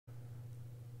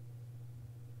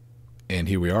And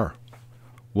here we are.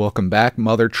 Welcome back,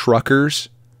 mother truckers,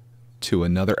 to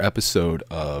another episode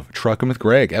of Truckin' with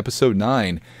Greg, episode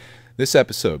 9. This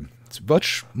episode, it's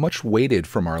much weighted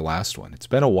from our last one. It's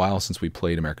been a while since we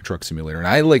played American Truck Simulator, and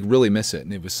I really miss it.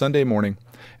 And it was Sunday morning,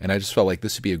 and I just felt like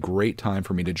this would be a great time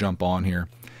for me to jump on here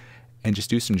and just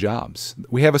do some jobs.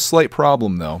 We have a slight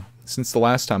problem, though. Since the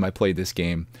last time I played this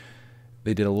game,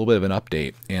 they did a little bit of an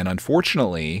update, and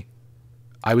unfortunately,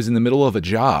 I was in the middle of a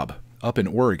job up in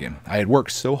Oregon. I had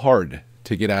worked so hard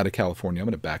to get out of California. I'm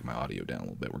going to back my audio down a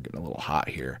little bit. We're getting a little hot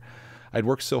here. I'd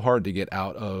worked so hard to get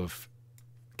out of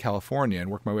California and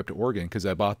work my way up to Oregon because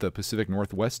I bought the Pacific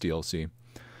Northwest DLC.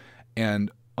 And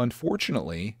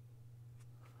unfortunately,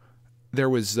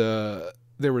 there was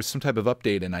some type of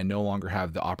update, and I no longer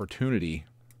have the opportunity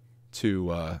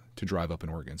to drive up in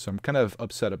Oregon. So I'm kind of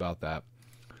upset about that.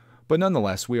 But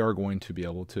nonetheless, we are going to be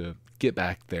able to get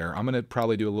back there. I'm going to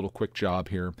probably do a little quick job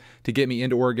here to get me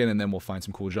into Oregon, and then we'll find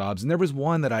some cool jobs. And there was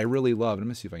one that I really loved. I'm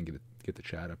going to see if I can get the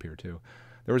chat up here too.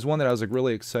 There was one that I was like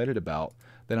really excited about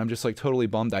that I'm just like totally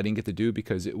bummed I didn't get to do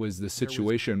because it was the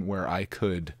situation where I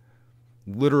could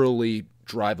literally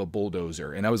drive a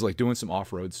bulldozer. And I was like doing some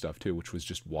off-road stuff too, which was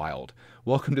just wild.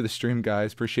 Welcome to the stream,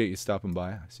 guys. Appreciate you stopping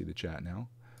by. I see the chat now.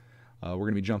 We're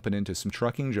going to be jumping into some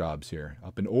trucking jobs here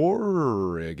up in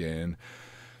Oregon.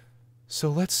 So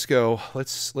let's go.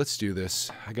 Let's do this.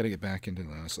 I got to get back into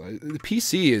this. The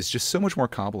PC is just so much more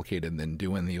complicated than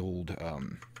doing the old...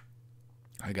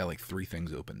 I got like 3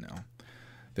 things open now.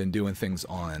 Than doing things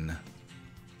on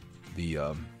the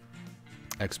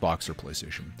Xbox or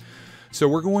PlayStation. So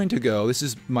we're going to go. This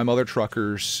is my mother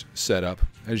trucker's setup.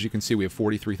 As you can see, we have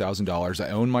 $43,000.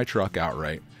 I own my truck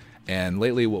outright. And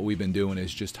lately what we've been doing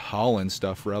is just hauling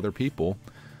stuff for other people.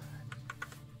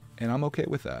 And I'm okay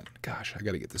with that. Gosh, I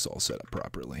got to get this all set up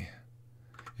properly.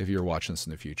 If you're watching this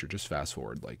in the future, just fast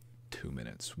forward like 2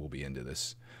 minutes. We'll be into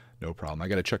this. No problem. I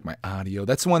got to check my audio.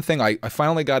 That's one thing. I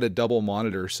finally got a double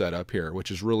monitor set up here,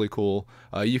 which is really cool.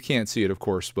 You can't see it, of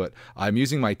course, but I'm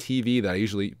using my TV that I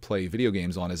usually play video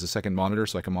games on as a second monitor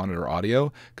so I can monitor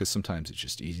audio because sometimes it's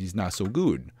just easy. Not so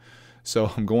good.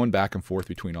 So I'm going back and forth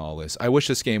between all this. I wish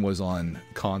this game was on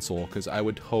console because I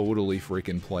would totally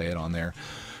freaking play it on there.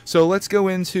 So let's go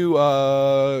into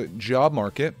job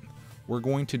market. We're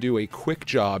going to do a quick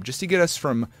job just to get us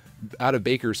from out of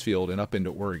Bakersfield and up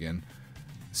into Oregon.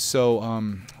 So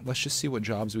let's just see what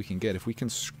jobs we can get if we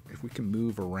can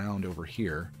move around over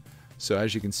here. So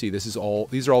as you can see, these are all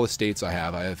the states I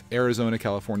have. I have Arizona,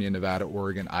 California, Nevada,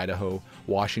 Oregon, Idaho,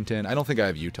 Washington. I don't think I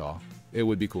have Utah. It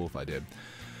would be cool if I did.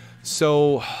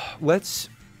 So let's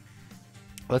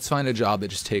find a job that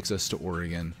just takes us to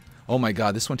Oregon. Oh my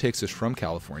God, this one takes us from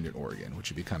California to Oregon,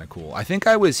 which would be kind of cool. I think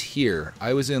I was here.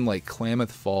 I was in like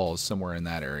Klamath Falls, somewhere in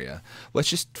that area. Let's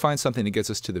just find something that gets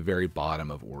us to the very bottom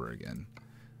of Oregon,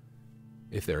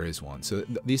 if there is one. So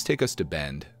these take us to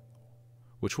Bend,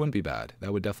 which wouldn't be bad.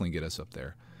 That would definitely get us up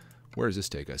there. Where does this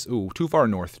take us? Ooh, too far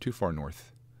north, too far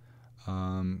north.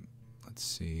 Let's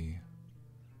see.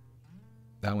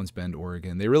 That one's Bend,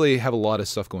 Oregon. They really have a lot of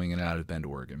stuff going in and out of Bend,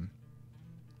 Oregon.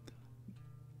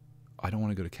 I don't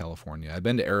want to go to California. I've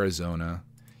been to Arizona.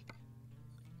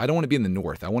 I don't want to be in the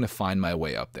north. I want to find my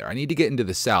way up there. I need to get into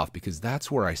the south because that's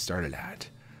where I started at.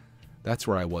 That's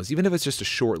where I was. Even if it's just a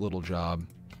short little job,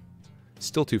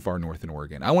 still too far north in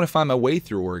Oregon. I want to find my way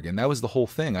through Oregon. That was the whole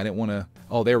thing. I didn't want to...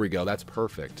 Oh, there we go. That's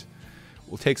perfect.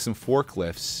 We'll take some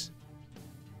forklifts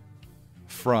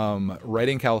from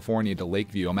Redding, California to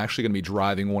Lakeview. I'm actually going to be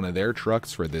driving one of their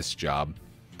trucks for this job.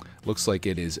 Looks like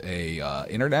it is a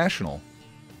international.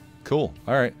 Cool.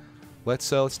 All right. Let's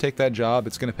take that job.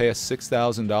 It's going to pay us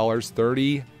 $6,000,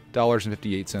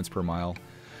 $30.58 per mile.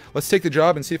 Let's take the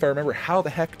job and see if I remember how the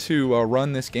heck to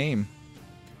run this game.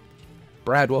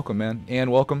 Brad, welcome, man. Ann,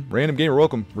 welcome. Random Gamer,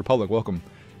 welcome. Republic, welcome.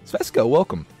 Svesko,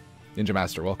 welcome. Ninja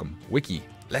Master, welcome. Wiki,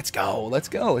 let's go. Let's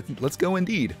go. Let's go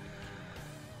indeed.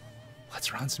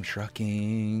 Let's run some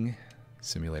trucking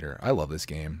simulator. I love this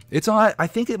game. It's on. I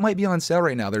think it might be on sale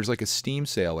right now. There's like a Steam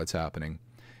sale that's happening,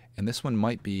 and this one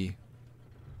might be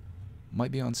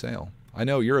on sale. I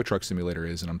know Euro Truck Simulator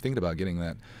is, and I'm thinking about getting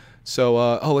that. So,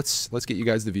 let's get you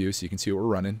guys the view so you can see what we're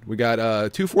running. We got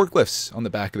 2 forklifts on the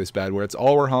back of this bad boy. It's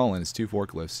all we're hauling is 2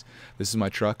 forklifts. This is my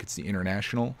truck. It's the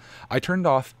International. I turned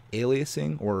off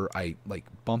aliasing, or I like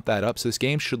bumped that up, so this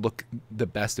game should look the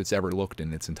best it's ever looked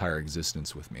in its entire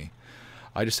existence with me.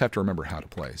 I just have to remember how to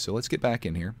play. So let's get back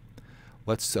in here.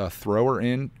 Let's throw her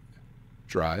in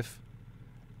drive,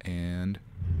 and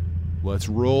let's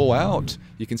roll out.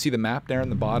 You can see the map there in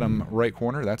the bottom right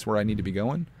corner. That's where I need to be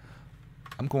going.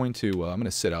 I'm going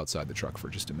to sit outside the truck for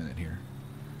just a minute here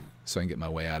so I can get my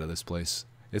way out of this place.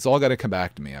 It's all got to come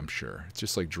back to me, I'm sure. It's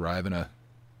just like driving a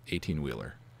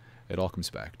 18-wheeler. It all comes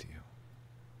back to you.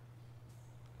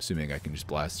 Assuming I can just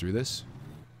blast through this.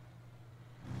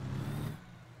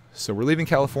 So we're leaving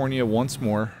California once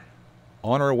more,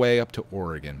 on our way up to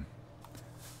Oregon.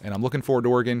 And I'm looking forward to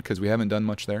Oregon because we haven't done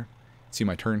much there. See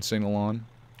my turn signal on.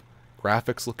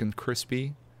 Graphics looking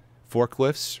crispy.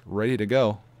 Forklifts ready to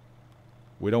go.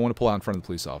 We don't want to pull out in front of the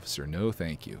police officer. No,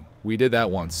 thank you. We did that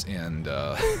once, and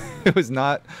it was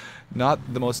not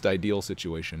the most ideal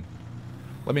situation.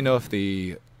 Let me know if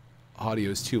the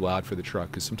audio is too loud for the truck,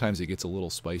 because sometimes it gets a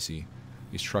little spicy.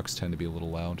 These trucks tend to be a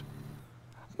little loud.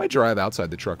 I might drive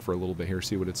outside the truck for a little bit here,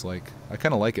 see what it's like. I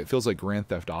kind of like it. It feels like Grand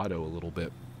Theft Auto a little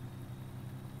bit.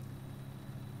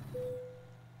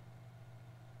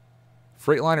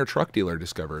 Freightliner truck dealer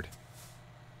discovered.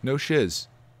 No shiz.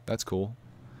 That's cool.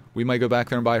 We might go back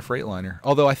there and buy a Freightliner.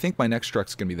 Although I think my next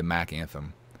truck's going to be the Mack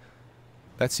Anthem.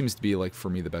 That seems to be, like, for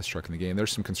me, the best truck in the game.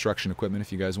 There's some construction equipment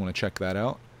if you guys want to check that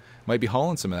out. Might be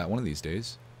hauling some of that one of these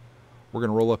days. We're going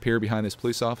to roll up here behind this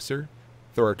police officer.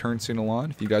 Throw our turn signal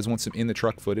on. If you guys want some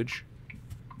in-the-truck footage.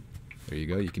 There you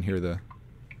go. You can hear the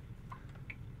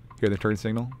turn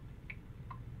signal.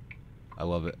 I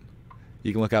love it.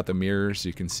 You can look out the mirrors.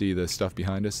 You can see the stuff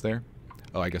behind us there.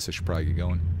 Oh, I guess I should probably get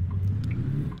going.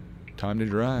 Time to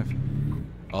drive.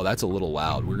 Oh, that's a little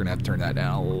loud. We're going to have to turn that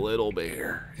down a little bit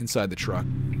here. Inside the truck.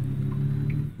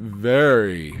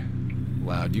 Very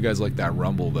loud. You guys like that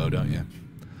rumble, though, don't you?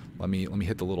 Let me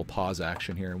hit the little pause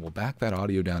action here, and we'll back that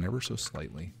audio down ever so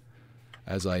slightly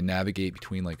as I navigate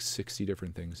between like 60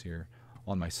 different things here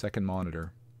on my second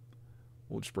monitor.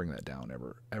 We'll just bring that down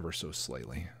ever so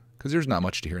slightly, because there's not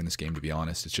much to hear in this game, to be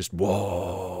honest. It's just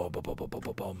whoa, boom, boom, boom, boom,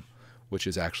 boom, boom, which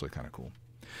is actually kind of cool.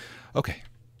 Okay,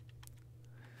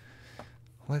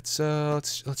 let's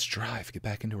drive. Get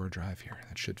back into our drive here.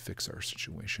 That should fix our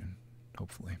situation,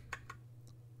 hopefully.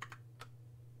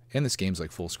 And this game's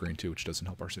like full screen too, which doesn't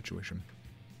help our situation.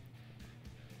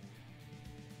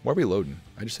 Why are we loading?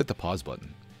 I just hit the pause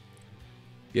button.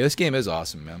 Yeah, this game is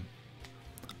awesome, man.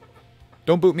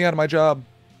 Don't boot me out of my job.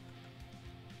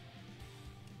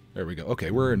 There we go. Okay,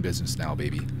 we're in business now,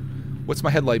 baby. What's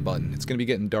my headlight button? It's gonna be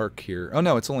getting dark here. Oh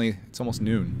no, it's almost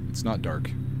noon. It's not dark.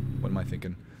 What am I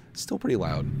thinking? It's still pretty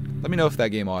loud. Let me know if that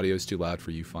game audio is too loud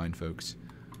for you fine folks.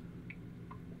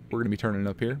 We're gonna be turning it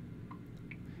up here.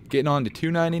 Getting on to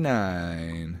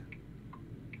 299.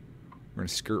 We're going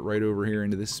to skirt right over here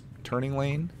into this turning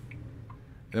lane.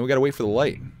 And then we got to wait for the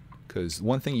light. Because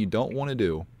one thing you don't want to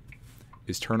do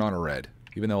is turn on a red.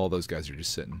 Even though all those guys are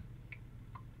just sitting.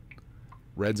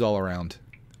 Reds all around.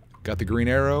 Got the green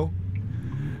arrow.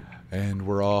 And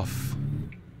we're off.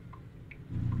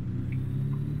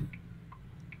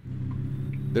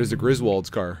 There's the Griswold's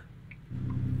car.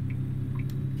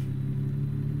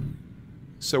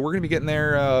 So we're going to be getting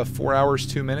there 4 hours,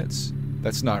 2 minutes.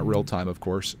 That's not real time, of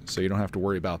course, so you don't have to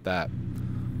worry about that.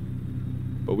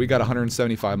 But we got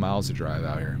 175 miles to drive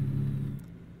out here.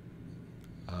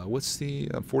 What's the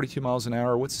 42 miles an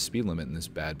hour? What's the speed limit in this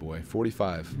bad boy?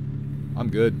 45.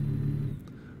 I'm good.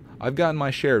 I've gotten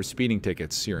my share of speeding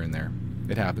tickets here and there.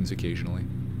 It happens occasionally.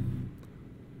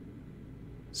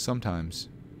 Sometimes.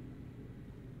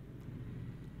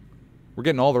 We're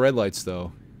getting all the red lights,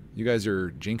 though. You guys are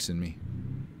jinxing me.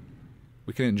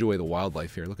 We can enjoy the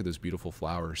wildlife here. Look at those beautiful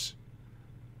flowers.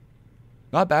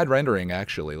 Not bad rendering,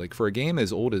 actually. Like, for a game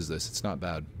as old as this, it's not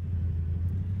bad.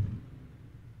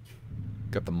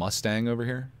 Got the Mustang over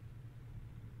here.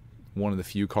 One of the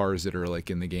few cars that are, like,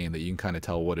 in the game that you can kind of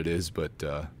tell what it is, but,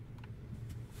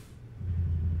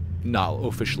 not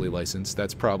officially licensed.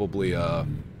 That's probably,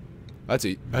 that's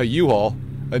a U-Haul.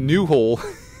 A new hole.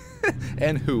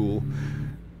 And Hool.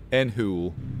 And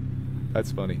Hool.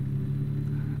 That's funny.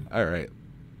 Alright.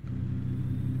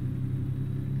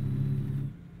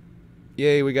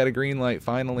 Yay, we got a green light,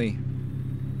 finally.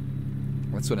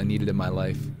 That's what I needed in my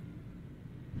life.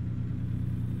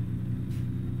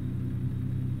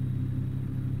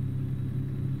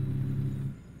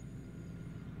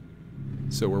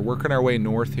 So we're working our way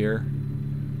north here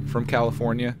from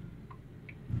California.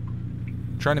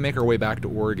 Trying to make our way back to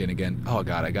Oregon again. Oh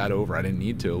god, I got over. I didn't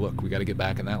need to. Look, we got to get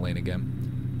back in that lane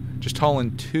again. Just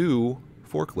hauling 2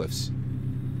 forklifts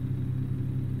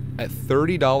at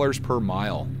 $30 per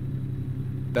mile.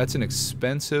 That's an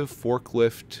expensive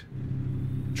forklift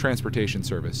transportation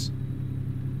service.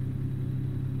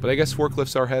 But I guess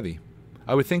forklifts are heavy.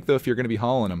 I would think, though, if you're going to be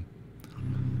hauling them,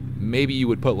 maybe you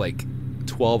would put like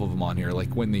 12 of them on here.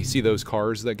 Like when they see those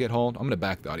cars that get hauled. I'm going to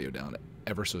back the audio down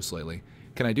ever so slightly.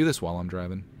 Can I do this while I'm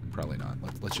driving? Probably not.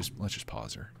 Let's just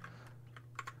pause her.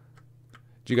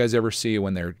 Do you guys ever see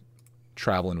when they're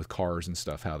traveling with cars and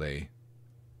stuff, how they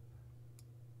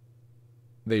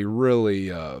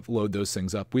really load those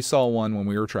things up. We saw one when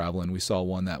we were traveling. We saw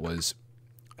one that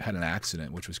had an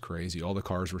accident, which was crazy. All the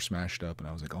cars were smashed up, and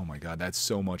I was like, oh my god, that's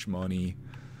so much money.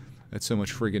 That's so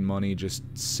much friggin' money just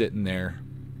sitting there.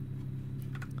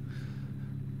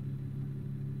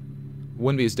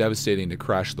 Wouldn't be as devastating to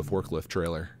crash the forklift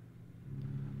trailer.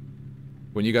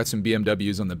 When you got some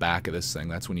BMWs on the back of this thing,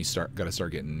 that's when you got to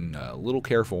start getting a little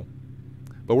careful.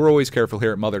 But we're always careful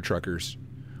here at Mother Truckers.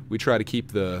 We try to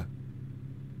keep the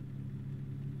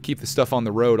stuff on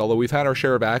the road, although we've had our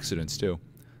share of accidents too.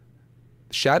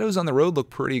 The shadows on the road look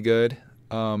pretty good.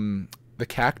 The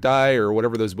cacti or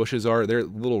whatever those bushes are, they're a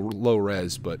little low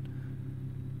res, but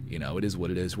you know, it is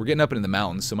what it is. We're getting up into the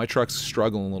mountains, so my truck's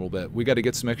struggling a little bit. We got to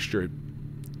get some extra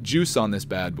juice on this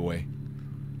bad boy.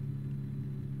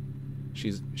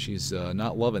 She's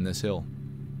not loving this hill.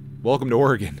 Welcome to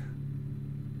Oregon.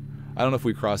 I don't know if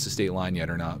we crossed the state line yet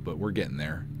or not, but we're getting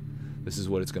there. This is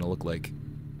what it's going to look like.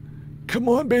 Come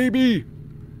on, baby!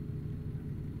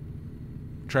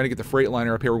 Trying to get the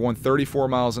Freightliner up here. We're going 34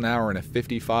 miles an hour in a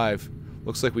 55.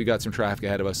 Looks like we got some traffic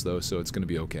ahead of us, though, so it's going to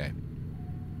be okay.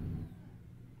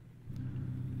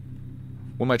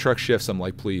 When my truck shifts, I'm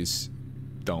like, please,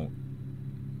 don't.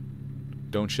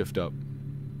 Don't shift up.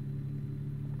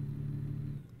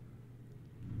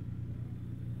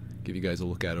 Give you guys a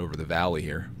look out over the valley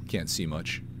here. Can't see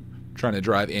much. Trying to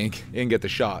drive in and get the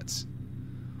shots.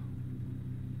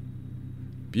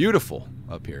 Beautiful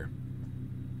up here.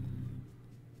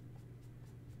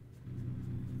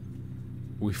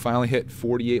 We finally hit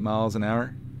 48 miles an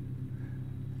hour.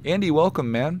 Andy,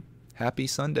 welcome, man. Happy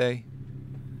Sunday.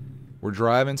 We're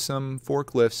driving some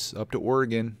forklifts up to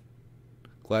Oregon.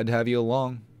 Glad to have you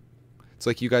along. It's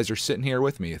like you guys are sitting here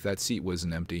with me. If that seat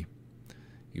wasn't empty,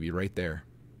 you'd be right there.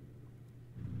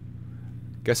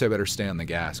 Guess I better stay on the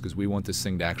gas because we want this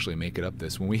thing to actually make it up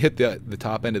this. When we hit the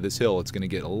top end of this hill, it's going to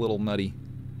get a little nutty.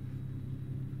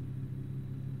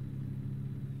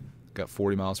 Got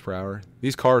 40 miles per hour.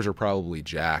 These cars are probably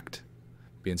jacked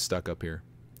being stuck up here.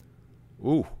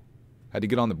 Ooh, had to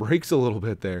get on the brakes a little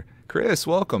bit there. Chris,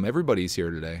 welcome. Everybody's here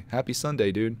today. Happy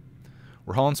Sunday, dude.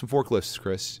 We're hauling some forklifts,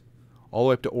 Chris. All the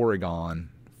way up to Oregon.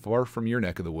 Far from your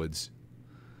neck of the woods.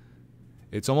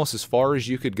 It's almost as far as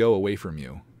you could go away from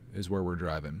you is where we're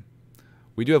driving.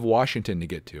 We do have Washington to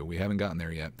get to. We haven't gotten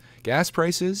there yet. Gas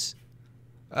prices?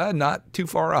 Not too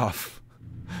far off.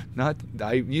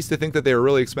 I used to think that they were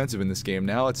really expensive in this game.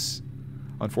 Now it's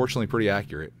unfortunately pretty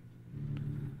accurate.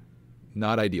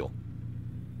 Not ideal.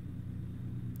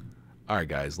 Alright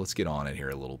guys, let's get on it here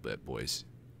a little bit, boys.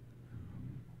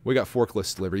 We got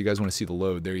forklifts delivered. You guys want to see the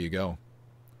load? There you go.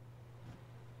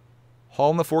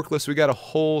 Hauling the forklifts. We got a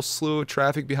whole slew of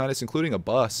traffic behind us, including a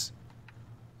bus.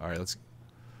 Alright,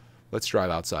 let's drive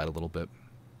outside a little bit.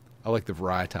 I like the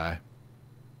variety.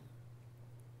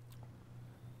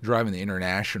 Driving the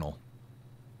International.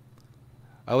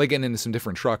 I like getting into some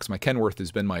different trucks. My Kenworth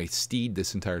has been my steed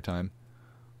this entire time.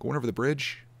 Going over the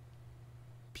bridge.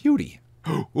 Beauty.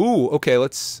 Ooh, okay,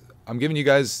 I'm giving you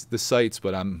guys the sights,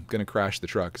 but I'm going to crash the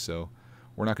truck, so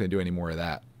we're not going to do any more of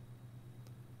that.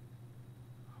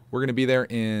 We're going to be there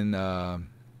in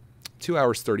 2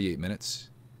 hours, 38 minutes.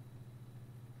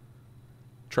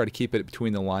 Try to keep it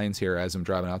between the lines here as I'm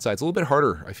driving outside. It's a little bit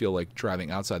harder, I feel like, driving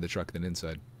outside the truck than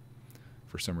inside.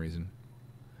 For some reason.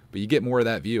 But you get more of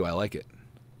that view. I like it.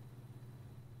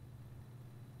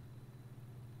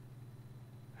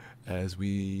 As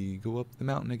we go up the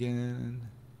mountain again.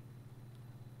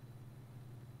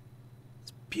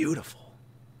 It's beautiful.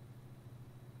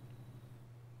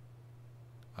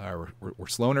 Alright, we're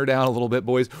slowing her down a little bit,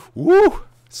 boys. Woo!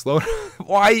 Slow.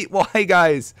 Why,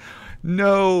 guys?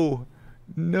 No.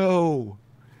 No.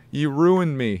 You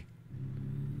ruined me.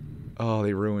 Oh,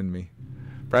 they ruined me.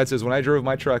 Brad says, when I drove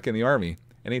my truck in the Army,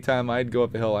 anytime I'd go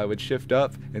up a hill, I would shift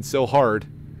up, and so hard,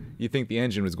 you'd think the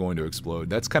engine was going to explode.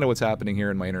 That's kind of what's happening here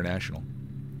in my International.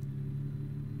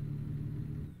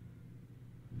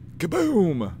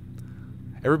 Kaboom!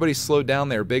 Everybody slowed down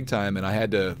there big time, and I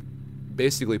had to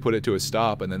basically put it to a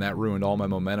stop, and then that ruined all my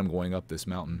momentum going up this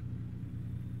mountain.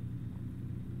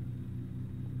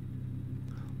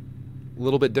 A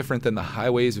little bit different than the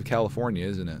highways of California,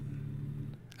 isn't it?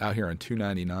 Out here on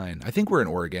 299. I think we're in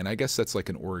Oregon. I guess that's like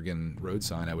an Oregon road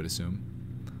sign, I would assume.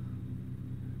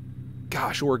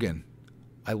 Gosh, Oregon.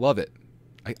 I love it.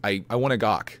 I want to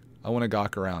gawk. I want to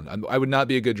gawk around. I would not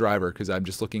be a good driver because I'm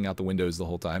just looking out the windows the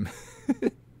whole time.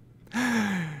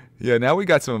 Yeah, now we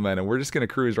got some momentum. We're just going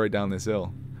to cruise right down this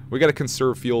hill. We got to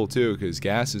conserve fuel too because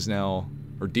gas is now,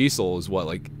 or diesel is what,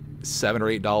 like $7 or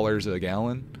 $8 a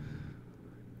gallon?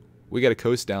 We got to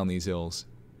coast down these hills.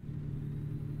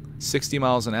 60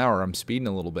 miles an hour. I'm speeding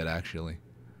a little bit, actually.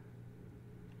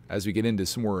 As we get into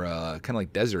some more kind of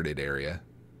like deserted area.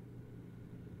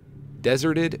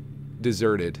 Deserted,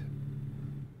 deserted.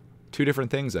 Two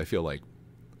different things, I feel like.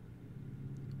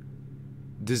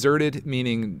 Deserted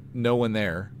meaning no one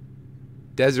there.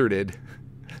 Deserted,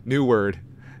 new word,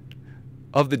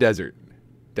 of the desert.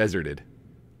 Deserted.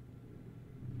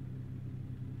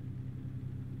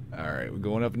 Alright, we're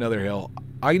going up another hill.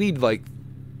 I need like...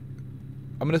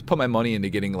 I'm going to put my money into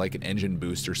getting like an engine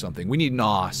boost or something. We need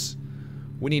NOS.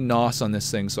 We need NOS on this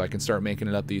thing so I can start making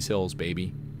it up these hills,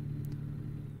 baby.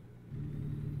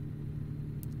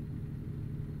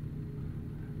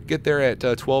 Get there at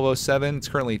 12:07. It's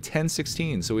currently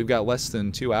 10:16, so we've got less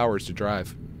than 2 hours to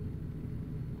drive.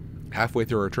 Halfway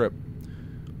through our trip.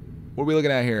 What are we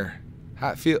looking at here?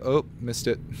 Hatfield. Oh, missed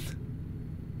it.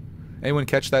 Anyone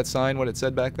catch that sign, what it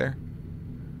said back there?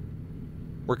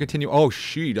 We're continuing. Oh,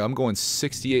 shoot. I'm going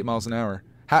 68 miles an hour.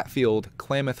 Hatfield,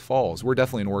 Klamath Falls. We're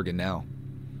definitely in Oregon now.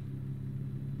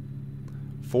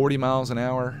 40 miles an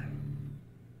hour.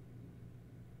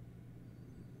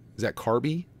 Is that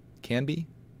Carby? Canby?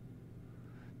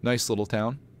 Nice little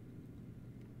town.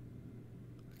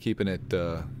 Keeping it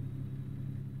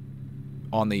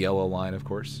on the yellow line, of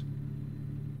course.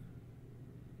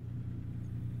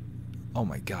 Oh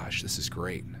my gosh, this is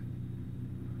great.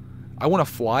 I want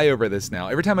to fly over this now.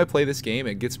 Every time I play this game,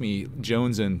 it gets me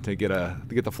jonesing to get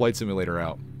the flight simulator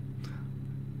out.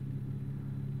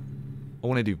 I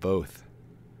want to do both.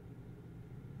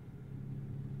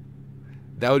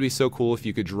 That would be so cool if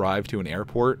you could drive to an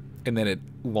airport and then it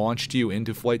launched you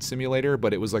into Flight Simulator,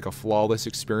 but it was like a flawless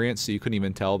experience, so you couldn't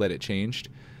even tell that it changed.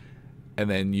 And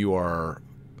then you are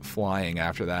flying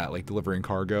after that, like delivering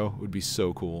cargo. It would be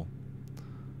so cool.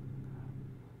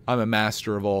 I'm a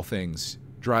master of all things.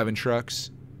 Driving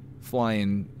trucks,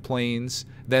 flying planes,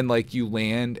 then like you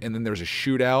land and then there's a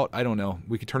shootout. I don't know.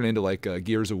 We could turn it into like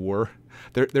Gears of War.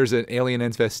 There's an alien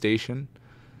infestation.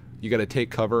 You got to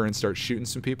take cover and start shooting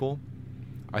some people.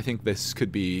 I think this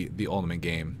could be the ultimate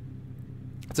game.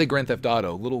 It's like Grand Theft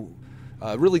Auto.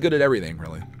 Really good at everything,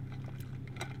 really.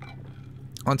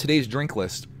 On today's drink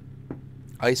list,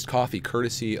 iced coffee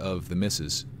courtesy of the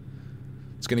missus.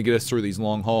 It's going to get us through these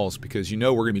long hauls because you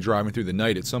know we're going to be driving through the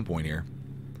night at some point here.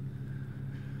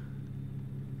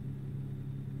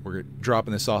 We're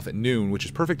dropping this off at noon, which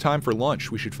is perfect time for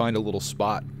lunch. We should find a little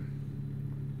spot.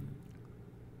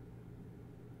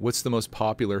 What's the most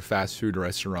popular fast food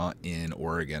restaurant in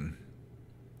Oregon?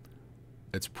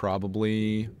 It's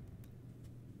probably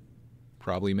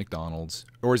McDonald's.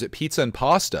 Or is it Pizza and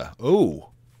Pasta? Oh.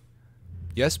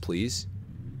 Yes, please.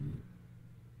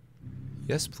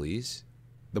 Yes, please.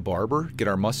 The barber? Get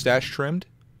our mustache trimmed?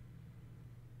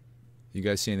 You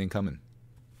guys see anything coming?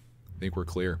 I think we're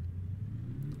clear.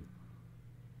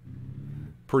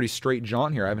 Pretty straight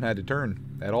jaunt here. I haven't had to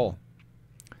turn at all.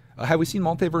 Have we seen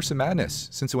Multiverse of Madness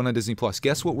since it went on Disney Plus?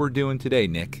 Guess what we're doing today,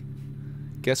 Nick?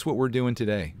 Guess what we're doing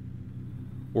today?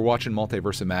 We're watching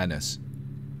Multiverse of Madness.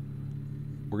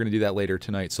 We're going to do that later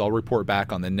tonight, so I'll report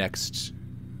back on the next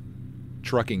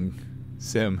trucking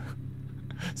sim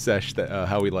sesh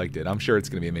how we liked it. I'm sure it's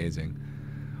going to be amazing.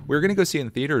 We were going to go see it in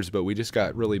theaters, but we just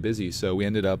got really busy, so we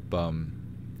ended up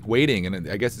waiting, and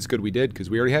I guess it's good we did because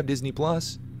we already have Disney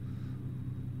Plus.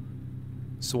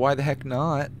 So why the heck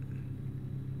not?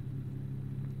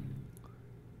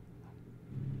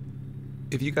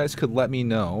 If you guys could let me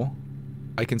know.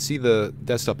 I can see the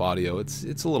desktop audio. It's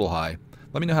a little high.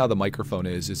 Let me know how the microphone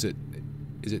is. Is it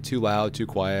too loud, too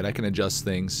quiet? I can adjust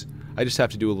things. I just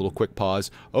have to do a little quick pause.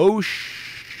 Oh,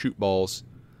 shoot balls.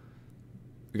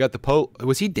 We got the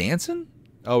was he dancing?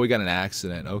 Oh, we got an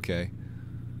accident. Okay.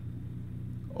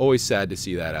 Always sad to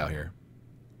see that out here.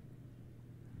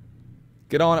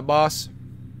 Get on it, boss.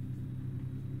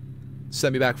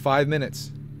 Send me back 5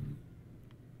 minutes.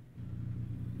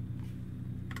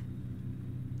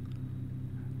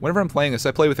 Whenever I'm playing this,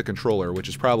 I play with a controller, which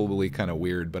is probably kind of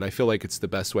weird, but I feel like it's the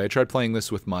best way. I tried playing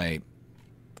this with my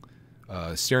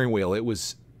steering wheel. It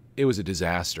was a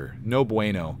disaster. No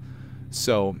bueno.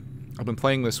 So I've been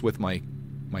playing this with my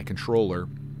controller,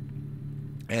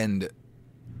 and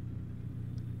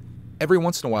every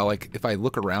once in a while, like if I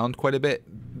look around quite a bit,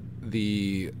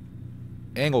 the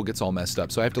angle gets all messed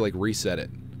up, so I have to like reset it.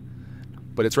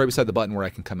 But it's right beside the button where I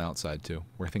can come outside too,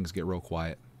 where things get real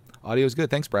quiet. Audio's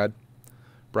good. Thanks, Brad.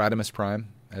 Bradimus Prime,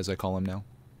 as I call him now.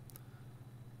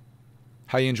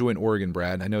 How you enjoying Oregon,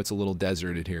 Brad? I know it's a little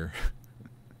deserted here.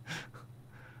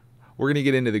 We're going to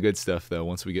get into the good stuff, though,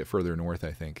 once we get further north,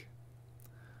 I think.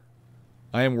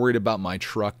 I am worried about my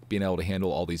truck being able to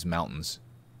handle all these mountains.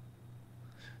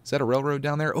 Is that a railroad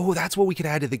down there? Oh, that's what we could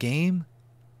add to the game.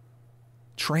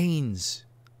 Trains.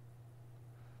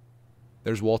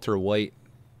 There's Walter White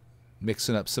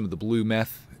mixing up some of the blue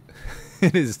meth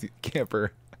in his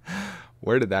camper.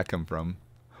 Where did that come from?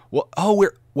 Well, oh,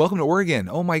 welcome to Oregon.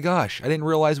 Oh my gosh, I didn't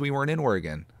realize we weren't in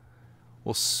Oregon.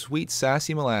 Well, sweet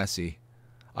sassy molassy.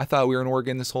 I thought we were in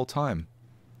Oregon this whole time.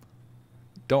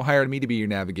 Don't hire me to be your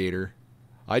navigator.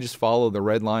 I just follow the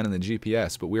red line on the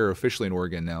GPS, but we are officially in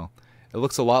Oregon now. It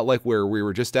looks a lot like where we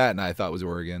were just at, and I thought was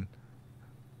Oregon.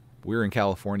 We're in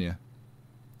California.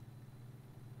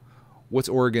 What's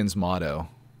Oregon's motto?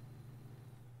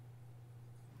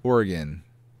 Oregon.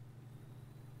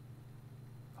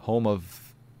 Home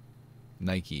of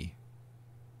Nike.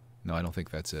 No, I don't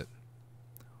think that's it.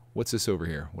 What's this over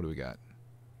here? What do we got?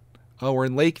 Oh, we're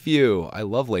in Lakeview. I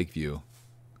love Lakeview.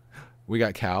 We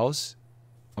got cows.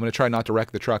 I'm going to try not to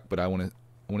wreck the truck, but I want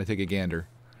to take a gander.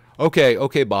 Okay,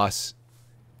 okay, boss.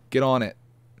 Get on it.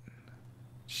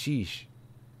 Sheesh.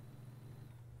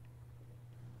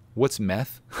 What's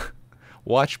meth?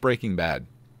 Watch Breaking Bad.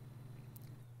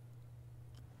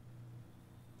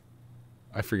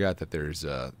 I forgot that there's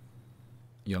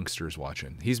youngsters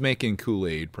watching. He's making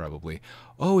Kool-Aid, probably.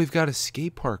 Oh, we've got a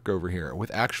skate park over here with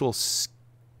actual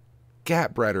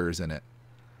scatbreaders in it.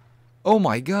 Oh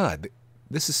my god.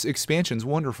 This expansion's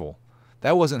wonderful.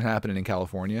 That wasn't happening in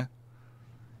California.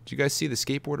 Did you guys see the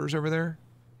skateboarders over there?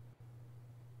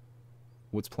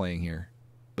 What's playing here?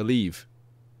 Believe.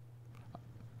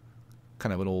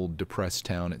 Kind of an old depressed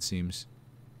town, it seems.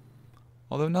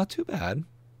 Although not too bad.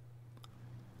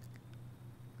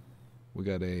 We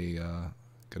got a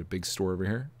big store over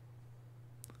here.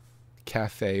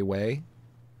 Cafe Way.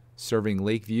 Serving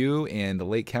Lakeview and the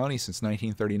Lake County since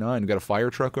 1939. We got a fire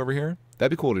truck over here.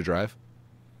 That'd be cool to drive.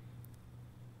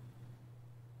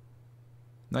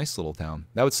 Nice little town.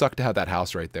 That would suck to have that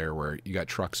house right there where you got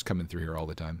trucks coming through here all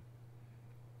the time.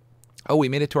 Oh, we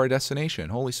made it to our destination.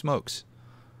 Holy smokes.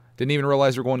 Didn't even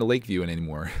realize we're going to Lakeview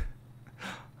anymore.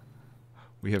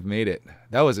 We have made it.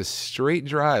 That was a straight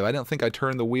drive. I don't think I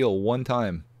turned the wheel one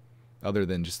time other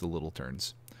than just the little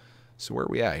turns. So where are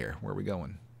we at here? Where are we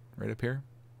going? Right up here?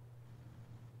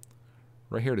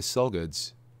 Right here to sell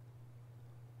goods.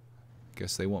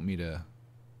 Guess they want me to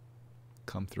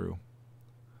come through.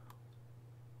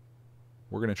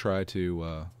 We're going to try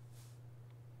to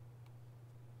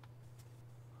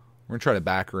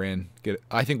back her in.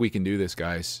 I think we can do this,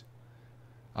 guys.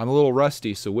 I'm a little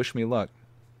rusty, so wish me luck.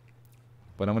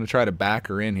 But I'm going to try to back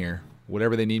her in here.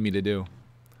 Whatever they need me to do.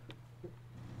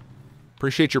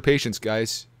 Appreciate your patience,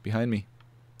 guys. Behind me.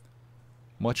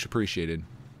 Much appreciated.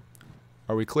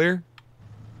 Are we clear?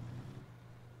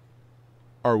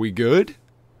 Are we good?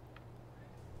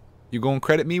 You gonna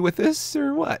credit me with this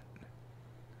or what?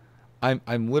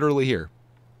 I'm literally here.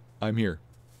 I'm here.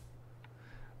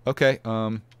 Okay,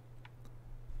 I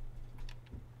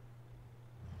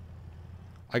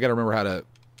gotta remember how to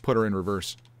put her in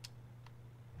reverse.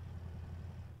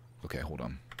 Okay, hold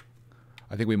on.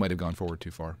 I think we might have gone forward too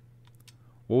far.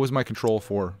 What was my control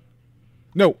for?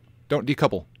 No! Don't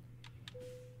decouple.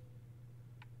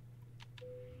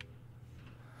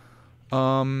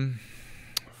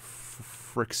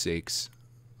 Frick's sakes.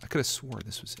 I could have swore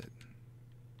this was it.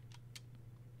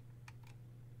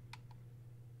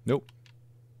 Nope.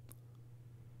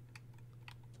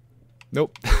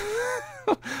 Nope.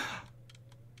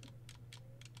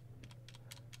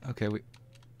 Okay,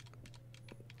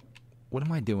 what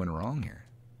am I doing wrong here?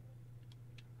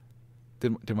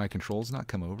 Did my controls not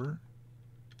come over?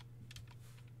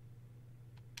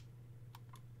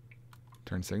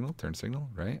 Turn signal,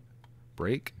 right?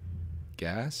 Brake,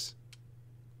 gas.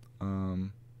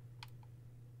 No.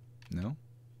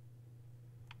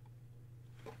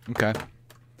 Okay.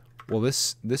 Well,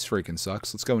 this freaking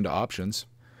sucks. Let's go into options.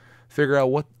 Figure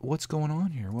out what's going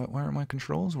on here. Why aren't my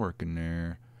controls working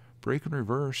there? Brake and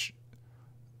reverse.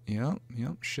 Yep.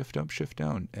 Shift up, shift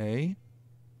down. A.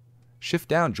 Shift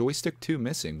down. Joystick 2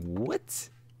 missing. What?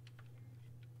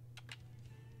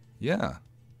 Yeah.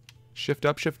 Shift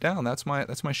up, shift down. That's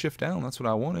my shift down. That's what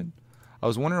I wanted. I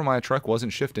was wondering why my truck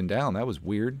wasn't shifting down. That was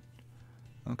weird.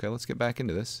 Okay, let's get back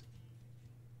into this.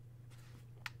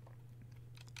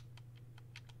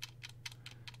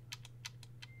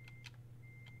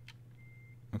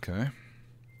 Okay.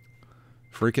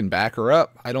 Freaking back her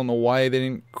up. I don't know why they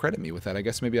didn't credit me with that. I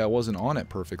guess maybe I wasn't on it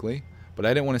perfectly. But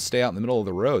I didn't want to stay out in the middle of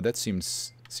the road. That seemed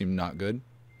not good.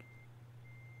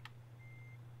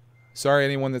 Sorry,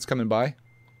 anyone that's coming by.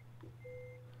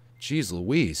 Jeez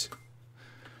Louise.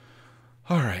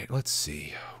 Alright, let's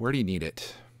see. Where do you need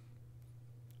it?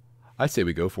 I say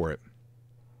we go for it.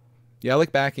 Yeah, I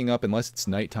like backing up unless it's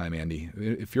nighttime, Andy.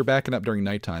 If you're backing up during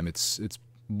nighttime, it's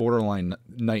borderline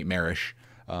nightmarish.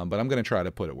 But I'm going to try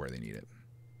to put it where they need it.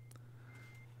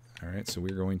 All right, so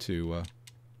we're going to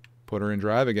put her in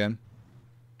drive again.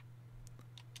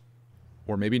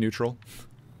 Or maybe neutral.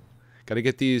 Got to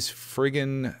get these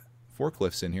friggin'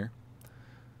 forklifts in here.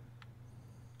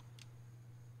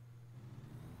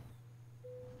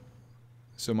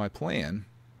 So my plan...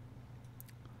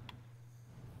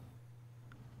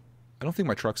 I don't think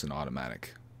my truck's an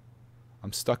automatic.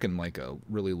 I'm stuck in like a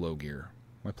really low gear.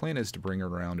 My plan is to bring her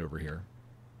around over here.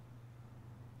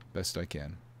 Best I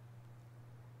can.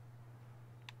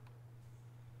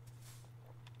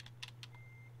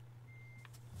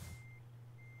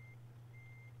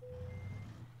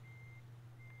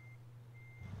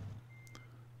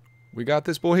 We got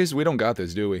this, boys? We don't got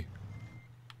this, do we?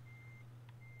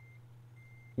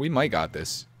 We might got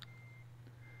this.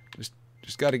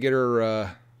 Just got to get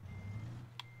her...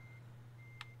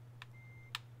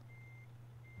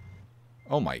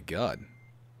 Oh my god.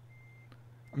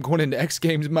 I'm going into X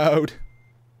Games mode.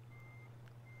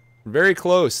 Very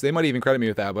close. They might even credit me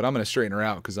with that, but I'm going to straighten her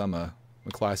out because I'm a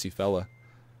classy fella.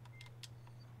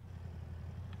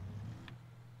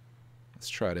 Let's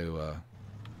try to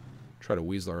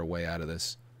weasel our way out of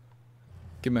this.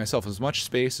 Give myself as much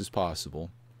space as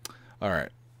possible.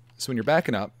 Alright. So when you're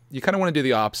backing up, you kind of want to do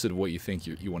the opposite of what you think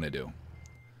you want to do.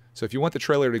 So if you want the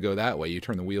trailer to go that way, you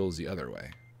turn the wheels the other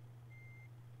way.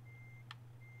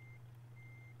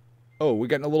 Oh, we're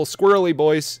getting a little squirrely,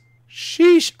 boys.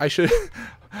 Sheesh. I should...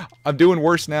 I'm doing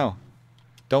worse now.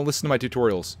 Don't listen to my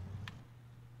tutorials.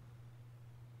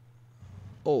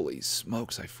 Holy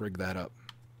smokes, I frigged that up.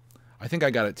 I think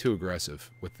I got it too aggressive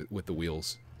with the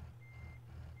wheels.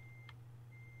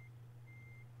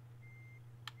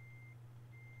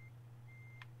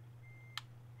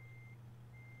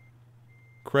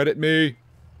 Credit me.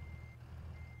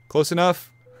 Close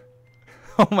enough?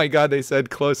 Oh my god, they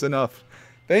said close enough.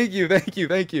 Thank you, thank you,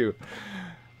 thank you.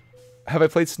 Have I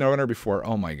played SnowRunner before?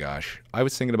 Oh my gosh. I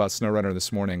was thinking about SnowRunner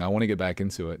this morning. I want to get back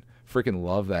into it. Freaking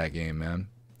love that game, man.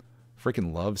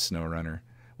 Freaking love SnowRunner.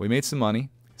 We made some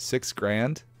money. 6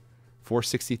 grand.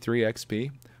 463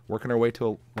 XP. Working our way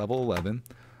to level 11.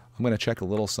 I'm going to check a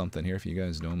little something here if you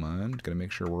guys don't mind. Going to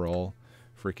make sure we're all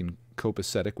freaking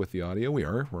copacetic with the audio. We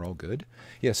are. We're all good.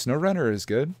 Yeah, SnowRunner is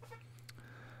good.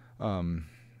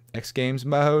 X Games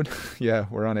mode. Yeah,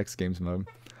 we're on X Games mode.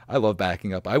 I love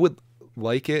backing up. I would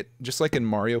like it, just like in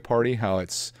Mario Party, how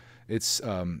it's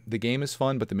the game is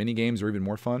fun, but the mini games are even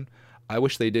more fun. I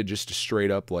wish they did just a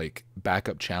straight up like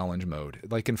backup challenge mode.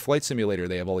 Like in Flight Simulator,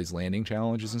 they have all these landing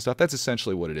challenges and stuff. That's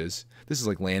essentially what it is. This is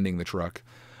like landing the truck.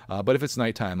 But if it's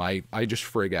nighttime, I just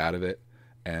frig out of it,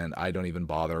 and I don't even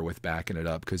bother with backing it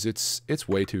up because it's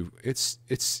way too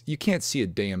you can't see a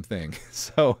damn thing.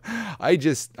 So I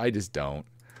just don't.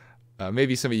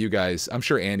 Maybe some of you guys, I'm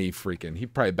sure Andy he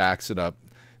probably backs it up.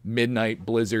 Midnight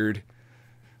blizzard,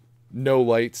 no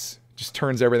lights, just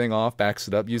turns everything off, backs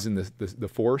it up using the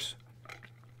force.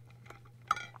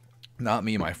 Not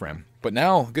me, my friend. But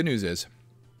now, good news is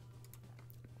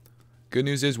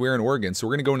we're in Oregon, so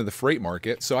we're going to go into the freight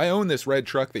market. So I own this red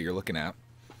truck that you're looking at,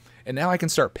 and now I can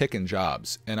start picking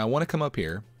jobs. And I want to come up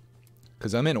here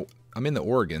because I'm in the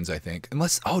Oregons, I think.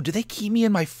 Unless, oh, do they keep me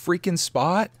in my freaking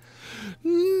spot?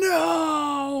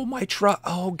 No, my truck.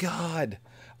 Oh God,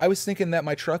 I was thinking that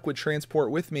my truck would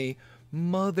transport with me.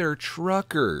 Mother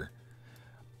trucker.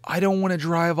 I don't want to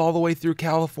drive all the way through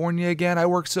California again. I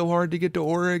worked so hard to get to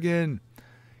Oregon.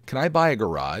 Can I buy a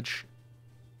garage?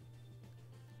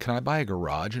 Can I buy a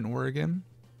garage in Oregon?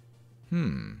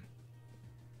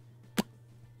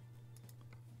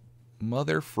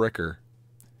 Mother fricker.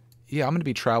 Yeah, I'm going to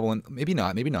be traveling. Maybe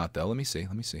not though. Let me see.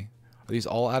 Are these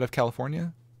all out of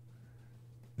California?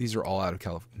 These are all out of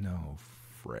California. No,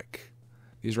 frick.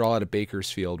 These are all out of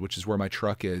Bakersfield, which is where my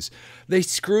truck is. They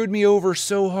screwed me over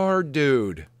so hard,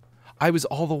 dude. I was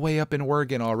all the way up in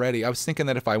Oregon already. I was thinking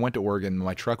that if I went to Oregon,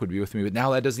 my truck would be with me. But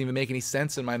now that doesn't even make any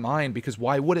sense in my mind because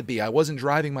why would it be? I wasn't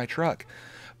driving my truck.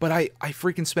 But I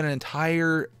freaking spent an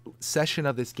entire session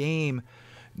of this game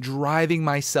driving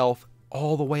myself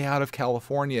all the way out of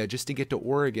California just to get to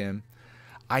Oregon.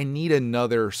 I need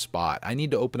another spot. I need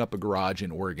to open up a garage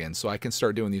in Oregon so I can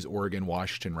start doing these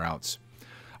Oregon-Washington routes.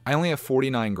 I only have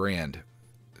 49 grand,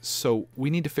 so we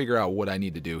need to figure out what I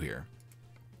need to do here.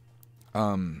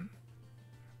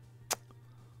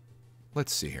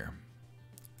 Let's see here.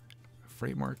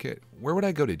 Freight market. Where would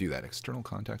I go to do that? External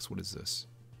contacts. What is this?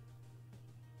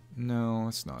 No,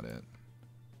 that's not it.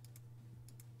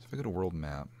 So if I go to world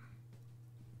map,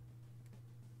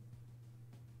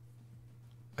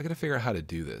 I gotta figure out how to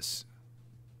do this.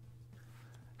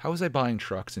 How was I buying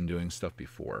trucks and doing stuff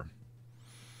before?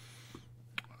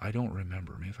 I don't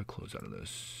remember. Maybe if I close out of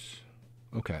this.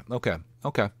 Okay.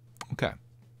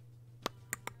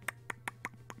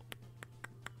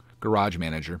 Garage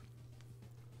manager.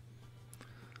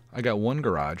 I got one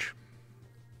garage.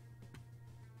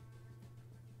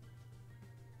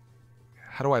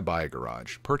 How do I buy a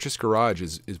garage? Purchase garage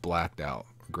is blacked out,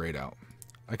 grayed out.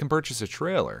 I can purchase a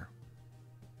trailer.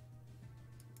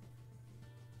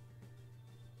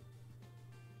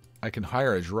 I can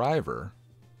hire a driver.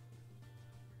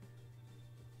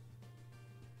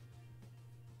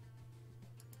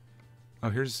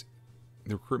 Oh, here's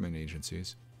the recruitment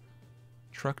agencies.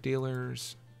 Truck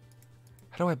dealers.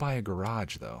 How do I buy a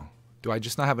garage, though? Do I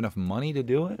just not have enough money to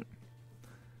do it?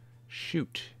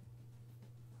 Shoot.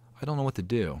 I don't know what to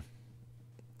do.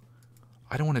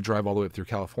 I don't want to drive all the way up through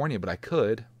California, but I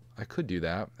could. I could do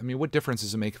that. I mean, what difference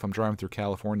does it make if I'm driving through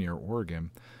California or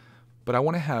Oregon? But I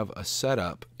want to have a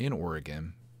setup in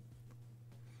Oregon.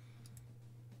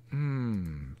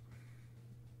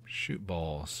 Shoot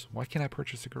balls. Why can't I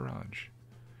purchase a garage?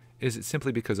 Is it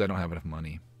simply because I don't have enough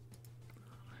money?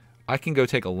 I can go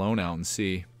take a loan out and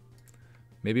see.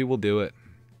 Maybe we'll do it.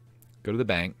 Go to the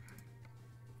bank.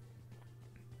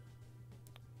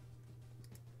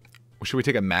 Should we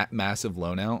take a massive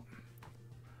loan out?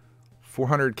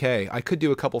 400K. I could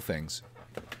do a couple things.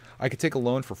 I could take a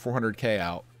loan for 400K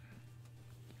out.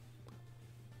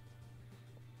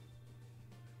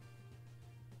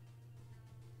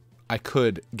 I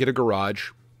could get a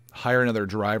garage, hire another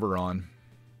driver on,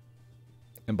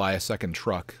 and buy a second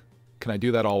truck. Can I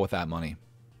do that all with that money?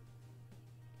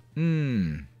 I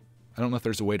don't know if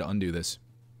there's a way to undo this.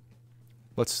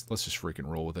 Let's just freaking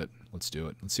roll with it. Let's do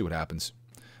it. Let's see what happens.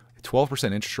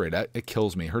 12% interest rate. It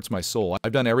kills me. It hurts my soul.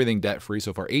 I've done everything debt-free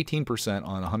so far. 18%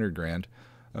 on 100 grand.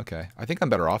 Okay. I think I'm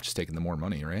better off just taking the more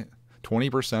money, right?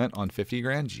 20% on 50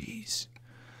 grand? Jeez.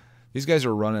 These guys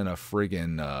are running a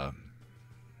friggin'...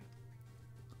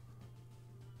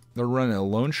 they're running a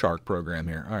loan shark program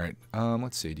here. All right.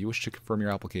 Let's see. Do you wish to confirm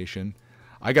your application?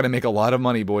 I got to make a lot of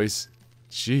money, boys.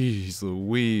 Jeez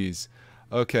Louise.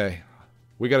 Okay.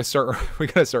 We got to start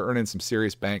earning some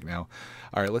serious bank now.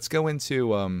 All right, let's go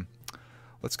into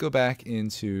let's go back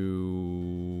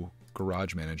into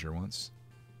Garage Manager once.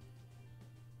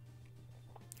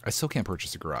 I still can't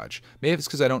purchase a garage. Maybe it's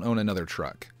because I don't own another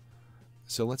truck.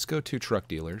 So let's go to truck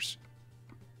dealers.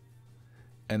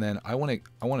 And then I want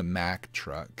a Mack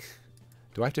truck.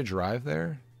 Do I have to drive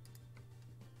there?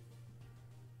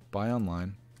 Buy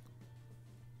online.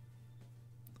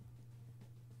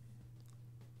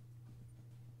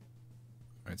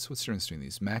 All right, so what's the difference between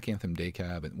these? Mack Anthem Day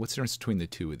Cab, and what's the difference between the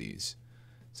two of these?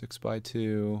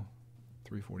 6x2,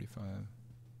 345.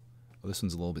 Oh, this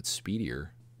one's a little bit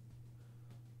speedier.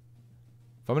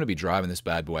 If I'm going to be driving this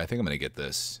bad boy, I think I'm going to get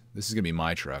this. This is going to be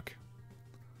my truck.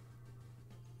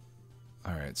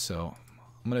 All right, so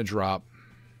I'm going to drop...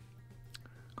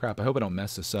 Crap, I hope I don't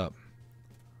mess this up.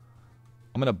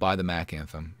 I'm going to buy the Mack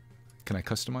Anthem. Can I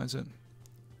customize it?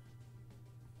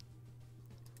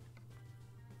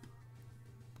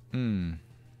 I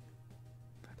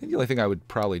think the only thing I would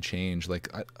probably change,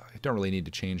 like, I don't really need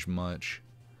to change much.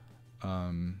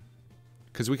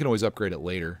 Because we can always upgrade it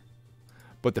later.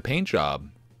 But the paint job,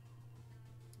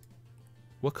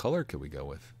 what color could we go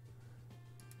with?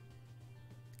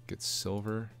 Get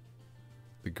silver.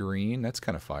 The green, that's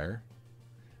kind of fire.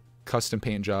 Custom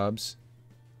paint jobs.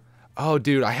 Oh,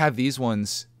 dude, I have these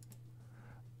ones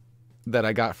that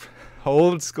I got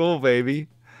old school, baby.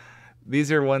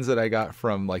 These are ones that I got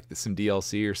from like some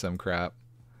DLC or some crap.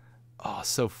 Oh,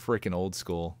 so freaking old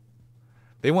school.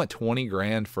 They want 20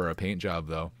 grand for a paint job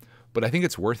though. But I think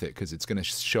it's worth it because it's going to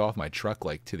show off my truck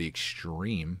like to the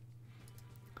extreme.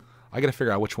 I got to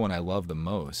figure out which one I love the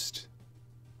most.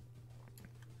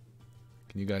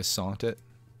 Can you guys saunt it?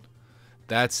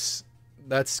 That's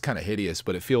kind of hideous,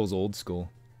 but it feels old school.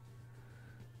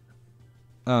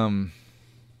 I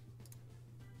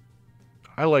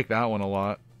like that one a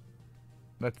lot.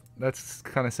 That's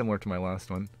kind of similar to my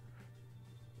last one.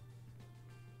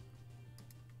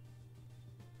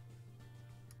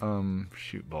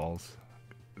 Shoot balls.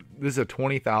 This is a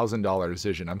 $20,000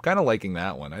 decision. I'm kind of liking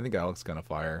that one. I think that looks kind of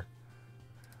fire.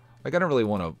 Like I don't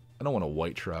want a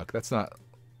white truck. That's not...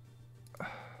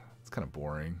 It's kind of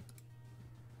boring.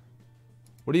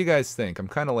 What do you guys think? I'm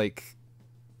kind of like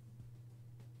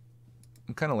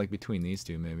between these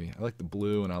two maybe. I like the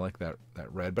blue and I like that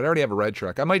red, but I already have a red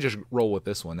truck. I might just roll with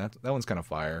this one. That one's kind of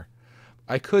fire.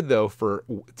 I could though for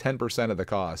 10% of the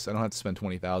cost. I don't have to spend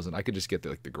 20,000. I could just get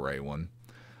the gray one,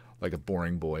 like a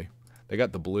boring boy. They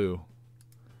got the blue.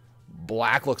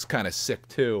 Black looks kind of sick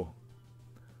too.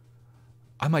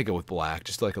 I might go with black,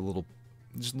 just a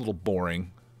little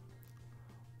boring.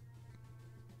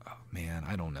 Oh, man,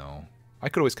 I don't know. I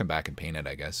could always come back and paint it,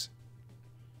 I guess.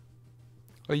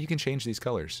 Oh, you can change these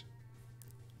colors.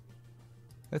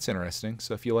 That's interesting.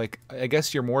 So if you like, I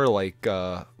guess you're more like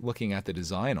looking at the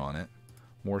design on it,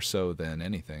 more so than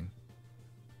anything.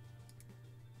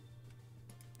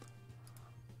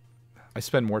 I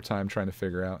spend more time trying to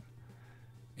figure out.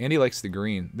 Andy likes the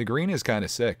green. The green is kind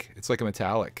of sick. It's like a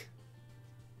metallic.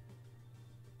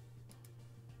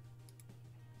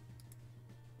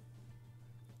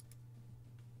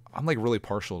 I'm like really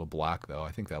partial to black though.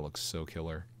 I think that looks so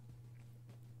killer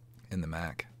in the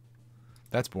Mac.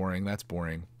 That's boring. That's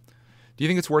boring. Do you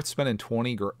think it's worth spending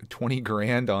 20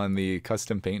 grand on the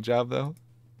custom paint job though?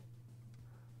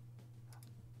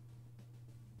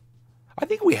 I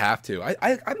think we have to.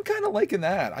 I'm kind of liking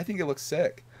that. I think it looks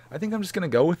sick. I think I'm just going to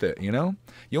go with it, you know?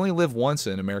 You only live once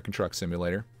in American Truck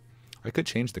Simulator. I could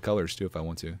change the colors too if I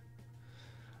want to.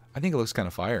 I think it looks kind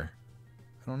of fire.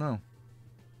 I don't know.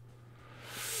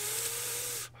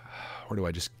 Or do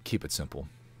I just keep it simple?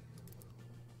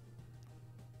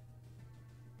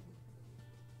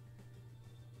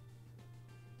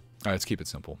 Alright, let's keep it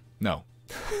simple. No.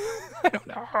 I don't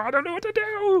know. I don't know what to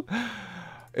do.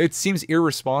 It seems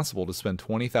irresponsible to spend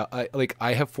 $20,000. Like,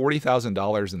 I have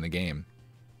 $40,000 in the game.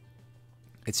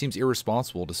 It seems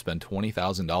irresponsible to spend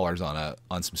 $20,000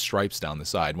 on some stripes down the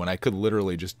side when I could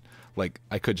literally just, like,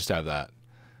 I could just have that.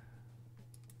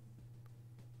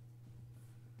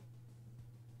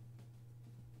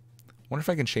 Wonder if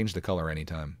I can change the color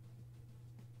anytime.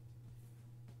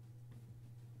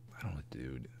 I don't know,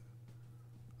 dude.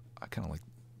 I kind of like.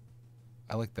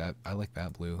 I like that. I like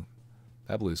that blue.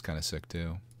 That blue's kind of sick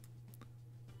too.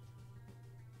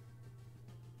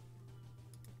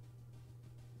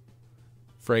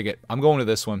 Frigate. I'm going to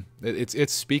this one.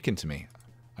 It's speaking to me,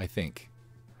 I think.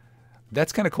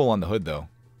 That's kind of cool on the hood though.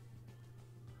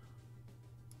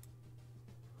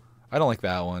 I don't like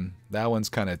that one. That one's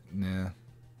kind of nah.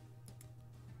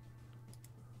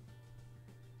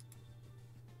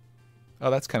 Oh,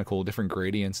 that's kind of cool. Different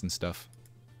gradients and stuff.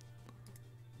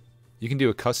 You can do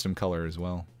a custom color as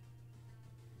well.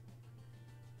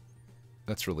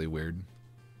 That's really weird.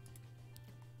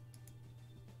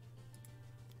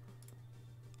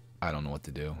 I don't know what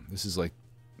to do. This is like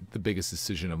the biggest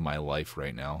decision of my life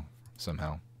right now,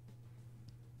 somehow.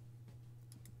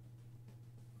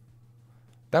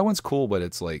 That one's cool, but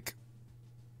it's like...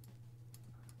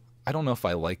 I don't know if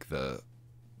I like the...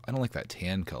 I don't like that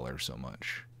tan color so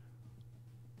much.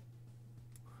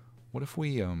 What if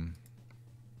we, the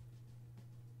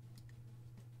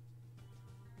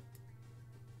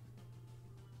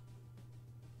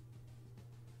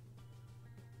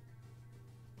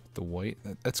white,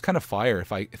 that's kind of fire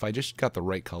if I just got the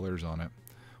right colors on it.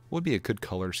 What would be a good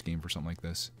color scheme for something like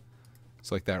this?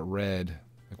 It's like that red.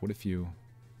 Like what if you...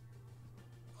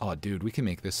 Oh, dude, we can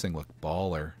make this thing look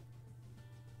baller.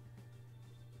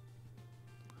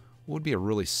 What would be a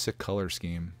really sick color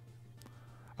scheme?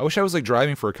 I wish I was like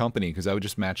driving for a company because I would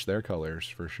just match their colors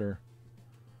for sure.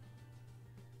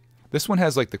 This one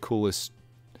has like the coolest,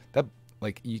 that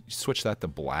like you switch that to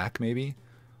black maybe,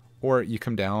 or you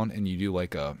come down and you do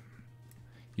like a,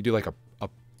 you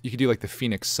could do like the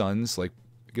Phoenix Suns, like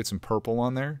get some purple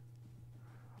on there.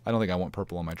 I don't think I want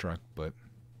purple on my truck, but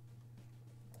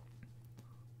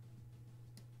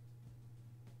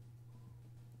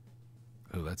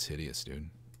oh, that's hideous,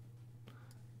 dude.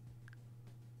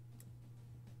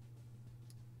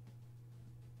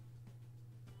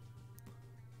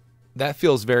 That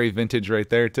feels very vintage right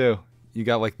there, too. You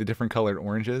got, like, the different colored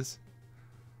oranges.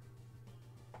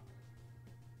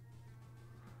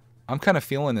 I'm kind of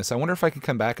feeling this. I wonder if I can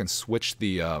come back and switch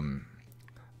the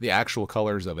actual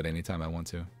colors of it anytime I want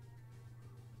to.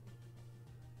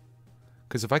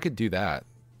 Because if I could do that...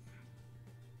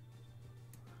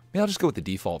 Maybe I'll just go with the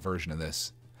default version of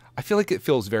this. I feel like it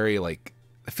feels very, like...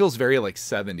 It feels very, like,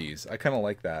 70s. I kind of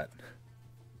like that.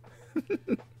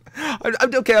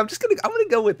 I'm okay. I'm gonna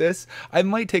go with this. I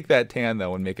might take that tan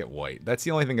though and make it white. That's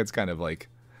the only thing that's kind of like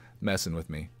messing with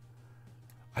me.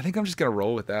 I think I'm just gonna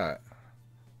roll with that.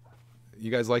 You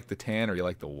guys like the tan or you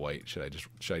like the white? Should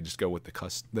I just go with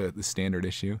the standard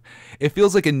issue? It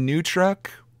feels like a new truck.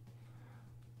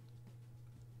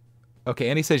 Okay,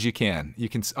 Andy says you can. You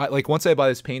can like once I buy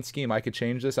this paint scheme, I could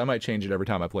change this. I might change it every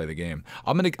time I play the game.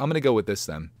 I'm gonna go with this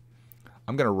then.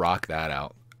 I'm gonna rock that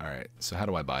out. All right. So how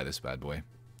do I buy this bad boy?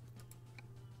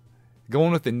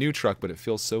 Going with the new truck, but it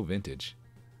feels so vintage.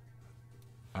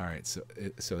 All right, so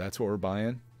that's what we're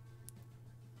buying.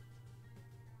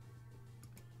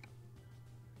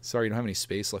 Sorry, you don't have any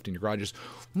space left in your garages.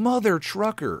 Mother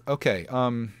trucker. Okay,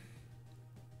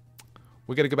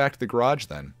 we got to go back to the garage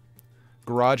then.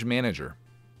 Garage manager.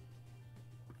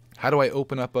 How do I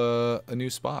open up a new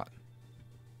spot?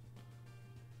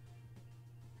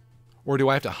 Or do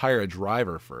I have to hire a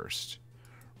driver first?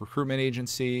 Recruitment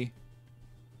agency.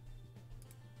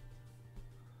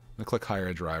 I'm going to click hire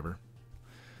a driver.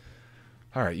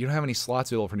 All right, you don't have any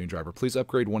slots available for a new driver. Please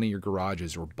upgrade one of your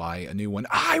garages or buy a new one.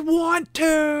 I want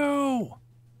to!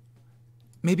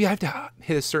 Maybe I have to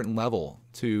hit a certain level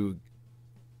to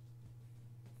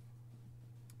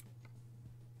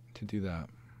do that.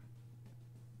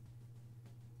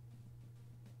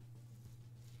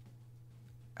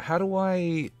 How do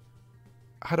I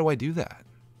do that?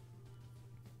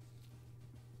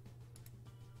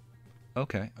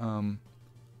 Okay,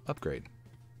 upgrade.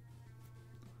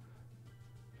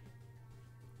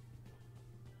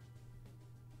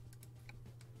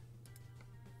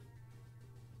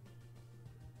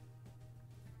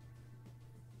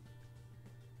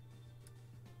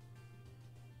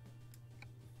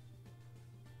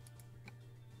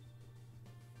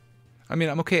 I mean,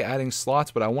 I'm okay adding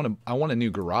slots, but I want a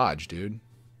new garage, dude.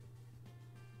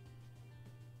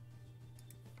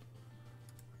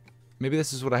 Maybe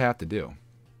this is what I have to do.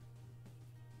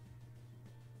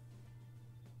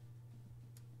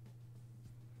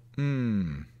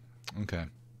 Okay.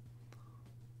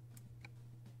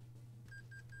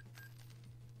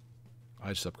 I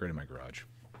just upgraded my garage.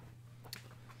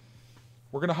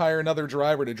 We're going to hire another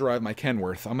driver to drive my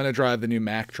Kenworth. I'm going to drive the new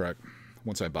Mack truck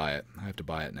once I buy it. I have to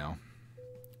buy it now.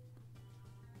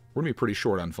 We're going to be pretty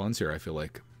short on funds here, I feel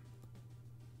like.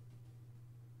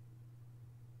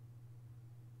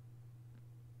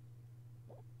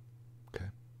 Okay.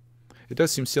 It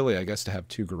does seem silly, I guess, to have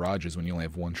two garages when you only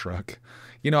have one truck.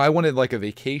 You know, I wanted like a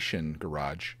vacation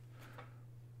garage.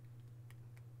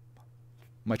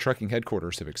 My trucking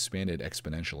headquarters have expanded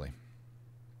exponentially.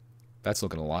 That's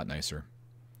looking a lot nicer.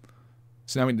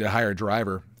 So now we need to hire a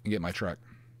driver and get my truck.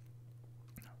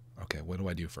 Okay, what do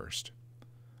I do first?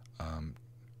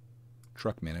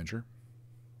 Truck manager.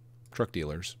 Truck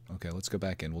dealers. Okay, let's go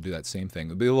back in. We'll do that same thing.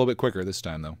 It'll be a little bit quicker this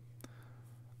time, though.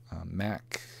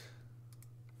 Mack.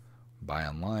 Buy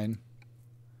online.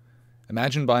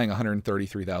 Imagine buying a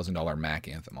 $133,000 Mack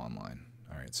Anthem online.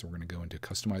 All right, so we're going to go into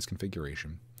customize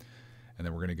configuration. And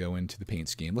then we're going to go into the paint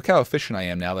scheme. Look how efficient I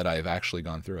am now that I've actually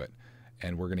gone through it.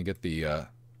 And we're going to get the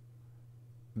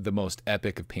most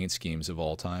epic of paint schemes of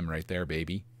all time right there,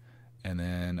 baby. And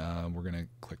then we're going to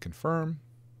click confirm.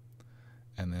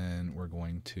 And then we're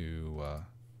going to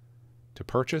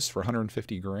purchase for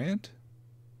 150 grand.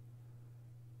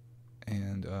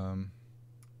 And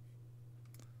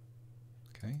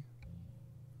okay.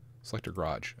 Select your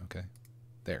garage. Okay.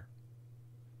 There.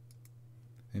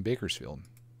 In Bakersfield.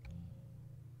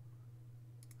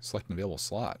 Select an available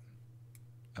slot.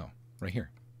 Oh, right here.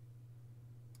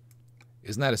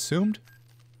 Isn't that assumed?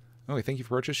 Okay, thank you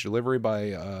for purchase. Delivery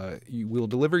by, you will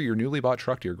deliver your newly bought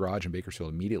truck to your garage in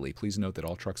Bakersfield immediately. Please note that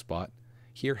all trucks bought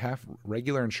here have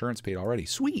regular insurance paid already.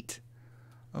 Sweet.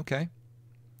 Okay.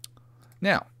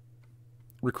 Now,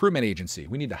 recruitment agency.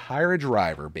 We need to hire a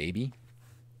driver, baby.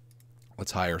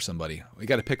 Let's hire somebody. We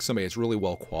got to pick somebody that's really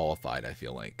well qualified, I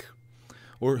feel like.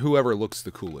 Or whoever looks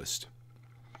the coolest.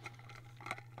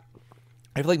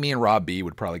 I feel like me and Rob B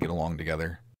would probably get along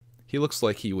together. He looks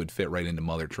like he would fit right into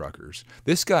Mother Truckers.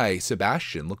 This guy,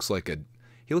 Sebastian, looks like a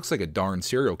darn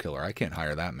serial killer. I can't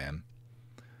hire that man.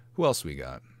 Who else we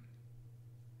got?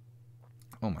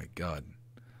 Oh my god.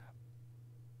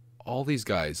 All these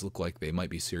guys look like they might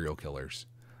be serial killers.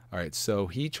 All right, so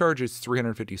he charges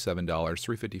 $357,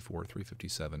 $354,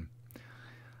 $357.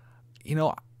 You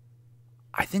know,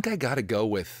 I think I got to go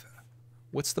with,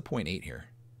 what's the 0.8 here?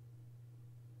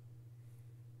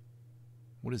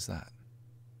 What is that?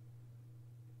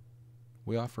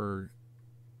 We offer...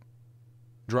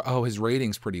 Oh, his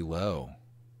rating's pretty low.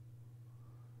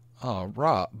 Oh,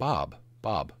 Bob.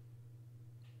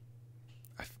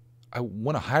 I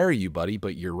want to hire you, buddy,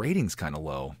 but your rating's kind of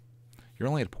low. You're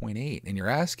only at 0.8, and you're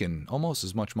asking almost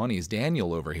as much money as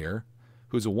Daniel over here,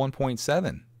 who's a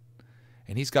 1.7.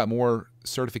 And he's got more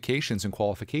certifications and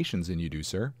qualifications than you do,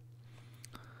 sir.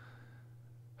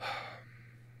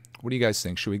 What do you guys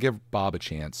think? Should we give Bob a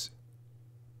chance?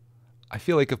 I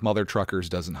feel like if Mother Truckers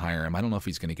doesn't hire him, I don't know if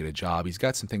he's going to get a job. He's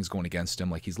got some things going against him.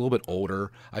 Like, he's a little bit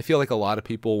older. I feel like a lot of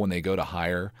people, when they go to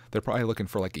hire, they're probably looking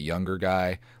for, like, a younger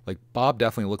guy. Like, Bob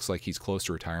definitely looks like he's close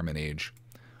to retirement age.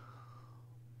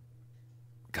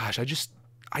 Gosh, I just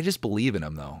believe in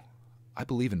him, though. I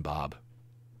believe in Bob.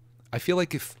 I feel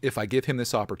like if I give him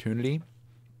this opportunity,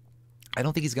 I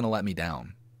don't think he's going to let me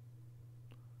down.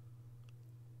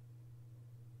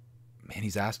 Man,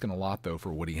 he's asking a lot, though,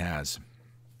 for what he has.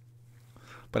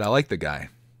 But I like the guy.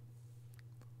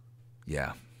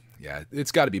 Yeah. Yeah,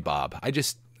 it's got to be Bob.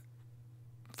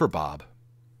 For Bob.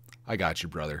 I got you,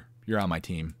 brother. You're on my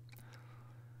team.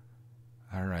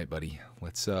 All right, buddy.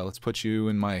 Let's put you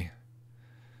in my...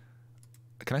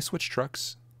 Can I switch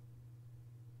trucks?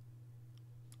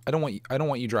 I don't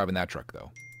want you driving that truck,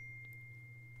 though.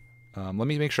 Let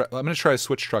me make sure. I'm going to try to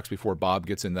switch trucks before Bob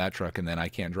gets in that truck, and then I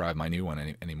can't drive my new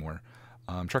one anymore.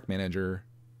 Truck manager.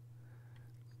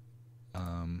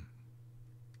 How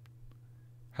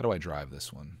do I drive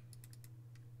this one?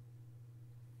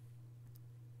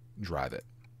 Drive it.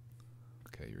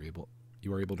 Okay,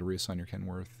 you are able to reassign your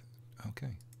Kenworth.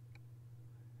 Okay.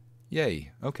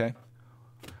 Yay. Okay.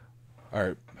 All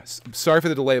right. Sorry for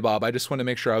the delay, Bob. I just wanted to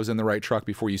make sure I was in the right truck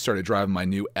before you started driving my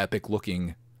new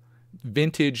epic-looking,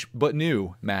 vintage but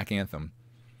new Mack Anthem.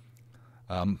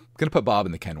 Gonna put Bob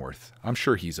in the Kenworth. I'm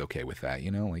sure he's okay with that.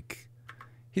 You know, like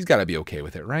he's got to be okay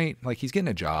with it, right? Like he's getting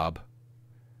a job.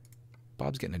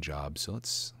 Bob's getting a job, so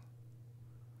let's.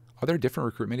 Are there different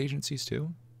recruitment agencies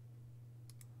too?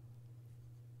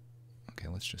 Okay,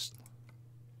 let's just.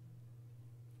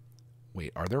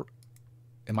 Wait, are there?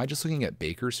 Am I just looking at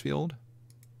Bakersfield?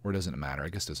 Or doesn't it matter? I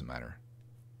guess it doesn't matter.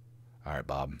 All right,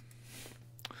 Bob.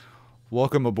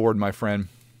 Welcome aboard, my friend.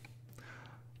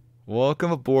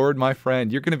 Welcome aboard, my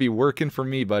friend. You're going to be working for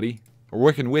me, buddy. Or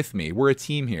working with me. We're a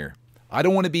team here. I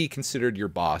don't want to be considered your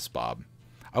boss, Bob.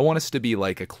 I want us to be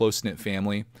like a close-knit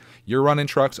family. You're running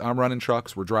trucks. I'm running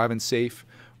trucks. We're driving safe.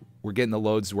 We're getting the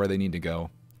loads where they need to go.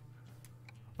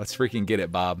 Let's freaking get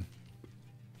it, Bob.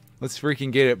 Let's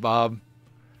freaking get it, Bob.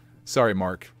 Sorry,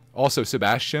 Mark. Also,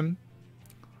 Sebastian,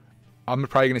 I'm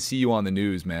probably going to see you on the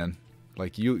news, man.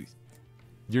 Like, you're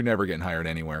never getting hired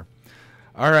anywhere.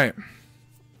 All right.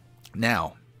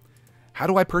 Now, how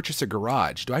do I purchase a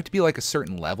garage? Do I have to be like a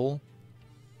certain level?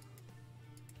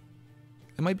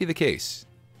 It might be the case.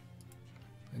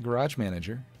 A garage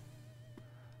manager.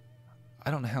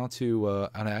 I don't know how to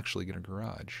actually get a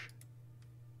garage.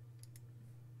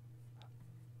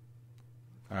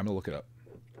 All right, I'm going to look it up.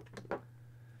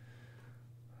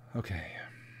 Okay.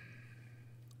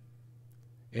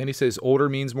 Andy says, older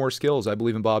means more skills. I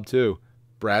believe in Bob, too.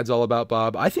 Brad's all about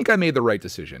Bob. I think I made the right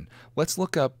decision. Let's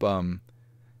look up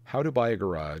how to buy a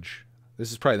garage.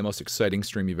 This is probably the most exciting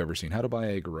stream you've ever seen. How to buy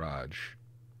a garage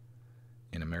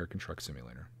in American Truck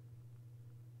Simulator.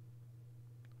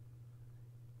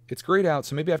 It's grayed out,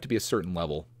 so maybe I have to be a certain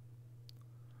level.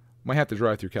 Might have to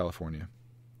drive through California.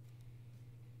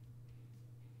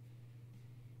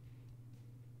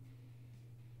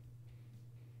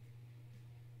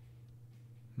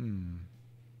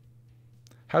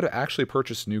 How to actually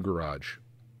purchase a new garage.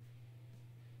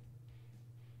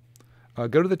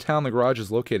 Go to the town the garage is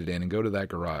located in and go to that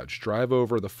garage. Drive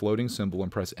over the floating symbol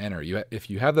and press enter. If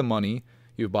you have the money,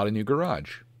 you've bought a new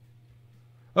garage.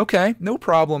 Okay, no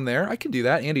problem there. I can do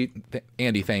that.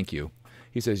 Andy, thank you.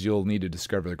 He says you'll need to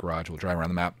discover the garage. We'll drive around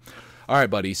the map. All right,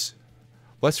 buddies.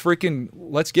 Let's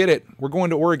get it. We're going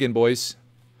to Oregon, boys.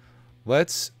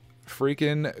 Let's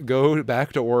freaking go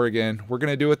back to Oregon. We're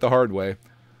going to do it the hard way.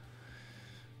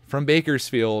 From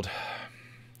Bakersfield.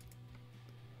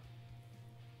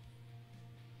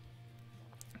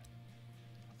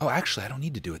 Oh, actually, I don't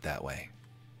need to do it that way.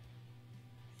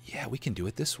 Yeah, we can do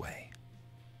it this way.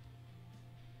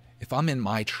 If I'm in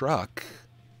my truck,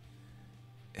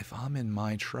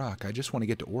 I just want to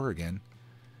get to Oregon.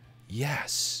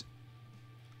 Yes.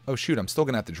 Oh, shoot, I'm still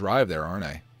going to have to drive there, aren't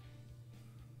I?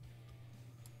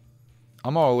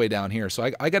 I'm all the way down here,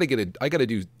 so I got to get I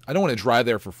don't want to drive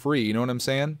there for free, you know what I'm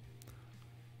saying?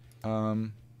 Let's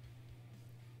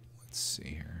see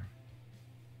here.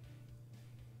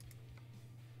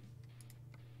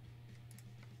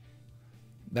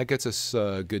 That gets us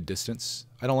a good distance.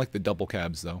 I don't like the double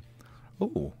cabs, though.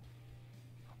 Oh.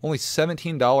 Only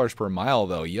 $17 per mile,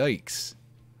 though. Yikes.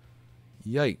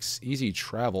 Yikes. Easy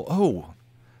travel. Oh.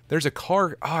 There's a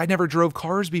car. Oh, I never drove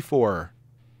cars before.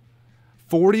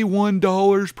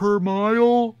 $41 per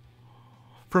mile?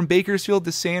 From Bakersfield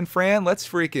to San Fran? Let's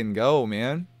freaking go,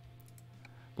 man.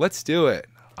 Let's do it.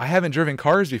 I haven't driven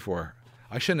cars before.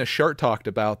 I shouldn't have shark talked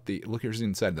about the... Look, here's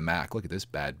inside the Mac. Look at this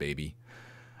bad baby.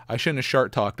 I shouldn't have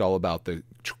shark talked all about the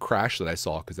crash that I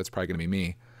saw, because that's probably going to be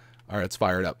me. All right, let's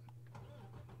fire it up.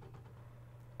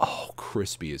 Oh,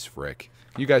 crispy as frick.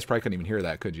 You guys probably couldn't even hear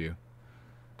that, could you?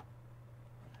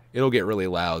 It'll get really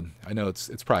loud. I know it's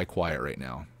probably quiet right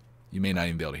now. You may not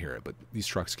even be able to hear it, but these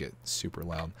trucks get super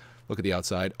loud. Look at the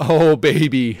outside. Oh,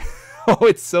 baby. Oh,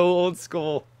 it's so old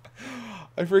school.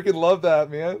 I freaking love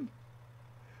that, man.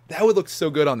 That would look so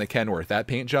good on the Kenworth. That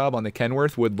paint job on the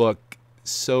Kenworth would look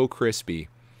So crispy.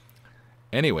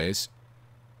 Anyways,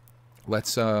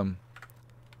 let's throw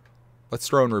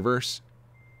in reverse.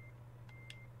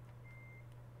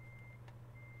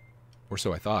 Or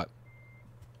so I thought.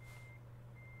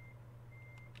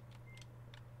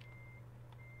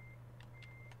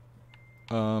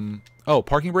 Oh,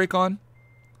 parking brake on?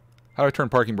 How do I turn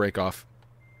parking brake off?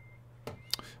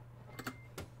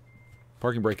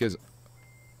 Parking brake is...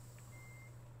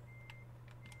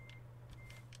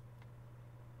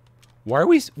 Why are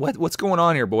we... What's going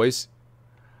on here, boys?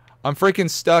 I'm freaking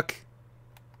stuck.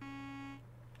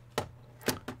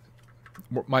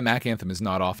 My Mac Anthem is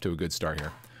not off to a good start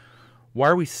here. Why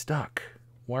are we stuck?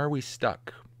 Why are we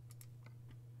stuck?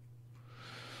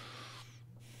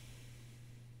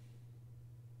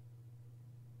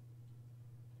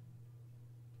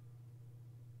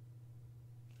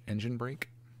 Engine brake?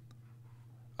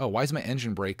 Oh, why is my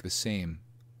engine brake the same?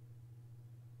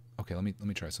 Okay, let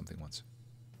me try something once.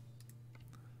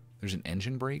 There's an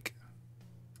engine brake?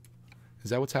 Is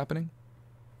that what's happening?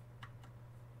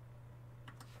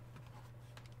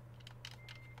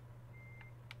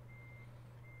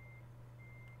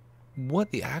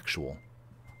 What the actual?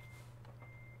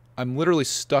 I'm literally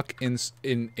stuck in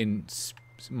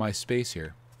my space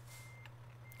here.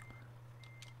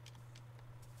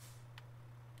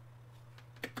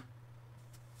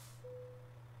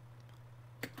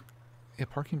 Yeah,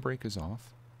 parking brake is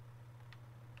off.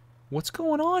 What's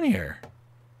going on here?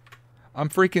 I'm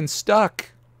freaking stuck.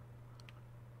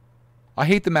 I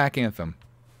hate the Mac Anthem.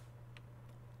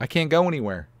 I can't go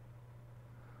anywhere.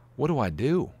 What do I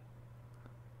do?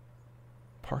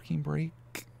 Parking brake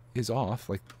is off.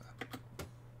 Like,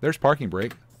 there's parking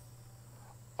brake.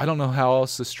 I don't know how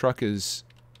else this truck is...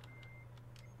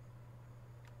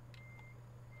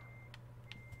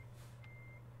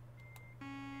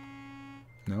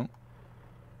 No.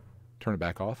 Turn it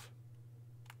back off.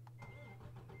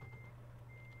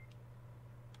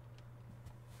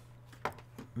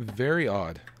 Very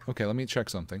odd. Okay, let me check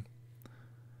something.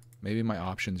 Maybe my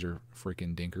options are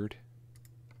freaking dinkered.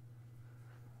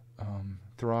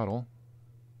 Throttle.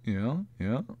 Yeah.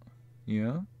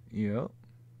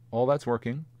 All that's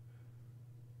working.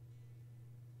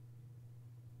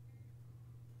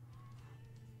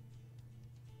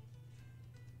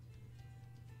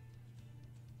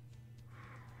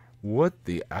 What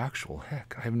the actual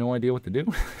heck? I have no idea what to do.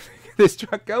 Get this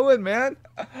truck going, man.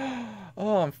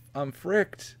 Oh, I'm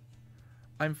fricked.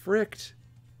 I'm fricked.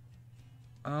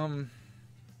 I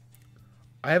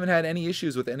haven't had any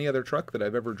issues with any other truck that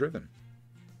I've ever driven.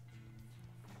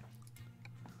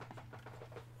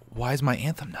 Why is my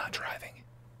Anthem not driving?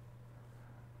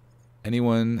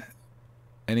 Anyone,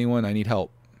 I need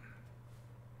help.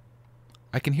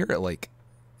 I can hear it, like,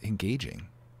 engaging.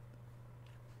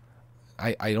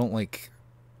 I don't, like...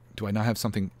 Do I not have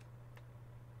something...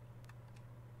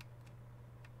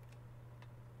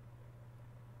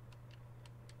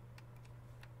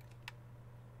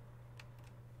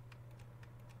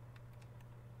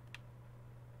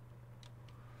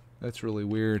 That's really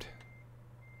weird.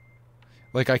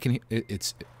 Like, I can...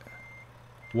 It's...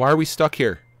 Why are we stuck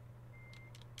here?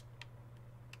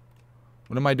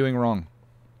 What am I doing wrong?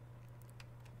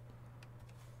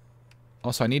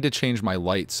 Also, I need to change my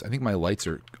lights. I think my lights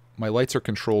are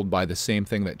controlled by the same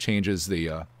thing that changes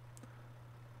the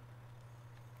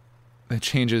that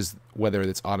changes whether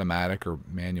it's automatic or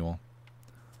manual.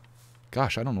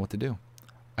 Gosh, I don't know what to do.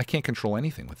 I can't control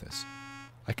anything with this.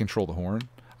 I control the horn.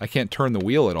 I can't turn the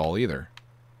wheel at all either.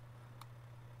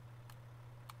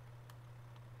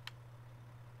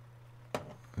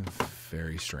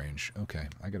 Very strange. Okay,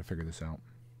 I gotta figure this out.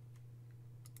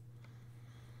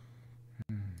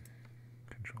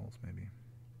 Controls, maybe.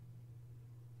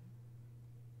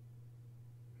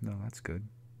 No, that's good.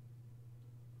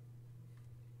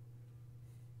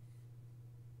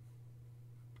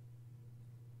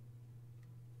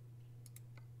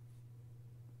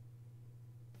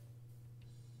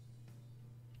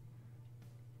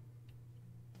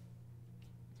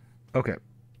 Okay.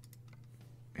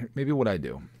 Maybe what I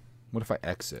do. What if I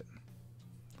exit?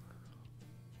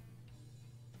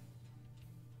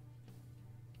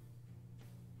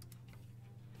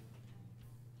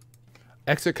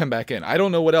 Exit, come back in. I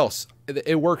don't know what else.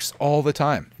 It works all the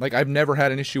time. Like, I've never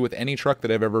had an issue with any truck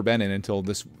that I've ever been in until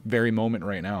this very moment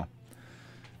right now.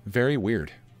 Very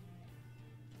weird.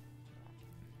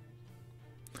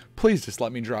 Please just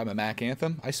let me drive a Mac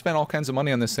Anthem. I spent all kinds of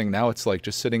money on this thing. Now it's like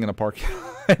just sitting in a parking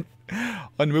lot.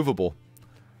 Unmovable.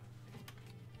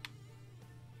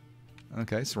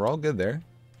 Okay, so we're all good there.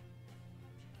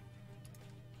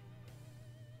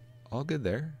 All good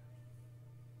there.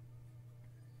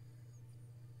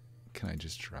 Can I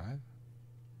just drive?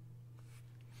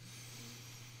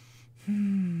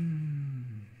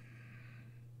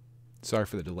 Sorry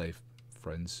for the delay,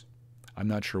 friends. I'm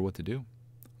not sure what to do.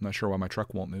 I'm not sure why my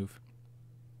truck won't move.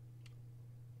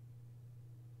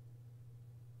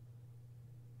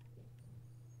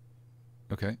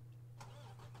 Okay.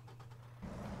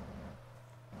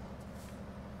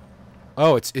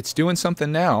 Oh, it's doing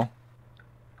something now.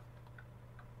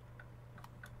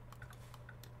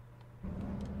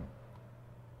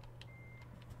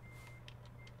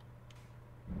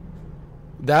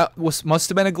 That must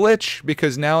have been a glitch,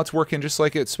 because now it's working just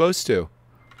like it's supposed to.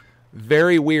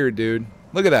 Very weird, dude.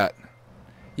 Look at that.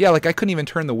 Yeah, like I couldn't even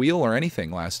turn the wheel or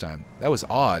anything last time. That was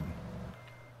odd.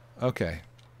 Okay.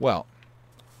 Well,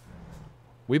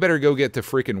 we better go get to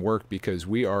freaking work, because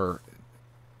we're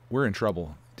in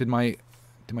trouble. Did my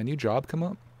new job come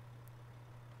up?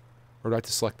 Or do I have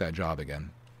to select that job again?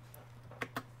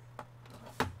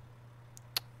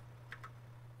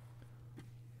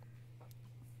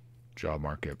 Job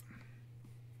market.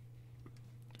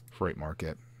 Freight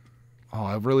market. Oh,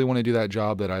 I really want to do that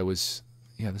job that I was...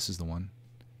 Yeah, this is the one.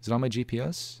 Is it on my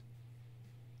GPS?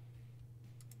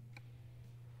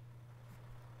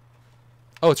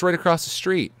 Oh, it's right across the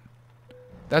street.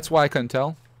 That's why I couldn't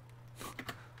tell.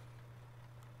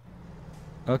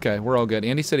 Okay, we're all good.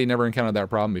 Andy said he never encountered that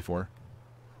problem before.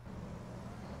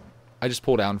 I just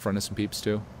pulled out in front of some peeps,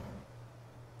 too.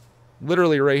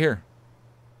 Literally right here.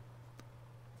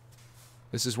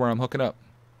 This is where I'm hooking up.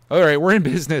 Alright, we're in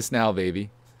business now,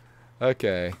 baby.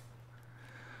 Okay.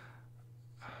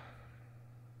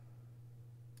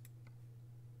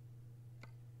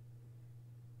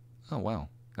 Oh, wow.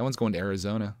 That one's going to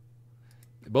Arizona.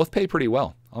 They both pay pretty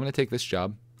well. I'm going to take this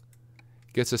job.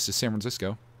 Gets us to San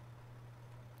Francisco.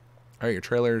 Alright, your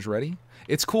trailer is ready.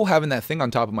 It's cool having that thing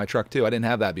on top of my truck, too. I didn't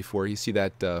have that before. You see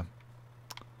that, the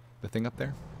thing up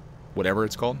there? Whatever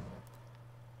it's called.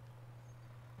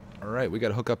 Alright, we got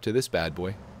to hook up to this bad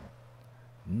boy.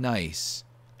 Nice.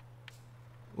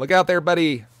 Look out there,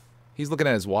 buddy. He's looking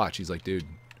at his watch. He's like, dude,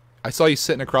 I saw you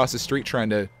sitting across the street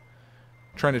trying to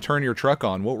turn your truck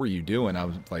on. What were you doing? I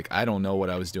was like, I don't know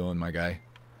what I was doing, my guy.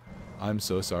 I'm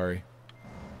so sorry.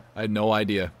 I had no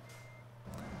idea.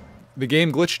 The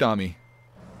game glitched on me.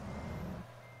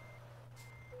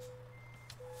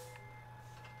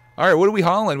 Alright, what are we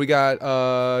hauling? We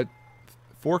got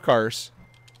 4 cars.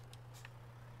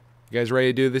 You guys ready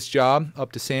to do this job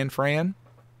up to San Fran?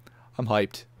 I'm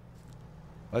hyped.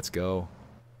 Let's go.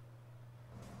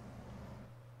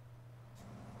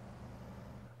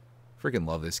 Freaking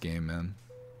love this game, man.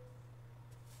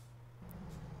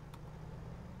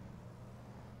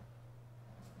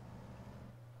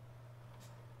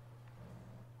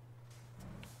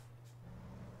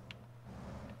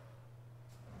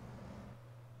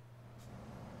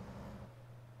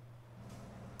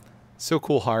 So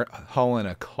cool hauling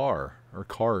a car, or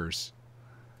cars.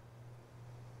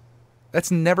 That's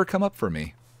never come up for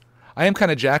me. I am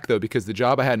kind of jacked, though, because the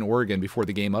job I had in Oregon before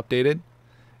the game updated,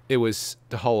 it was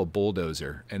to haul a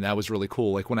bulldozer, and that was really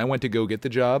cool. Like, when I went to go get the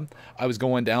job, I was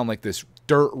going down, like, this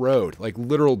dirt road, like,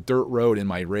 literal dirt road in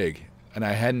my rig, and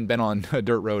I hadn't been on a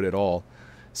dirt road at all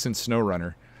since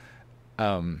SnowRunner.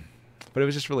 But it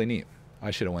was just really neat. I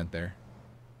should have went there.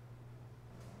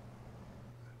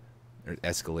 Or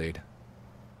Escalade.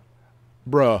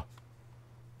 Bruh.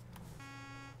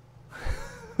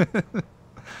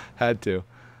 Had to.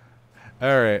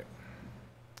 Alright.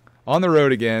 On the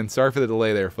road again. Sorry for the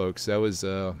delay there, folks. That was,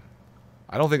 I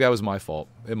don't think that was my fault.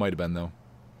 It might have been, though.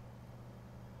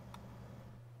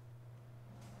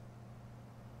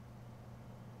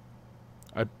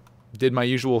 I did my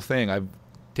usual thing. I've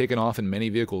taken off in many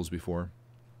vehicles before.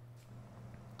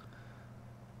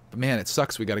 But man, it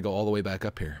sucks we gotta go all the way back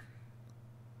up here.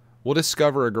 We'll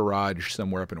discover a garage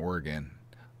somewhere up in Oregon.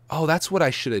 Oh, that's what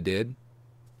I should have did.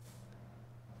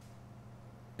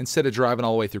 Instead of driving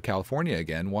all the way through California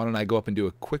again, why don't I go up and do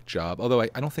a quick job? Although I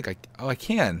don't think I... Oh, I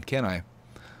can I?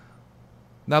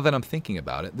 Now that I'm thinking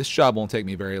about it, this job won't take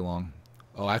me very long.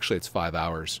 Oh, actually, it's 5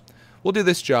 hours. We'll do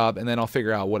this job, and then I'll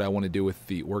figure out what I want to do with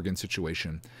the Oregon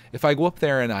situation. If I go up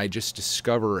there and I just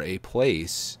discover a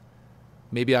place...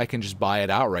 Maybe I can just buy it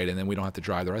outright, and then we don't have to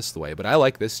drive the rest of the way. But I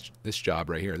like this job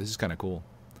right here. This is kind of cool.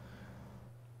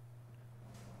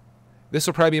 This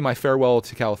will probably be my farewell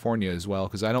to California as well,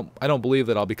 because I don't believe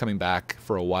that I'll be coming back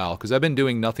for a while, because I've been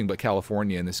doing nothing but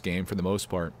California in this game for the most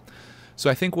part. So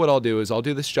I think what I'll do is I'll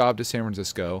do this job to San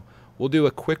Francisco. We'll do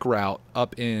a quick route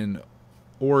up in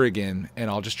Oregon, and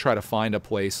I'll just try to find a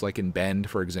place like in Bend,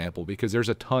 for example, because there's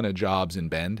a ton of jobs in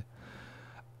Bend.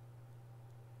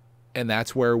 And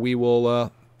that's where we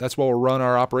will that's what we'll run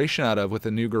our operation out of with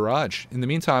a new garage. In the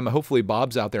meantime, hopefully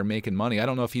Bob's out there making money. I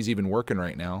don't know if he's even working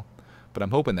right now, but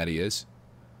I'm hoping that he is,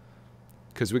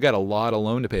 because we got a lot of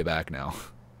loan to pay back now.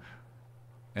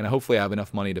 And hopefully I have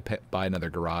enough money to buy another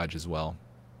garage as well.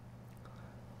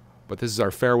 But this is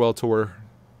our farewell tour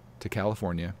to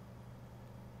California.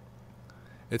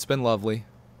 It's been lovely.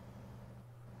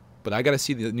 But I got to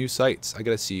see the new sights. I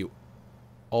got to see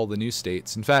all the new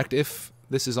states. In fact, if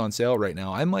this is on sale right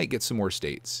now, I might get some more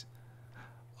states.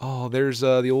 Oh, there's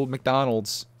the old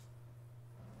McDonald's.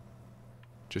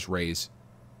 Just raise.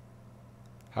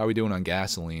 How are we doing on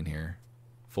gasoline here?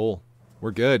 Full.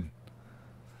 We're good.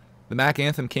 The Mac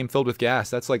Anthem came filled with gas.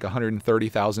 That's like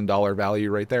 $130,000 value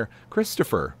right there.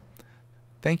 Christopher,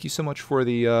 thank you so much for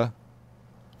the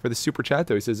super chat,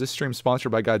 though. He says, this stream's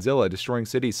sponsored by Godzilla, destroying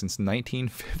cities since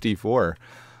 1954.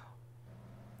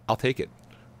 I'll take it.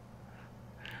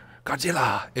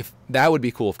 Godzilla! That would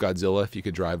be cool if Godzilla, if you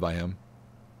could drive by him.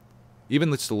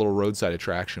 Even just a little roadside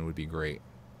attraction would be great.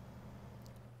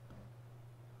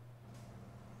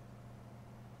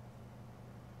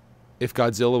 If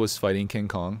Godzilla was fighting King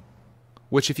Kong.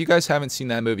 Which, if you guys haven't seen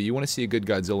that movie, you want to see a good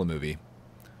Godzilla movie.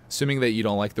 Assuming that you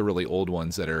don't like the really old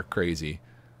ones that are crazy.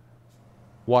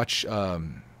 Watch,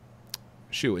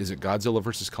 shoot, is it Godzilla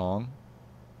vs. Kong?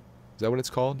 Is that what it's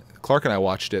called? Clark and I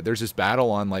watched it. There's this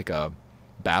battle on like a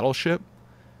battleship.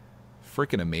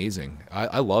 Freaking amazing.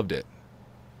 I loved it.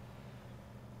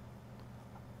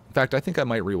 In fact, I think I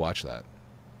might rewatch that.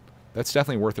 That's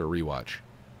definitely worth a rewatch.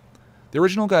 The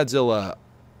original Godzilla,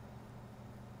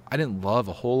 I didn't love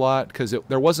a whole lot because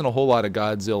there wasn't a whole lot of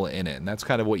Godzilla in it, and that's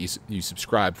kind of what you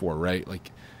subscribe for, right?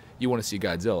 Like, you want to see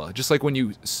Godzilla. Just like when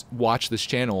you watch this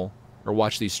channel or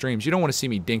watch these streams, you don't want to see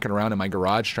me dinking around in my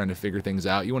garage trying to figure things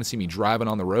out. You want to see me driving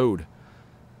on the road.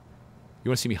 You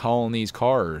want to see me hauling these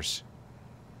cars.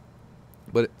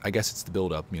 But I guess it's the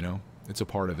build-up, you know? It's a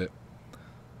part of it.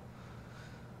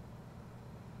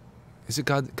 Is it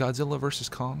Godzilla vs.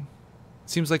 Kong? It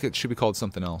seems like it should be called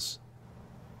something else.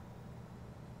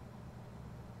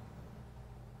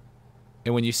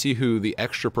 And when you see who the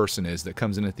extra person is that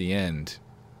comes in at the end,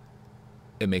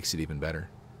 it makes it even better.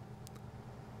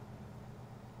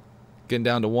 Getting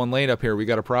down to one lane up here, we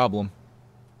got a problem.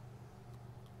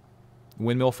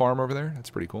 Windmill farm over there, that's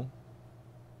pretty cool.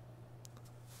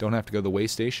 Don't have to go to the way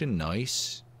station,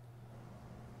 nice.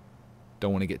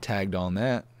 Don't want to get tagged on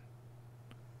that.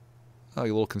 Oh, a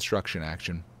little construction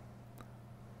action.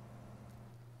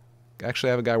 Actually,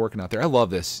 I have a guy working out there. I love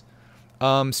this.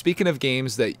 Speaking of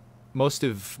games that most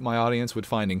of my audience would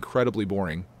find incredibly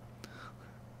boring,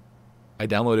 I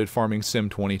downloaded Farming Sim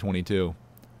 2022.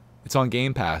 It's on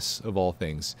Game Pass, of all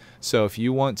things. So if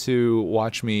you want to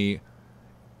watch me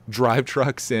drive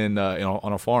trucks on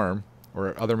a farm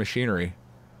or other machinery,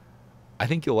 I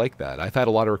think you'll like that. I've had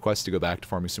a lot of requests to go back to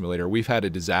Farming Simulator. We've had a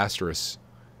disastrous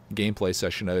gameplay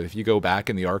session of it. If you go back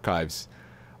in the archives,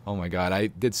 oh my god, I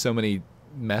did so many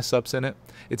mess ups in it.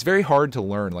 It's very hard to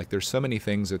learn. Like, there's so many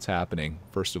things that's happening,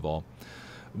 first of all.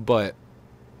 But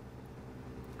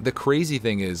the crazy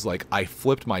thing is, like, I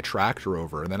flipped my tractor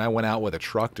over, and then I went out with a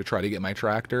truck to try to get my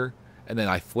tractor, and then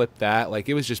I flipped that. Like,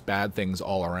 it was just bad things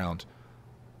all around.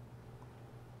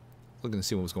 Looking to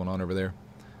see what was going on over there.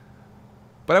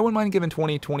 But I wouldn't mind giving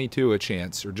 2022 a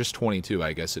chance, or just 22,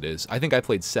 I guess it is. I think I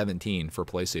played 17 for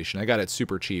PlayStation. I got it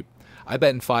super cheap. I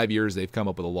bet in 5 years they've come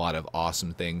up with a lot of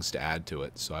awesome things to add to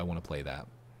it, so I want to play that.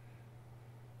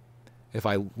 If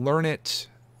I learn it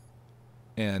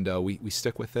and we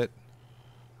stick with it,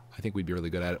 I think we'd be really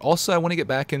good at it. Also, I want to get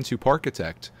back into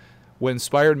Parkitect. What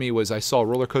inspired me was I saw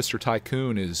Roller Coaster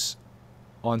Tycoon is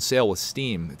on sale with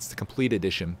Steam. It's the complete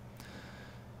edition.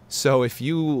 So if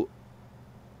you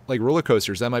like roller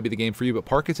coasters, that might be the game for you. But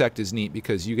Parkitect is neat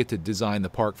because you get to design the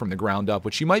park from the ground up,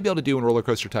 which you might be able to do in Roller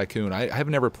Coaster Tycoon. I have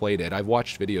never played it. I've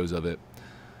watched videos of it.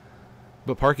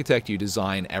 But Parkitect, you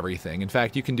design everything. In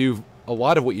fact, you can do a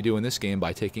lot of what you do in this game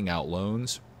by taking out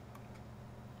loans.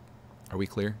 Are we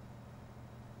clear?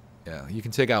 Yeah, you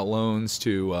can take out loans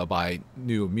to buy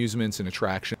new amusements and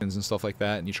attractions and stuff like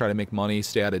that, and you try to make money,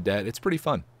 stay out of debt. It's pretty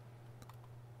fun.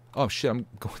 Oh shit, I'm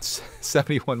going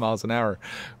 71 miles an hour.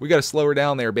 We got to slow her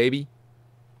down there, baby.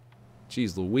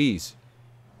 Jeez Louise.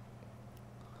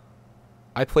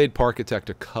 I played Parkitect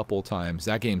a couple times.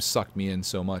 That game sucked me in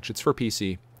so much. It's for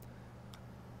PC.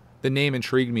 The name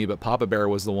intrigued me, but Papa Bear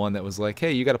was the one that was like,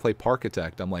 hey, you got to play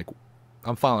Parkitect. I'm like,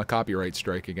 I'm filing a copyright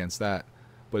strike against that.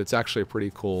 But it's actually a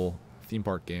pretty cool theme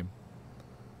park game.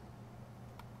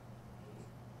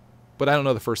 But I don't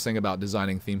know the first thing about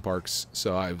designing theme parks,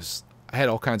 so I had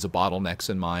all kinds of bottlenecks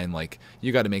in mind. Like,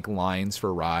 you got to make lines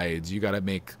for rides. You got to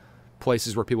make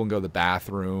places where people can go to the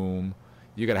bathroom.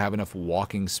 You got to have enough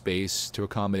walking space to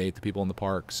accommodate the people in the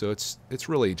park. So it's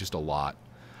really just a lot.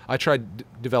 I tried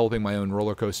developing my own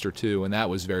roller coaster too, and that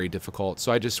was very difficult.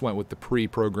 So I just went with the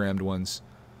pre-programmed ones,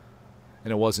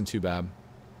 and it wasn't too bad.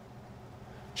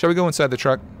 Shall we go inside the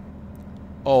truck?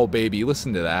 Oh, baby,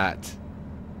 listen to that.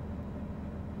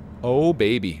 Oh,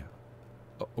 baby.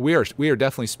 We are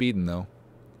definitely speeding, though.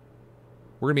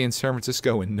 We're going to be in San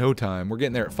Francisco in no time. We're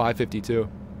getting there at 5:52.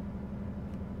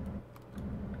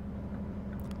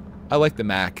 I like the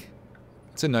Mack.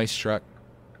 It's a nice truck.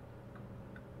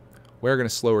 We're going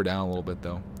to slow her down a little bit,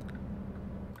 though.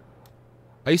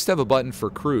 I used to have a button for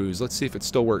cruise. Let's see if it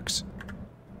still works.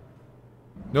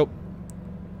 Nope.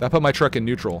 That put my truck in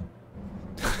neutral.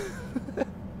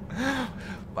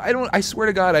 I swear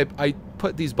to God, I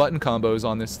put these button combos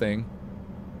on this thing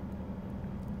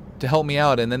to help me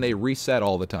out, and then they reset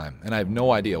all the time, and I have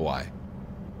no idea why.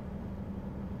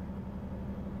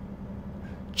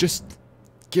 Just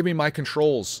give me my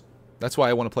controls. That's why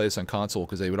I want to play this on console,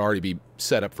 because they would already be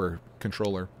set up for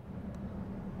controller.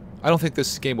 I don't think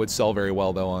this game would sell very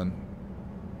well, though, on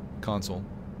console.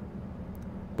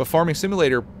 But Farming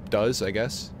Simulator does, I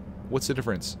guess. What's the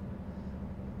difference?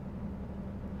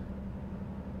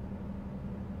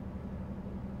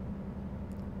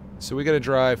 So we gotta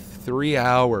drive 3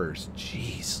 hours.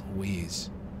 Jeez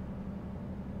Louise.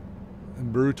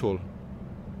 Brutal.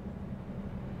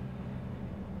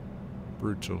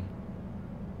 Brutal.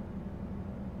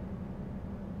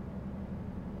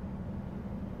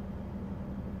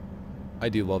 I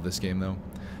do love this game, though.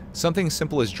 Something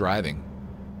simple as driving.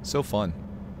 So fun.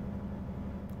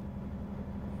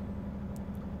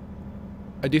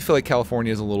 I do feel like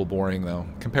California is a little boring, though.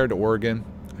 Compared to Oregon,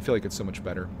 I feel like it's so much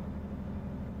better.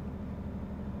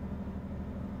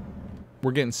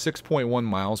 We're getting 6.1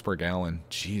 miles per gallon.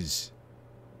 Jeez.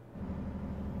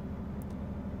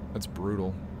 That's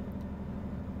brutal.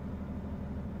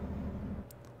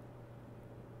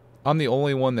 I'm the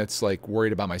only one that's, like,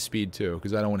 worried about my speed, too,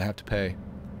 because I don't want to have to pay.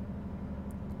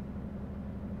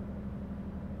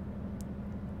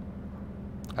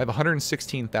 I have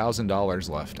 $116,000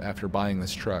 left after buying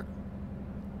this truck.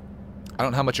 I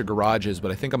don't know how much a garage is,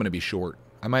 but I think I'm going to be short.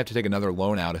 I might have to take another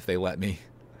loan out if they let me.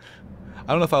 I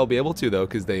don't know if I'll be able to, though,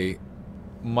 because they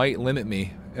might limit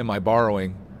me in my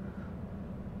borrowing.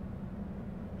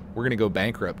 We're going to go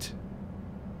bankrupt.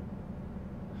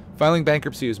 Filing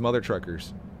bankruptcy is Mother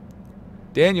Truckers.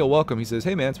 Daniel, welcome. He says,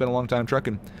 hey, man, it's been a long time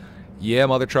trucking. Yeah,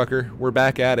 Mother Trucker, we're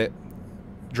back at it.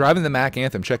 Driving the Mack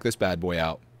Anthem. Check this bad boy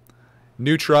out.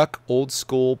 New truck, old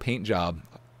school paint job.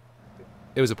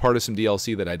 It was a part of some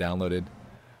DLC that I downloaded.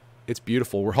 It's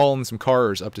beautiful. We're hauling some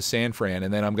cars up to San Fran,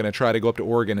 and then I'm going to try to go up to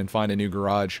Oregon and find a new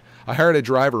garage. I hired a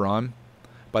driver on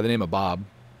by the name of Bob.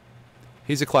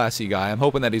 He's a classy guy. I'm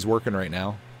hoping that he's working right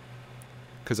now,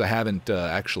 because I haven't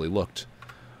actually looked.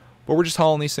 But we're just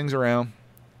hauling these things around,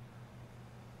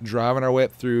 driving our way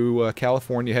up through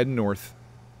California, heading north.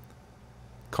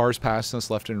 Cars passing us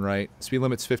left and right. Speed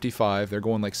limit's 55. They're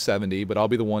going like 70, but I'll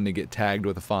be the one to get tagged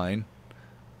with a fine.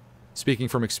 Speaking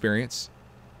from experience.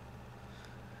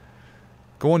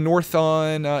 Going north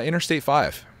on Interstate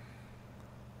 5.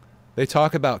 They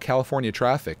talk about California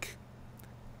traffic.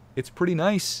 It's pretty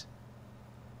nice.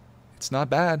 It's not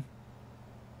bad.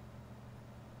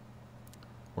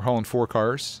 We're hauling 4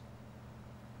 cars.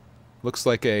 Looks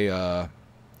like a,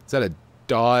 is that a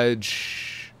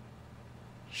Dodge?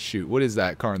 Shoot, what is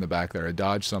that car in the back there? A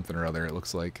Dodge something or other, it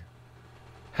looks like.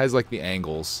 Has like the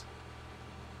angles.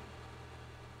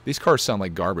 These cars sound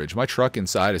like garbage. My truck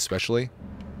inside especially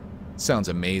sounds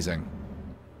amazing.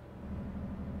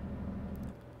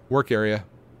 Work area.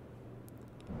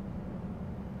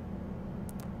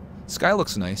 Sky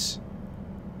looks nice.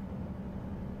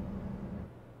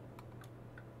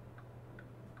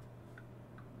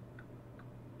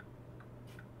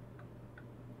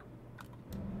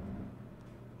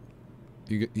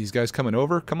 These guys coming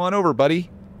over? Come on over, buddy.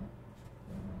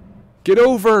 Get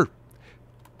over!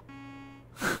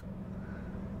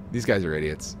 These guys are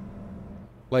idiots.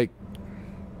 Like,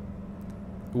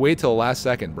 wait till the last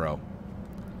second, bro.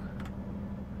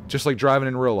 Just like driving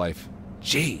in real life.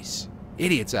 Jeez.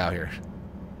 Idiots out here.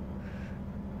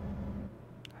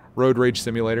 Road Rage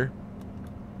Simulator.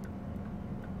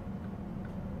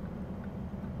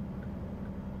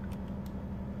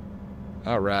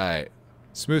 Alright.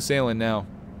 Smooth sailing now.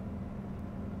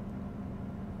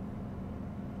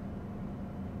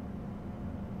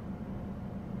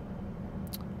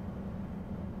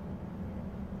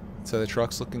 So the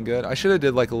truck's looking good. I should have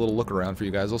did like a little look around for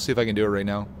you guys. I'll see if I can do it right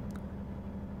now.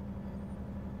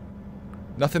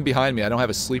 Nothing behind me. I don't have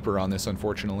a sleeper on this,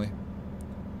 unfortunately.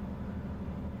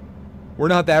 We're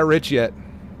not that rich yet.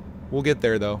 We'll get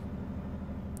there, though.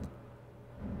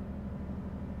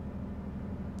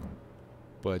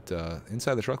 But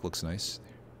inside the truck looks nice.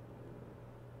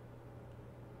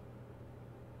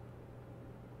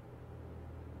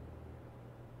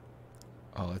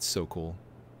 Oh, that's so cool.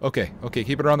 Okay, okay,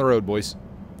 keep it on the road, boys.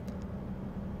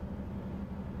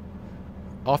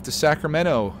 Off to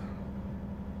Sacramento.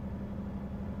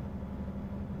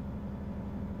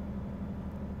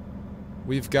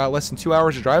 We've got less than 2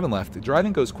 hours of driving left. The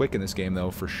driving goes quick in this game,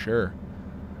 though, for sure.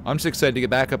 I'm just excited to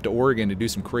get back up to Oregon to do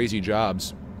some crazy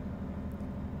jobs.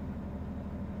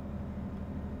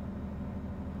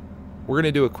 We're going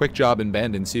to do a quick job in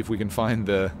Bend and see if we can find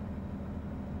the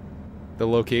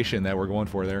location that we're going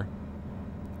for there.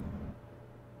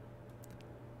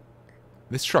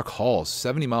 This truck hauls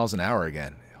 70 miles an hour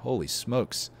again. Holy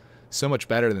smokes. So much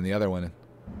better than the other one.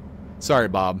 Sorry,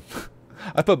 Bob.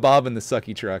 I put Bob in the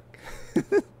sucky truck.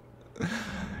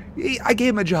 I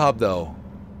gave him a job, though.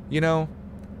 You know,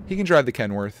 he can drive the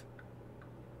Kenworth.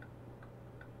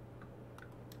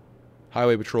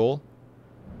 Highway Patrol.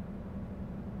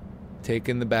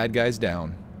 Taking the bad guys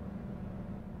down.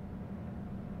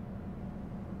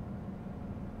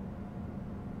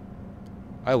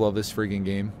 I love this freaking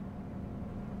game.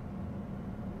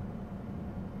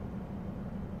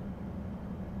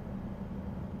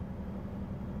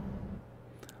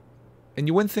 And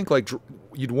you wouldn't think like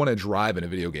you'd want to drive in a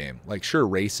video game. Like sure,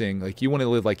 racing, like you want to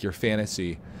live like your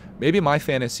fantasy. Maybe my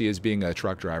fantasy is being a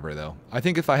truck driver though. I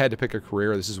think if I had to pick a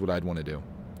career, this is what I'd want to do.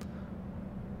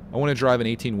 I want to drive an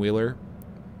 18-wheeler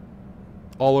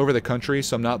all over the country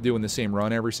so I'm not doing the same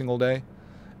run every single day.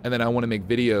 And then I want to make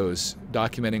videos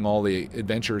documenting all the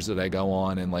adventures that I go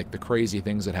on and like the crazy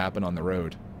things that happen on the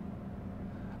road.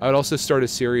 I would also start a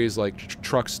series like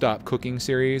Truck Stop Cooking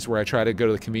series where I try to go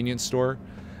to the convenience store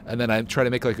and then I try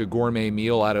to make like a gourmet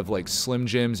meal out of like Slim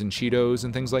Jims and Cheetos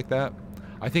and things like that.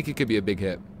 I think it could be a big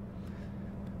hit.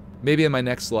 Maybe in my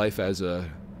next life as a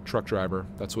truck driver,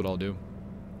 that's what I'll do.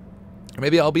 Or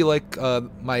maybe I'll be like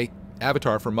my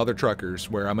avatar from Mother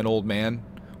Truckers where I'm an old man,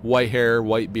 white hair,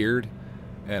 white beard,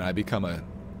 and I become a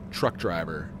truck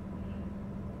driver.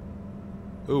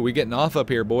 Ooh, we getting off up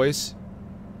here, boys.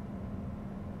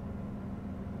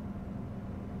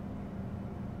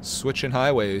 Switching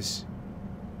highways.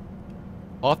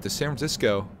 Off to San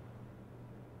Francisco.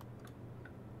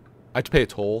 I have to pay a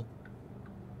toll.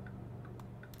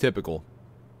 Typical.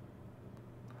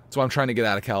 That's why I'm trying to get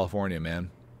out of California,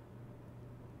 man.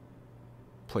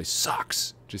 Place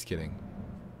sucks. Just kidding.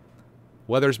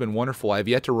 Weather's been wonderful. I've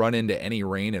yet to run into any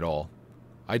rain at all.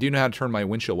 I do know how to turn my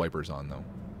windshield wipers on, though.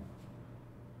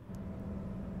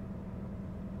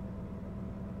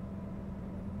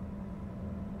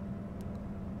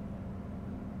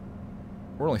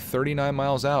 We're only 39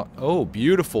 miles out. Oh,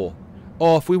 beautiful.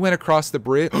 Oh, if we went across the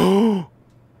bridge... Are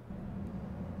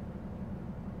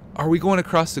we going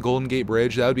across the Golden Gate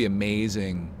Bridge? That would be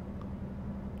amazing.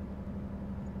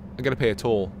 I gotta pay a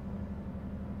toll.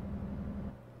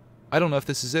 I don't know if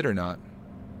this is it or not.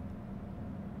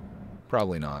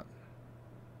 Probably not.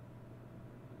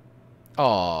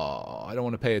 Oh, I don't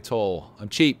want to pay a toll. I'm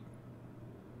cheap.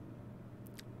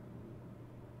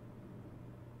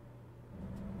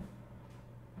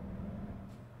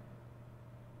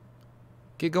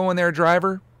 Get going there,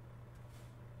 driver.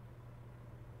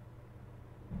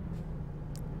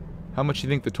 How much do you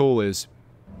think the toll is?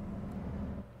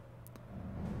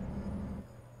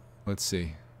 Let's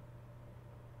see.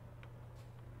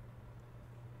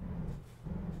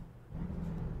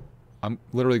 I'm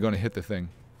literally going to hit the thing.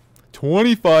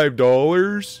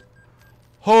 $25?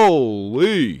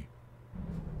 Holy!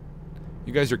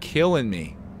 You guys are killing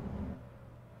me.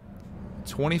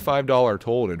 $25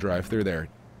 toll to drive through there.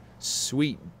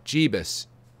 Sweet Jeebus.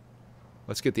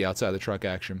 Let's get the outside of the truck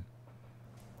action.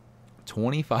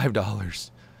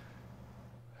 $25.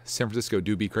 San Francisco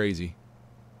do be crazy.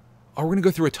 Oh, we're going to go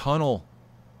through a tunnel.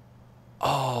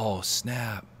 Oh,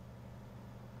 snap.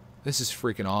 This is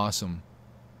freaking awesome.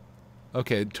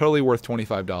 Okay, totally worth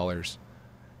 $25.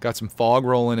 Got some fog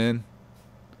rolling in.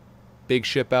 Big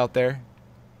ship out there.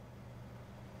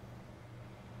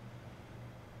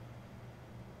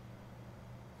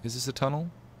 Is this a tunnel?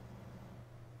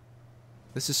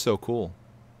 This is so cool.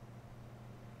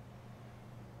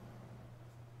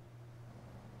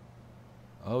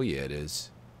 Oh yeah, it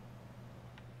is.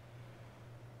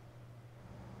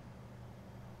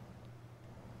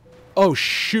 Oh,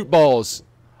 shoot balls.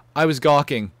 I was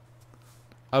gawking.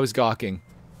 I was gawking.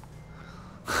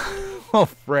 Oh,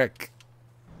 frick.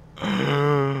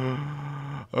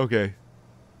 Okay.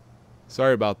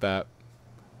 Sorry about that.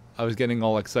 I was getting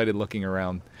all excited looking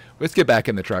around. Let's get back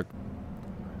in the truck.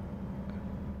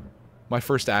 My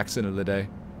first accident of the day.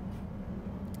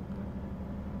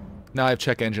 Now I have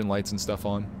check engine lights and stuff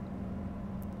on.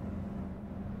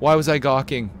 Why was I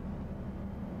gawking?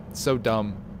 So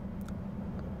dumb.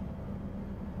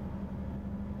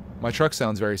 My truck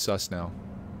sounds very sus now.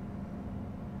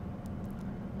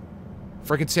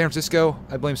 Freaking San Francisco?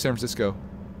 I blame San Francisco.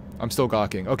 I'm still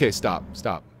gawking. Okay, stop.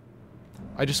 Stop.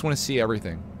 I just want to see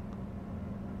everything.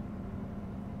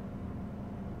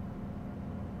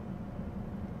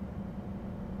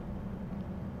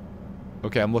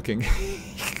 Okay, I'm looking.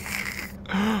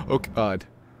 Oh, God.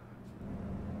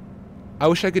 I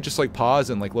wish I could just, like, pause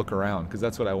and, like, look around, because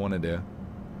that's what I want to do.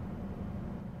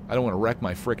 I don't want to wreck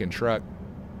my frickin' truck.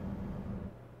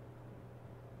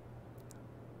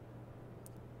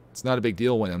 It's not a big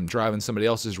deal when I'm driving somebody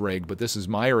else's rig, but this is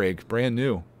my rig, brand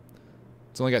new.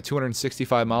 It's only got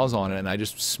 265 miles on it, and I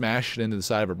just smashed it into the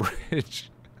side of a bridge.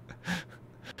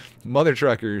 Mother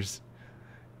truckers.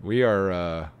 We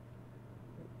are,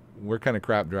 we're kind of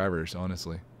crap drivers,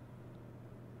 honestly.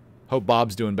 Hope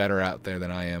Bob's doing better out there than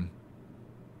I am.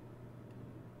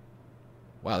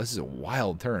 Wow, this is a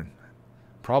wild turn.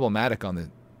 Problematic on the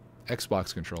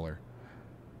Xbox controller.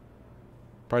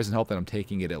 Probably doesn't help that I'm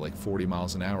taking it at like 40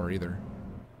 miles an hour either.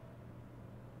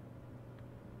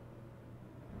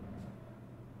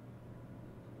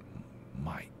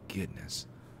 My goodness.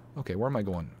 Okay, where am I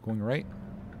going? Going right?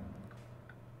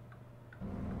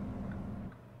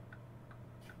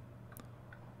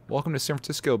 Welcome to San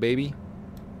Francisco, baby.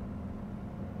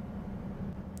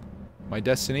 My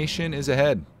destination is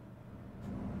ahead.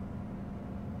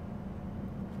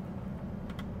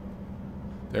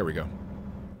 There we go.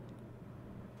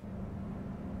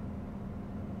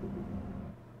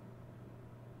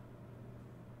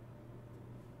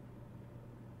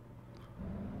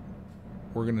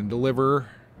 We're going to deliver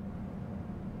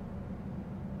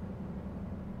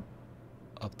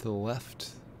up to the left.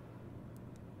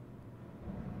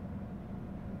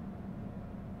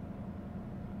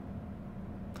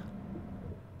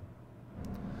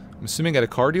 I'm assuming at a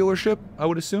car dealership, I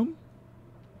would assume.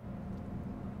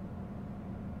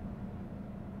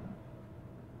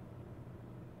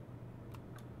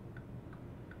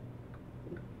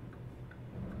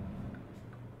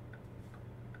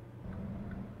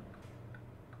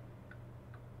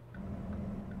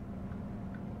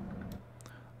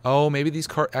 Oh, maybe these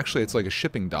actually, it's like a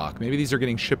shipping dock. Maybe these are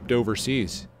getting shipped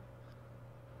overseas.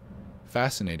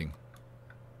 Fascinating.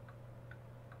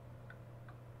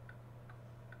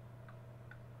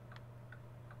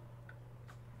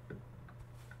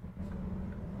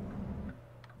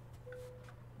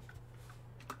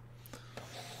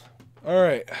 All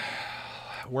right.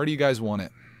 Where do you guys want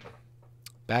it?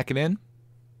 Back it in?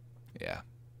 Yeah.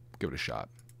 Give it a shot.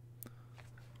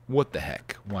 What the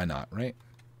heck? Why not, right?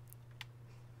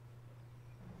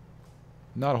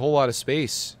 Not a whole lot of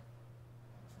space.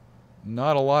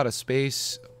 Not a lot of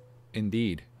space,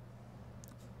 indeed.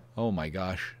 Oh my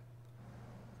gosh.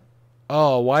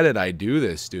 Oh, why did I do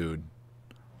this, dude?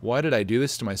 Why did I do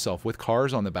this to myself with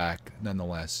cars on the back,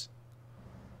 nonetheless?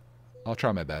 I'll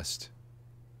try my best.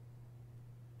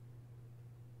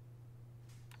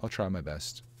 I'll try my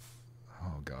best.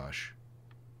 Oh gosh.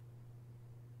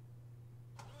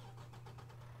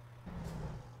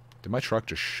 Did my truck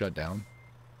just shut down?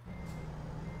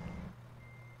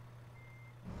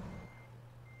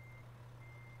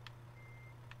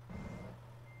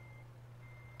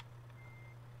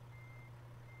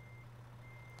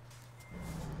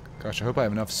 Gosh, I hope I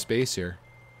have enough space here.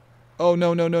 Oh,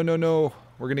 no, no, no, no, no.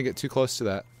 We're going to get too close to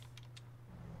that.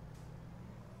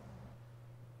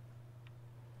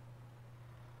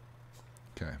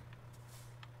 Okay.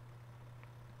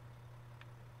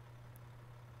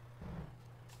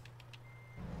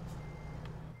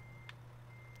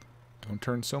 Don't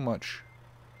turn so much.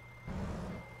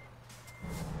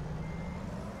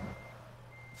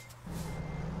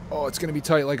 Oh, it's going to be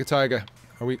tight like a tiger.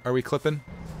 Are we clipping?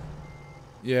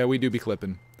 Yeah, we do be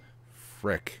clipping.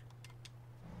 Frick.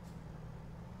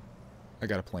 I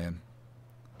got a plan.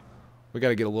 We got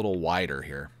to get a little wider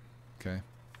here. Okay.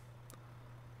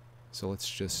 So let's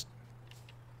just...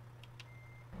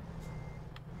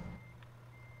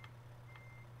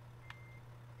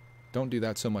 Don't do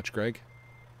that so much, Greg.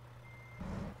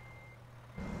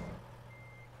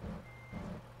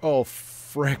 Oh,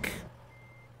 frick.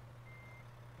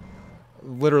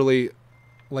 Literally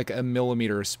like a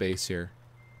millimeter of space here.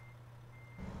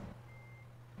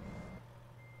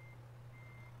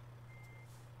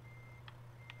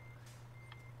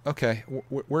 Okay,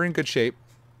 we're in good shape.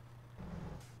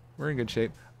 We're in good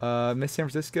shape. Miss San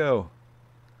Francisco.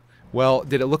 Well,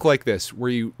 did it look like this? Were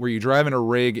you driving a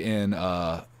rig in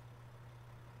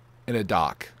in a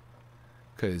dock.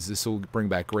 Because this will bring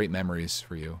back great memories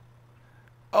for you.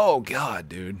 Oh, God,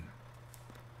 dude.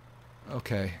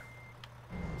 Okay.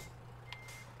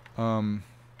 I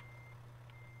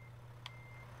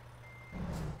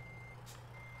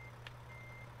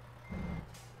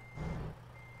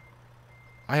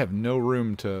have no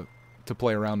room to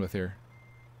play around with here.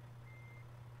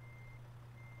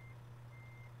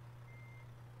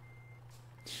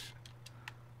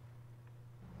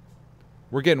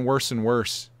 We're getting worse and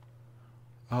worse.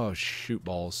 Oh, shoot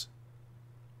balls.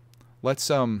 Let's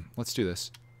do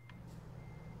this.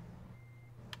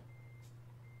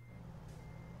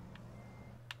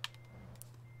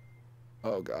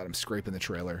 Oh God, I'm scraping the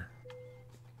trailer.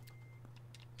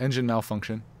 Engine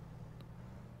malfunction.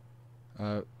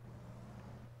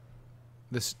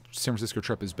 This San Francisco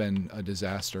trip has been a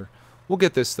disaster. We'll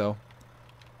get this though.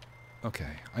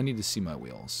 Okay, I need to see my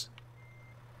wheels.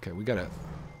 Okay, we gotta...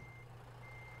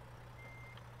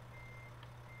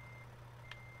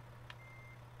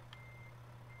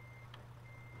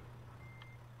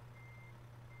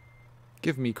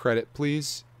 Give me credit,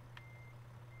 please.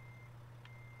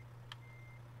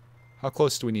 How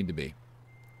close do we need to be?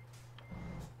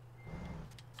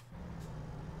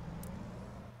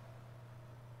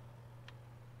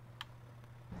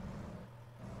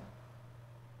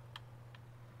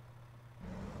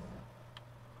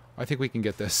 I think we can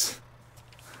get this.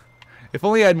 If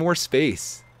only I had more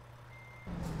space.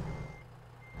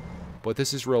 But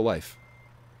this is real life.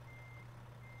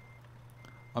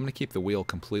 I'm going to keep the wheel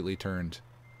completely turned.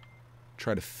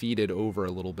 Try to feed it over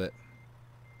a little bit.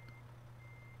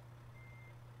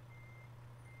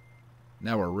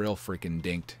 Now we're real freaking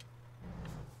dinked.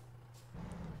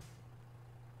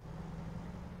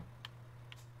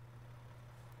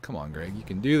 Come on, Greg. You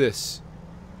can do this.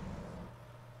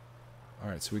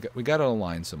 Alright, so we got to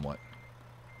align somewhat.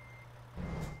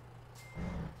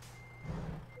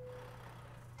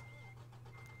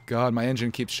 God, my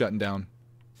engine keeps shutting down.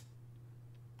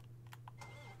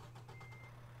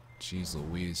 Jeez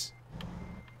Louise.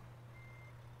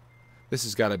 This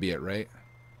has got to be it, right?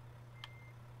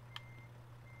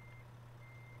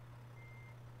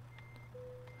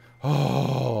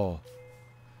 Oh,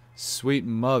 sweet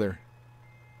mother.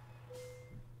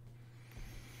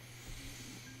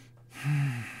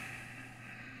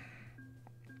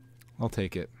 I'll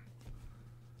take it.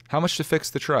 How much to fix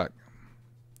the truck?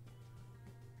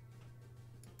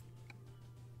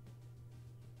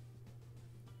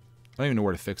 I don't even know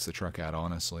where to fix the truck at,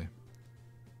 honestly.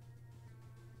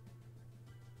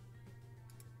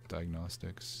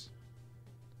 Diagnostics.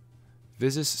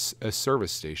 Visit a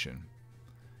service station.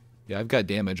 Yeah, I've got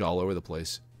damage all over the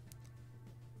place.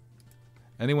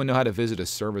 Anyone know how to visit a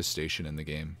service station in the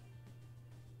game?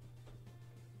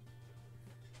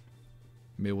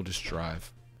 Maybe we'll just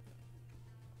drive.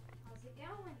 How's it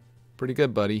going? Pretty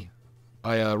good, buddy.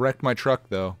 I wrecked my truck,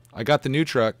 though. I got the new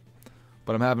truck,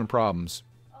 but I'm having problems.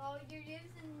 Oh, you're using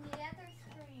the other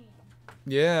screen.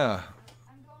 Yeah.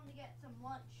 I'm going to get some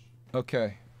lunch.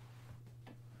 Okay.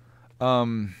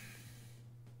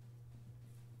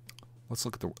 Let's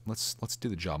look at the let's do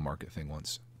the job market thing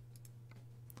once.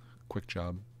 Quick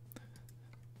job.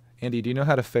 Andy, do you know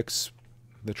how to fix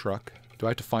the truck? Do I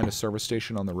have to find a service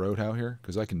station on the road out here?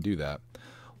 Because I can do that.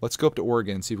 Let's go up to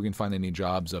Oregon and see if we can find any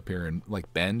jobs up here in,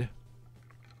 like, Bend.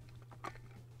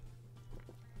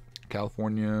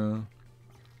 California.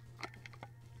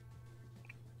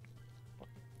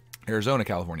 Arizona,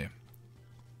 California.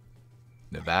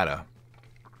 Nevada.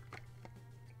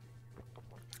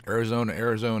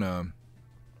 Arizona.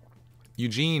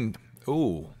 Eugene.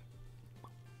 Ooh.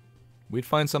 We'd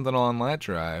find something on that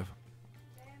drive.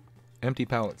 Empty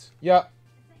pallets. Yeah. I sent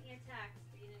you a text,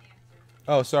 but you didn't answer.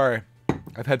 Oh, sorry.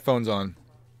 I've headphones on. Is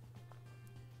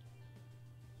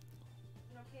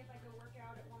it okay if I go work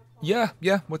out at 1 o'clock?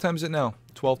 Yeah. What time is it now?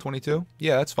 12:22?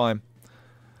 Yeah, that's fine.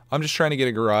 I'm just trying to get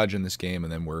a garage in this game,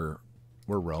 and then we're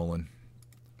rolling.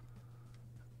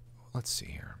 Let's see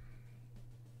here.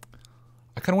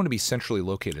 I kind of want to be centrally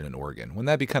located in Oregon. Wouldn't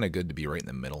that be kind of good to be right in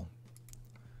the middle?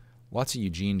 Lots of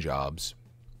Eugene jobs.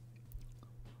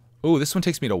 Oh, this one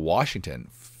takes me to Washington.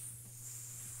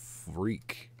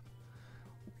 Freak.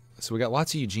 So we got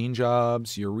lots of Eugene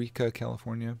jobs. Eureka,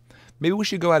 California. Maybe we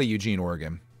should go out of Eugene,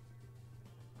 Oregon.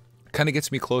 Kind of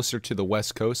gets me closer to the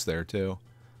West Coast there, too.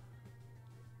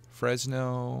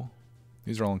 Fresno.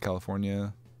 These are all in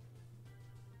California.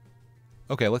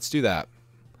 Okay, let's do that.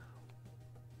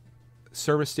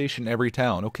 Service station every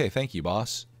town. Okay, thank you,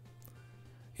 boss.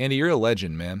 Andy, you're a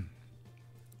legend, man.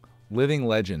 Living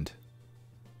legend.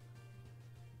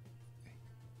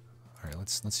 All right,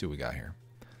 let's see what we got here.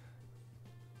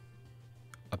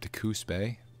 Up to Coos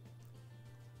Bay.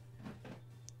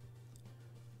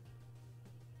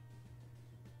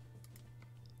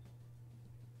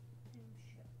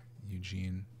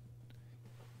 Eugene.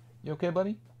 You okay,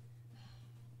 buddy?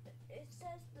 It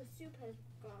says the soup has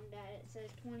gone bad. It says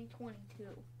 2022.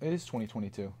 It is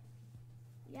 2022.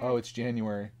 Yeah. Oh, it's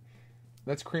January.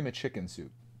 That's cream of chicken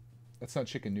soup. That's not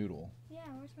chicken noodle. Yeah,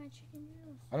 where's my chicken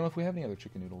noodles? I don't know if we have any other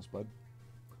chicken noodles, bud.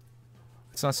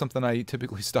 It's not something I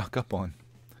typically stock up on.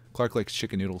 Clark likes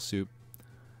chicken noodle soup.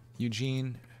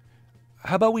 Eugene.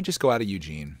 How about we just go out of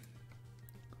Eugene?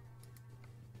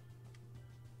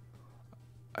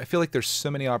 I feel like there's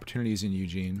so many opportunities in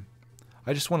Eugene.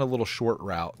 I just want a little short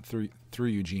route through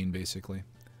Eugene, basically.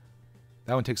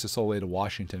 That one takes us all the way to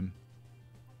Washington.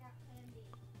 I got Plan B.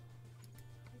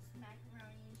 It's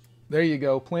macaroni and cheese. There you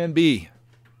go, Plan B.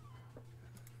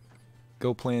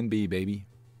 Go Plan B, baby.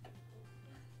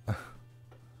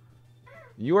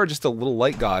 You are just a little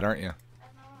light god, aren't you?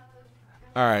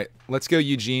 All right, let's go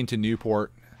Eugene to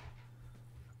Newport.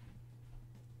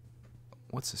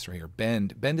 What's this right here?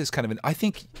 Bend. Bend is kind of an... I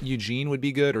think Eugene would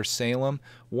be good, or Salem.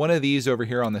 One of these over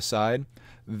here on the side.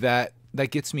 That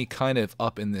gets me kind of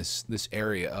up in this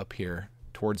area up here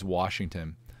towards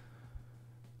Washington.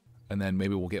 And then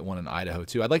maybe we'll get one in Idaho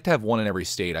too. I'd like to have one in every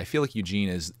state. I feel like Eugene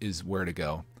is where to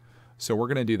go. So we're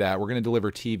going to do that. We're going to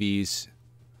deliver TVs.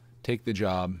 Take the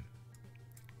job.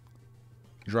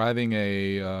 Driving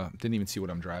a... didn't even see what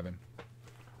I'm driving.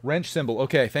 Wrench symbol.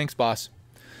 Okay, thanks, boss.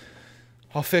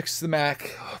 I'll fix the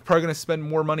Mac. Probably going to spend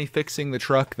more money fixing the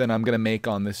truck than I'm going to make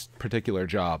on this particular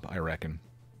job, I reckon.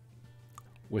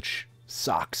 Which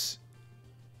sucks.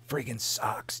 Friggin'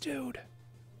 sucks, dude.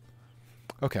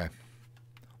 Okay.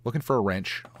 Looking for a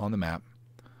wrench on the map.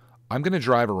 I'm going to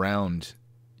drive around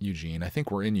Eugene. I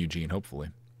think we're in Eugene, hopefully.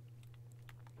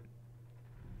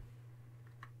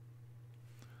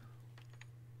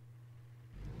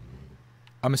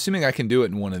 I'm assuming I can do it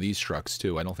in one of these trucks,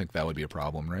 too. I don't think that would be a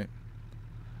problem, right?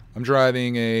 I'm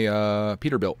driving a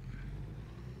Peterbilt.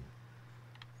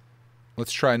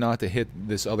 Let's try not to hit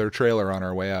this other trailer on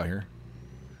our way out here.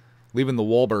 Leaving the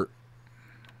Walbert.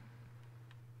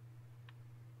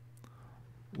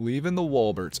 Leaving the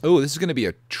Walberts. Oh, this is going to be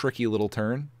a tricky little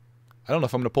turn. I don't know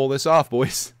if I'm going to pull this off,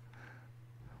 boys.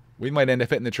 We might end up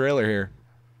hitting the trailer here.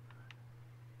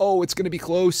 Oh, it's going to be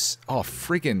close. Oh,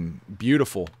 freaking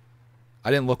beautiful. I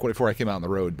didn't look before I came out on the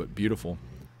road, but beautiful.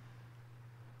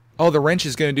 Oh, the wrench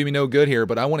is going to do me no good here,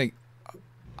 but I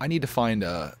need to find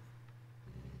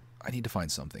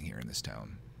something here in this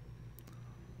town.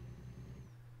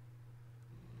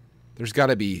 There's got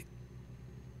to be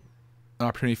an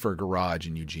opportunity for a garage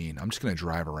in Eugene. I'm just going to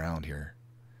drive around here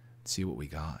and see what we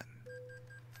got.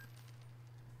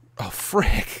 Oh,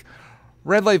 frick.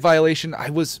 Red light violation.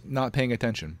 I was not paying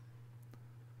attention.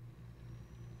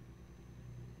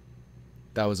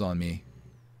 That was on me.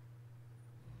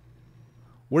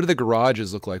 What do the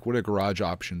garages look like? What do garage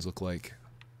options look like?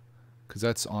 Because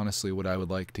that's honestly what I would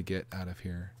like to get out of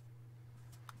here.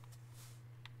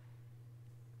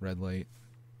 Red light.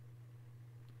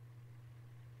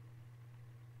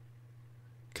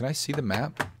 Can I see the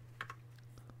map?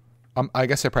 I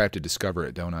guess I probably have to discover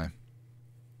it, don't I?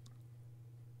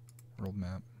 World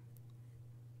map.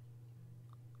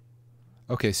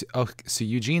 Okay, so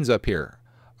Eugene's up here.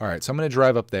 All right, so I'm going to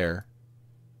drive up there.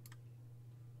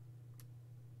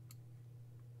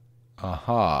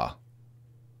 Aha.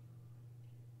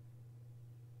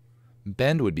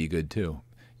 Bend would be good too.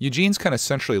 Eugene's kind of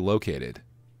centrally located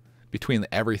between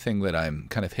everything that I'm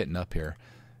kind of hitting up here.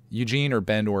 Eugene or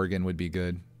Bend, Oregon would be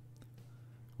good.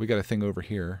 We got a thing over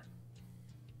here.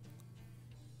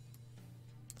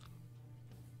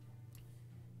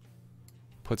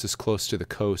 Puts us close to the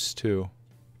coast too.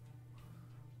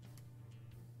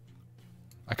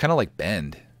 I kind of like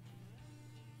Bend.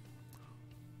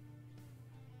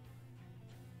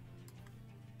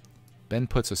 Bend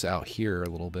puts us out here a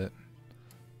little bit.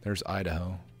 There's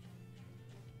Idaho.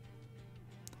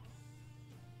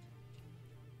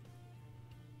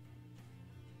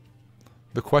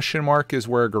 The question mark is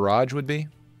where a garage would be.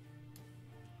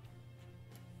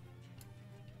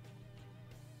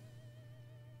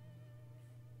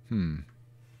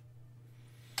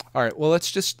 All right, well, let's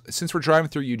just, since we're driving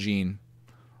through Eugene,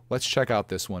 let's check out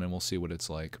this one and we'll see what it's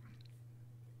like.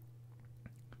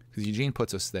 Because Eugene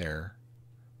puts us there.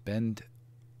 Bend,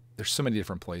 there's so many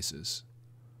different places.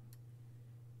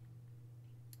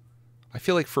 I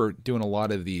feel like for doing a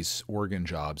lot of these Oregon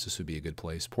jobs, this would be a good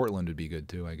place. Portland would be good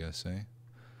too, I guess, eh?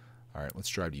 All right, let's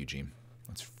drive to Eugene.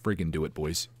 Let's friggin' do it,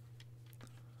 boys.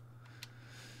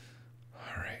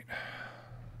 All right.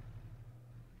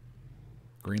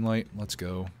 Green light, let's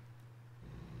go.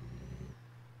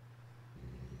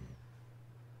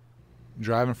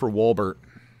 Driving for Wolbert.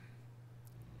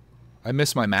 I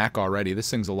miss my Mac already. This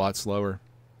thing's a lot slower.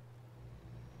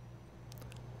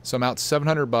 So I'm out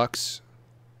 $700.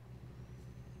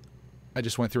 I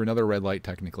just went through another red light,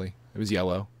 technically. It was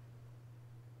yellow.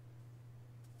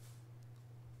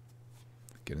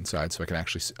 Get inside so I can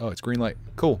actually see. Oh, it's green light.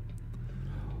 Cool.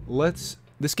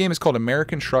 This game is called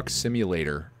American Truck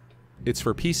Simulator. It's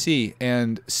for PC,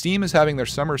 and Steam is having their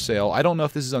summer sale. I don't know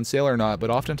if this is on sale or not,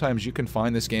 but oftentimes you can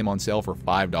find this game on sale for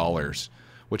 $5,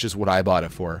 which is what I bought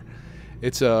it for.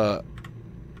 It's a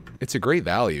great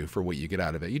value for what you get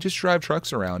out of it. You just drive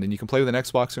trucks around, and you can play with an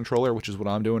Xbox controller, which is what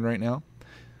I'm doing right now.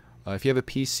 If you have a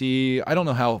PC, I don't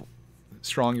know how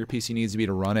strong your PC needs to be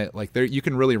to run it. Like you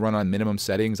can really run on minimum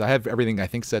settings. I have everything I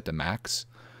think set to max,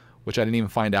 which I didn't even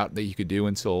find out that you could do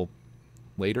until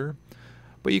later.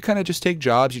 But you kind of just take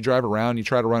jobs, you drive around, you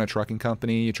try to run a trucking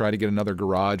company, you try to get another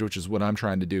garage, which is what I'm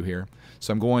trying to do here.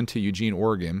 So I'm going to Eugene,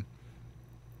 Oregon.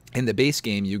 In the base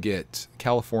game, you get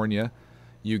California,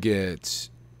 you get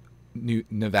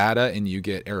Nevada, and you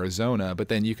get Arizona, but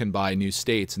then you can buy new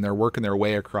states, and they're working their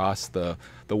way across the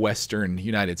western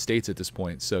United States at this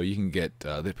point. So you can get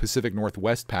the Pacific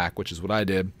Northwest pack, which is what I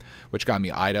did, which got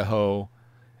me Idaho,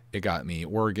 it got me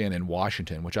Oregon and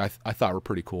Washington, which I thought were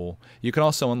pretty cool. You can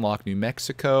also unlock New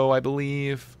Mexico, I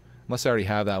believe, unless I already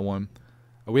have that one.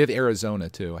 We have Arizona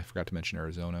too. I forgot to mention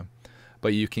Arizona.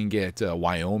 But you can get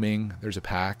Wyoming. There's a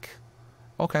pack.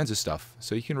 All kinds of stuff.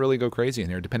 So you can really go crazy in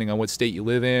here, depending on what state you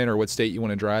live in or what state you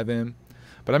want to drive in.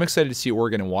 But I'm excited to see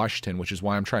Oregon and Washington, which is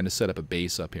why I'm trying to set up a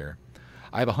base up here.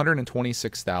 I have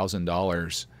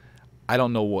 $126,000. I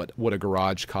don't know what a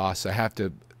garage costs. I have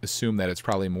to assume that it's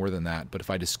probably more than that. But if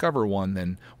I discover one,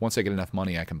 then once I get enough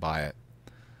money, I can buy it.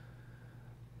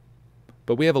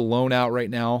 But we have a loan out right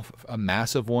now, a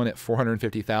massive one at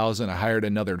 $450,000. I hired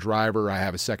another driver. I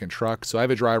have a second truck. So I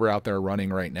have a driver out there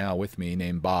running right now with me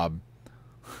named Bob.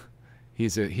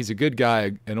 He's a good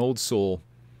guy, an old soul.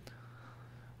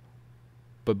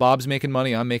 But Bob's making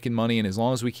money, I'm making money, and as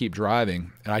long as we keep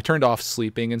driving, and I turned off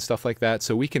sleeping and stuff like that,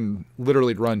 so we can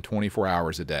literally run 24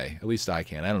 hours a day. At least I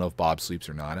can. I don't know if Bob sleeps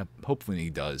or not. Hopefully he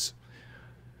does.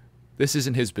 This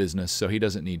isn't his business, so he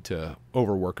doesn't need to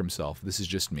overwork himself. This is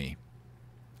just me.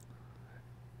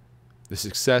 The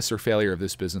success or failure of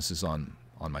this business is on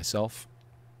myself.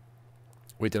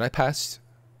 Wait, did I pass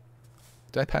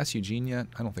Eugene yet?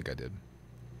 I don't think I did.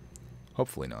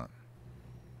 Hopefully not.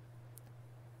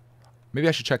 Maybe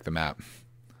I should check the map.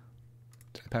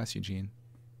 Did I pass Eugene?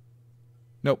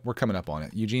 Nope, we're coming up on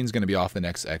it. Eugene's going to be off the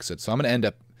next exit. So I'm going to end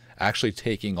up actually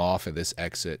taking off of this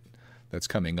exit that's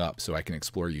coming up so I can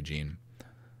explore Eugene.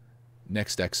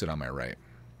 Next exit on my right.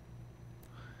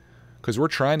 Because we're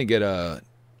trying to get a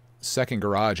second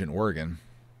garage in Oregon.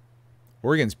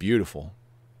 Oregon's beautiful.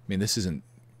 I mean, this isn't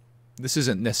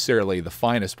necessarily the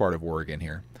finest part of Oregon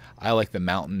here. I like the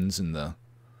mountains and the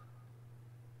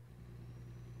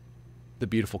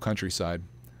beautiful countryside.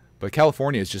 But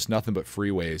California is just nothing but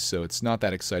freeways, so it's not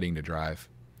that exciting to drive.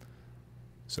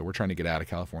 So we're trying to get out of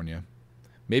California.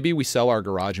 Maybe we sell our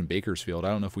garage in Bakersfield. I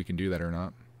don't know if we can do that or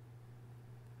not.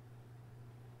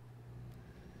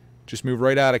 Just move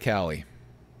right out of Cali.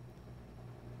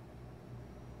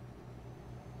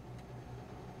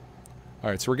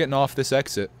 All right, so we're getting off this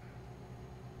exit.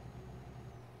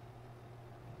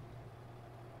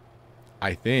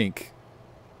 I think.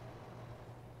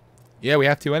 Yeah, we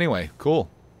have to anyway. Cool.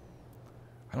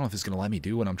 I don't know if it's going to let me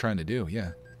do what I'm trying to do.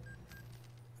 Yeah.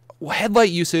 Well,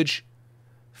 headlight usage.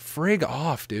 Frig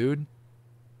off, dude.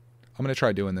 I'm going to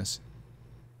try doing this.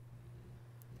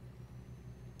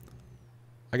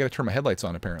 I got to turn my headlights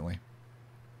on, apparently.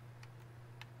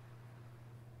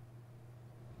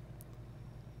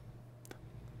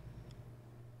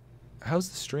 How's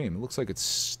the stream? It looks like it's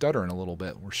stuttering a little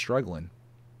bit. We're struggling.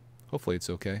 Hopefully it's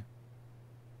okay.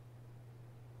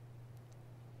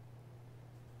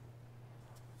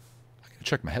 I gotta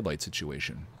check my headlight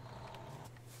situation.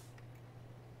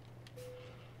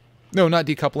 No, not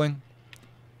decoupling.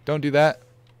 Don't do that.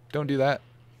 Don't do that.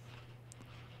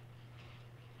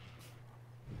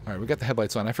 Alright, we got the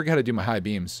headlights on. I forgot how to do my high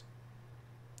beams.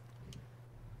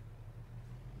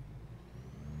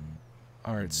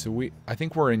 Alright, so I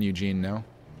think we're in Eugene now.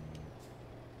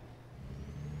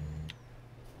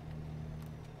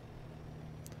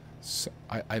 So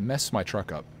I messed my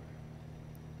truck up.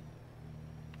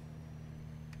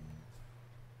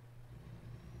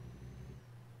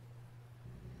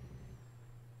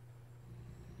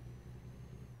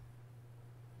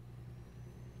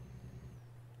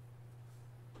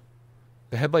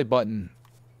 The headlight button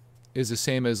is the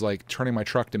same as like turning my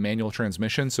truck to manual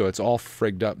transmission, so it's all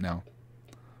frigged up now.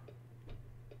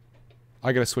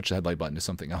 I gotta switch the headlight button to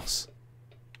something else.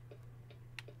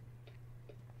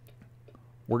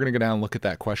 We're gonna go down and look at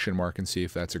that question mark and see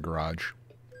if that's a garage.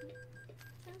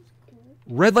 Sounds cool.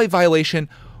 Red light violation?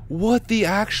 What the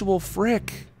actual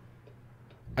frick?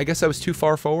 I guess I was too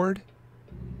far forward?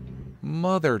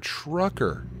 Mother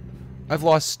trucker. I've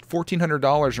lost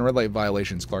 $1,400 in red light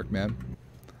violations, Clark, man.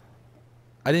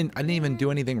 I didn't even do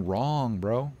anything wrong,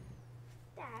 bro.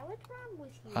 Dad, what's wrong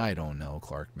with you? I don't know,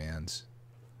 Clark Mans.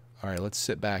 All right, let's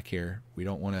sit back here. We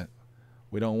don't want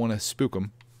to spook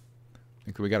them. I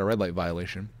think we got a red light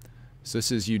violation. So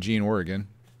this is Eugene, Oregon.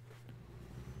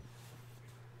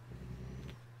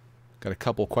 Got a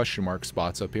couple question mark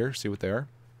spots up here. See what they are.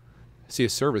 See a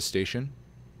service station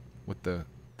with the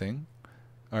thing.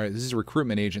 All right, this is a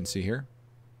recruitment agency here.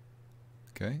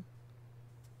 Okay.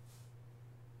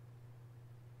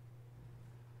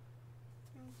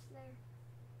 Almost there.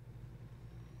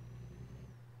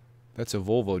 That's a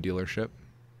Volvo dealership.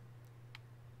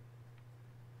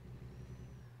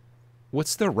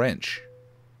 What's the wrench?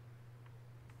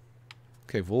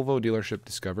 Okay, Volvo dealership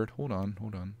discovered. Hold on,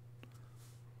 hold on.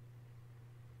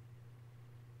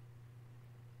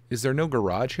 Is there no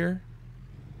garage here?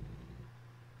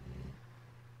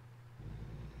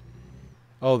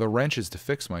 Oh, the wrench is to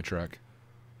fix my truck.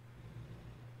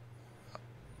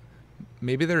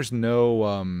 Maybe there's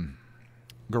no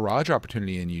garage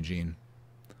opportunity in Eugene,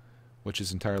 which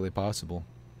is entirely possible.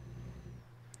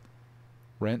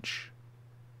 Wrench.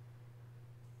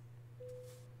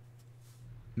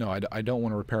 No, I don't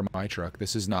want to repair my truck.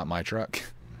 This is not my truck.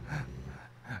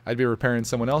 I'd be repairing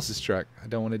someone else's truck. I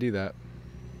don't want to do that.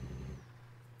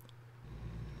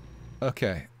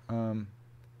 Okay.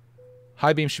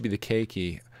 High beam should be the K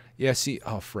key. Yeah, see...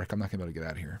 Oh, frick. I'm not going to be able to get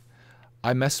out of here.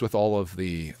 I messed with all of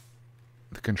the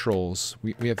controls.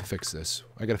 We have to fix this.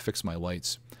 I got to fix my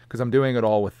lights. Because I'm doing it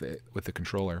all with the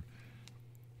controller.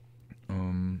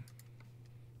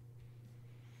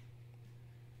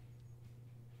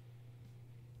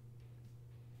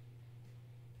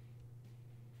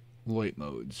 Light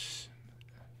modes.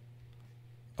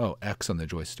 Oh, X on the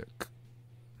joystick.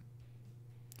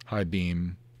 High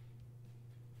beam.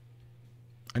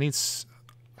 I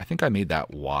think I made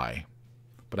that Y,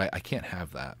 but I can't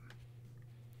have that.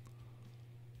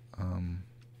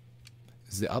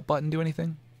 Does the up button do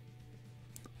anything?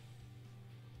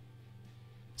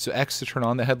 So X to turn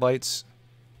on the headlights,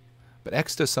 but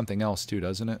X does something else too,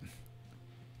 doesn't it?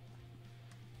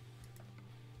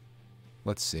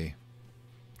 Let's see.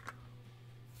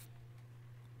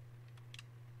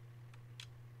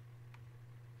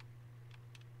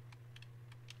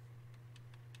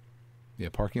 Yeah,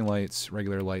 parking lights,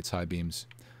 regular lights, high beams.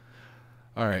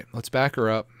 All right, let's back her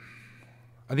up.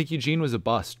 I think Eugene was a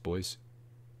bust, boys.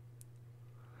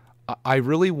 I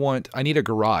need a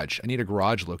garage. I need a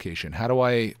garage location.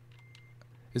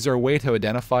 Is there a way to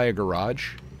identify a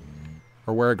garage?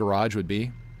 Or where a garage would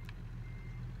be?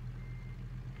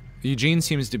 Eugene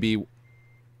seems to be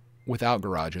without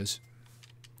garages.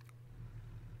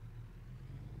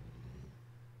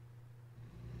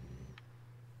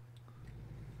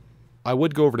 I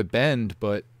would go over to Bend,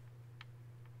 but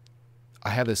I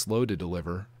have this load to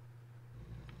deliver.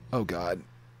 Oh, God.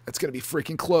 That's going to be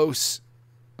freaking close.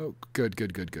 Oh, good.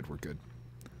 We're good.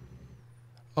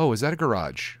 Oh, is that a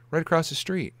garage? Right across the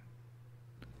street.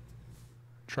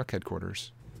 Truck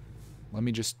headquarters. Let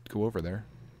me just go over there.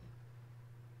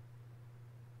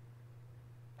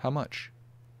 How much?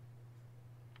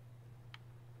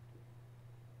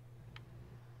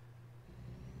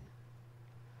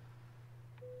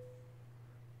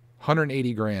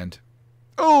 $180,000.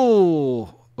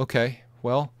 Oh, okay.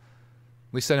 Well,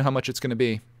 at least I know how much it's going to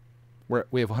be.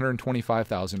 We have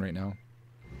 125,000 right now.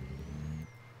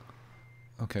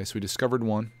 Okay, so we discovered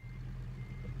one.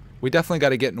 We definitely got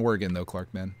to get in Oregon, though,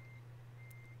 Clark, man.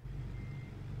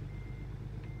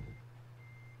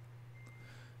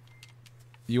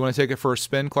 You want to take it for a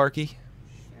spin, Clarky? Sure.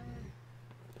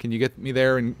 Can you get me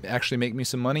there and actually make me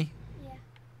some money? Yeah.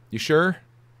 You sure?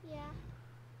 Yeah.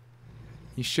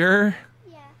 You sure?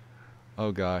 Yeah.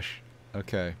 Oh, gosh.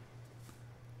 Okay.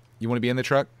 You want to be in the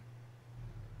truck?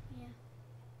 Yeah.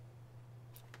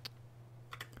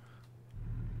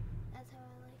 That's how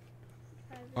I like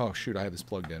driving. Oh, shoot, I have this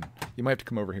plugged in. You might have to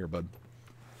come over here, bud.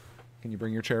 Can you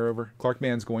bring your chair over? Clark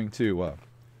Man's going to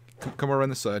come over on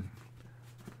this side.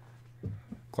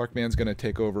 Clark Man's going to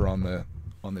take over on the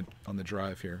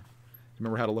drive here.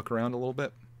 Remember how to look around a little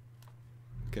bit?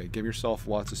 Okay, give yourself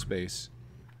lots of space.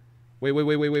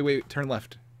 Wait. Turn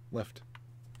left. Left.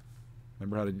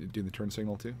 Remember how to do the turn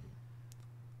signal too?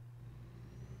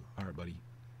 All right, buddy.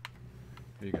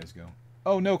 There you guys go.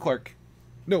 Oh, no, Clark.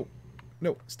 No.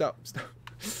 No, stop. Stop.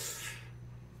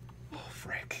 Oh,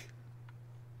 frick.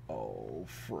 Oh,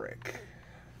 frick.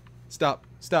 Stop.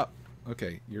 Stop.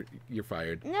 Okay, you're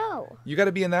fired. No. You got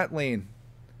to be in that lane.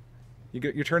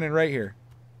 You're turning right here.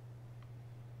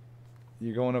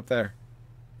 You're going up there.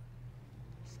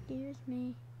 Excuse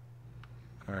me.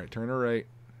 All right, turn her right.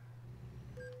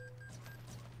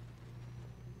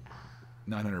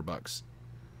 $900.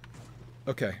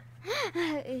 Okay.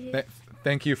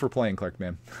 Thank you for playing, Clark,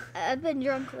 man. I've been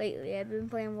drunk lately. I've been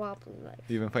playing Wobbly Life.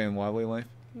 You've been playing Wobbly Life?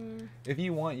 Yeah. If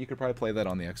you want, you could probably play that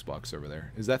on the Xbox over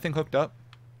there. Is that thing hooked up?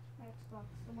 Xbox,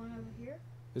 the one over here?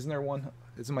 Isn't there one?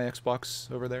 Isn't my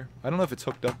Xbox over there? I don't know if it's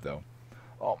hooked up, though.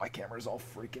 Oh, my camera's all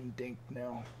freaking dinked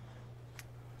now.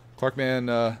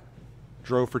 Clarkman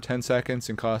drove for 10 seconds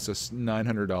and cost us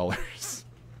 $900.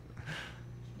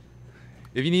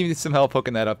 If you need some help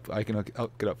hooking that up, I can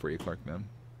hook it up for you, Clarkman.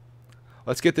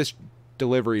 Let's get this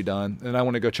delivery done, and I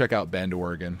want to go check out Bend,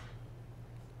 Oregon.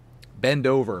 Bend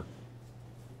over.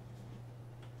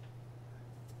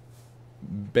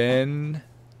 Bend,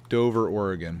 Dover,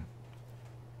 Oregon.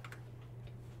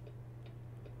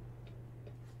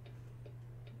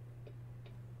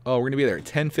 Oh, we're going to be there at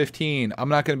 10:15. I'm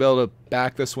not going to be able to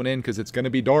back this one in because it's going to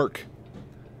be dark.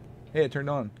 Hey, it turned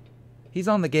on. He's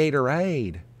on the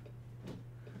Gatorade.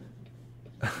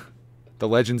 The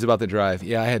legend's about to drive.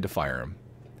 Yeah, I had to fire him.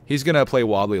 He's going to play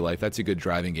Wobbly Life. That's a good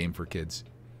driving game for kids.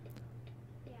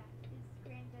 Yeah, his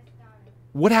Grand Theft Auto.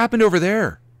 What happened over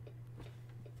there?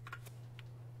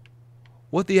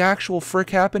 What the actual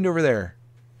frick happened over there?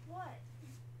 What?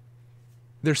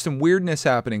 There's some weirdness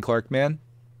happening, Clark, man.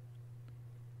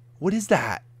 What is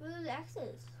that? What are the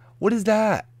X's? What is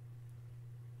that?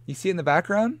 You see it in the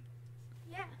background?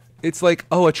 Yeah. It's like,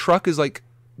 oh, a truck is like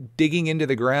digging into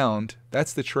the ground.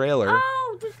 That's the trailer.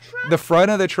 Oh, the truck. The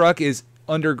front of the truck is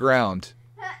underground.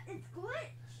 It's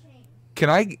glitching.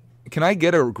 Can I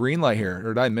get a green light here,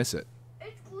 or did I miss it?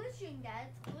 It's glitching, Dad.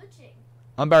 It's glitching.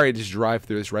 I'm about ready to just drive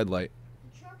through this red light.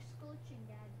 The truck's glitching,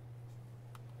 Dad.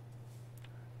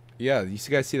 Yeah, you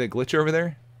guys see that glitch over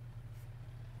there?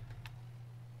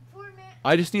 For a minute.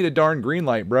 I just need a darn green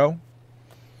light, bro.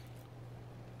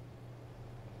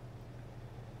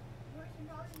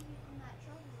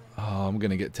 Oh, I'm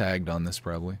gonna get tagged on this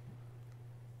probably.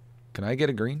 Can I get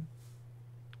a green?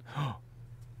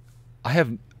 I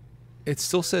have. It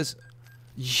still says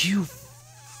you.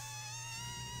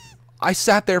 I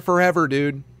sat there forever,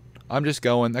 dude. I'm just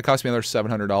going. That cost me another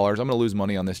 $700. I'm gonna lose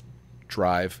money on this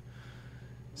drive.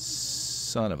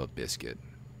 Son of a biscuit.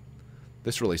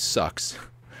 This really sucks.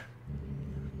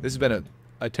 This has been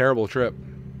a terrible trip.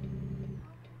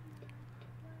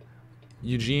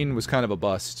 Eugene was kind of a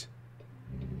bust.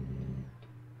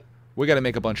 We got to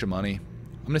make a bunch of money.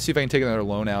 I'm going to see if I can take another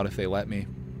loan out if they let me.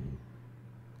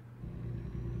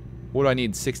 What do I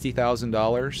need?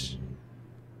 $60,000?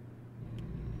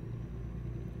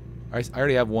 I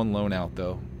already have one loan out,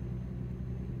 though.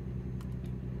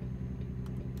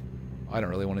 I don't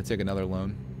really want to take another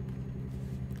loan.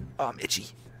 Oh, I'm itchy.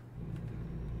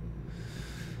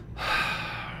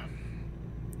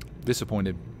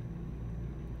 Disappointed.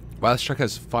 Wow, this truck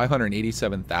has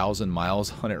 587,000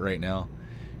 miles on it right now.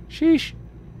 Sheesh. A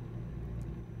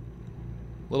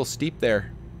little steep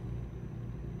there.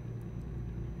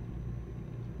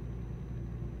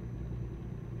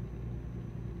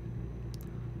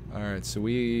 Alright, so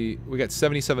we got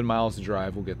 77 miles to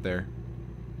drive. We'll get there.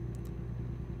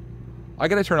 I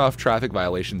gotta turn off traffic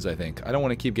violations, I think. I don't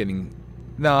want to keep getting...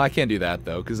 No, I can't do that,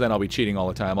 though, because then I'll be cheating all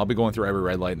the time. I'll be going through every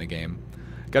red light in the game.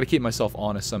 Gotta keep myself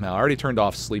honest somehow. I already turned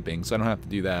off sleeping, so I don't have to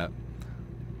do that.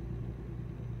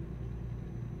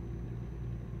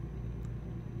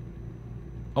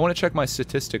 I want to check my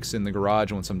statistics in the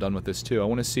garage once I'm done with this, too. I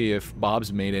want to see if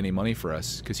Bob's made any money for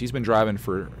us, because he's been driving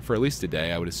for at least a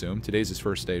day, I would assume. Today's his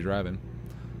first day driving.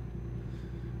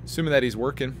 Assuming that he's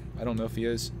working. I don't know if he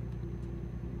is.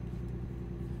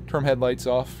 Turn headlights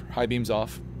off. High beams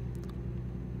off.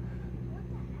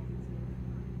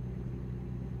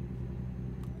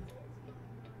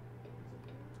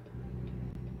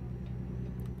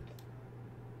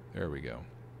 There we go.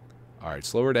 Alright,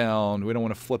 slow her down. We don't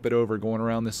want to flip it over going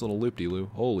around this little loop-de-loo.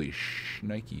 Holy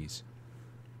Nikes.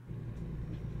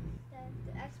 The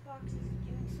Xbox is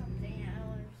doing something I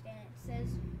don't understand. It says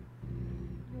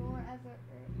your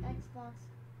Xbox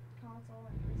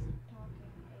console is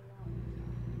talking a lot.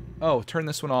 Oh, turn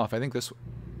this one off. I think this...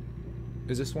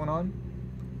 Is this one on?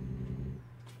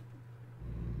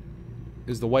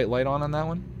 Is the white light on that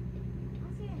one?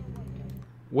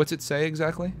 What's it say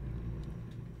exactly?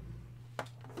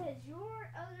 Your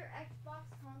Xbox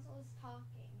console is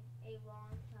talking a long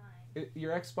time.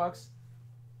 Your Xbox...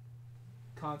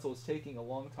 console is taking a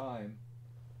long time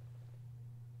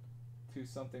to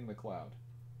something the cloud.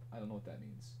 I don't know what that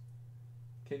means.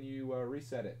 Can you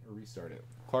reset it or restart it?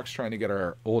 Clark's trying to get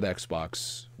our old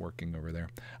Xbox working over there.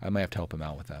 I might have to help him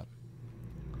out with that.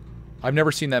 I've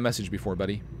never seen that message before,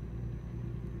 buddy.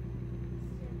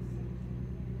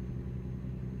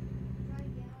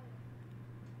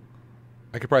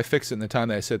 I could probably fix it in the time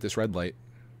that I set this red light.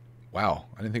 Wow,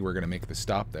 I didn't think we were going to make the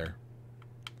stop there.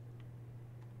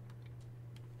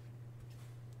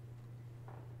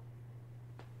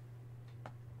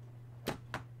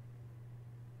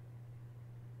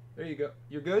 There you go.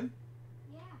 You're good?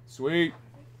 Yeah. Sweet.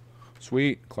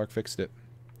 Sweet. Clark fixed it.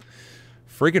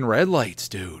 Friggin' red lights,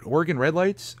 dude. Oregon red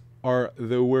lights are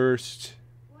the worst.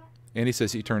 What? Andy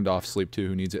says he turned off sleep too.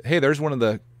 Who needs it? Hey, there's one of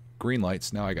the green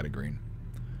lights. Now I got a green.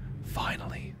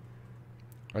 Finally.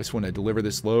 I just want to deliver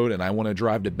this load and I want to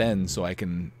drive to Bend so I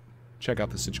can check out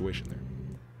the situation there.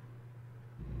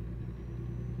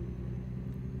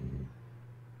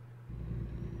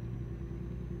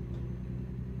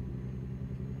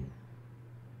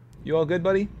 You all good,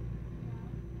 buddy? No.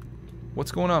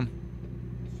 What's going on?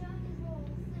 It's showing this little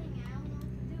thing. I don't know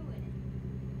what to do with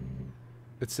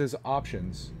it. It says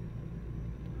options.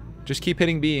 I don't know. Just keep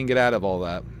hitting B and get out of all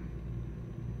that.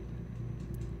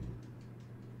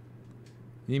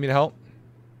 You need me to help?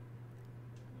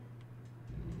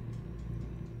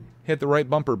 Hit the right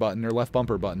bumper button or left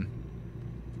bumper button.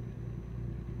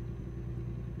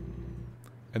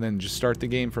 And then just start the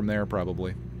game from there,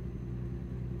 probably.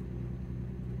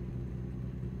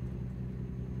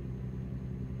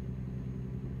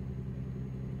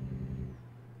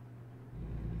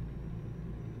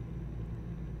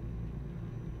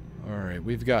 Alright,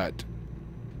 we've got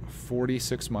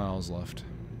 46 miles left.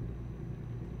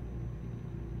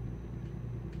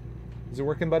 Is it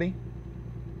working, buddy?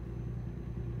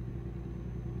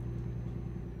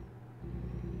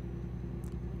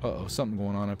 Uh-oh, something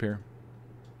going on up here.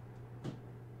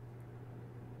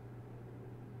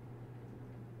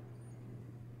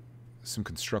 Some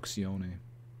construccione.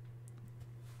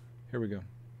 Here we go.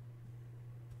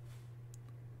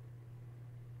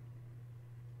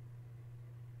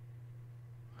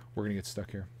 We're gonna get stuck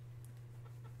here.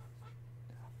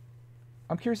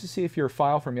 I'm curious to see if your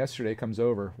file from yesterday comes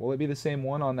over. Will it be the same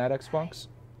one on that Xbox?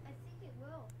 I think it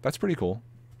will. That's pretty cool.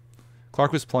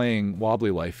 Clark was playing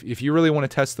Wobbly Life. If you really want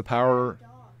to test the power, Dog.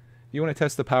 you want to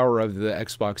test the power of the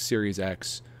Xbox Series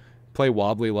X, play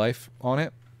Wobbly Life on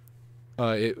it.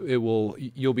 It will.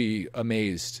 You'll be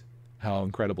amazed how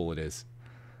incredible it is.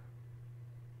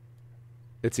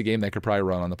 It's a game that could probably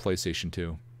run on the PlayStation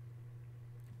 2.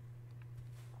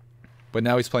 But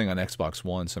now he's playing on Xbox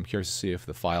One, so I'm curious to see if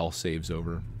the file saves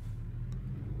over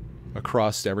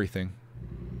across everything.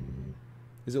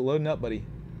 Is it loading up, buddy?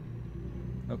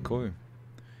 Oh, cool.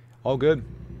 All good.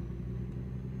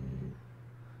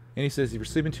 And he says, if you're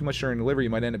sleeping too much during delivery, you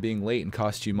might end up being late and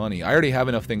cost you money. I already have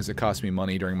enough things that cost me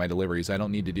money during my deliveries. I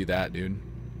don't need to do that, dude.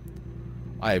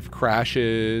 I have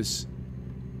crashes.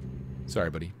 Sorry,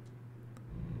 buddy.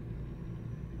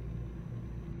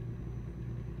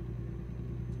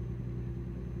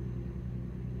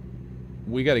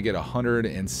 We got to get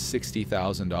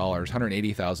 $160,000,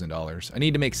 $180,000. I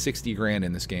need to make 60 grand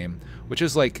in this game, which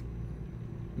is like,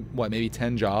 what, maybe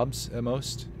 10 jobs at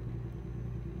most?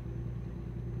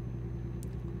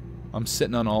 I'm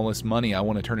sitting on all this money. I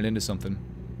want to turn it into something.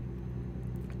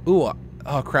 Ooh,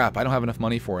 oh crap, I don't have enough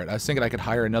money for it. I was thinking I could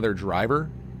hire another driver,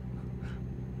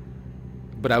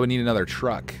 but I would need another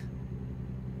truck.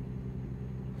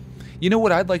 You know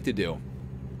what I'd like to do?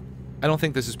 I don't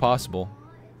think this is possible.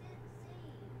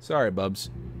 Sorry,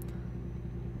 Bubs.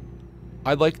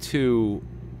 I'd like to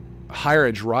hire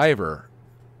a driver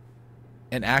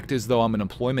and act as though I'm an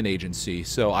employment agency.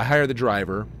 So I hire the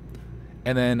driver,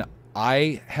 and then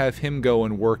I have him go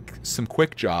and work some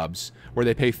quick jobs where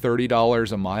they pay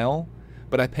 $30 a mile,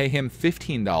 but I pay him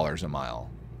 $15 a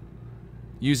mile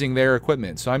using their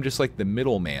equipment. So I'm just like the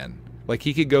middleman. Like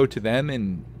he could go to them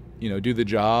and, you know, do the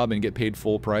job and get paid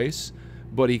full price,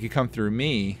 but he could come through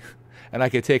me and I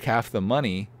could take half the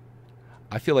money.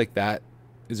 I feel like that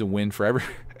is a win for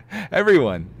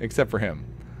everyone except for him.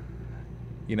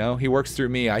 You know, he works through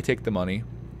me, I take the money,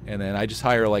 and then I just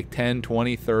hire like 10,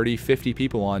 20, 30, 50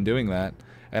 people on doing that,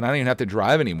 and I don't even have to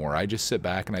drive anymore. I just sit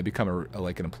back and I become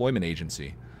like an employment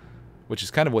agency, which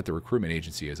is kind of what the recruitment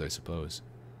agency is, I suppose.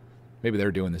 Maybe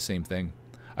they're doing the same thing.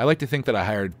 I like to think that I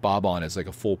hired Bob on as like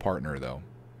a full partner, though.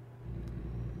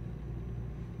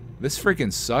 This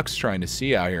freaking sucks trying to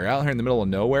see out here. Out here in the middle of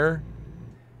nowhere.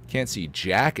 Can't see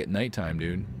jack at nighttime,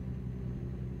 dude.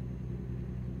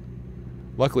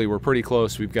 Luckily, we're pretty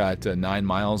close. We've got 9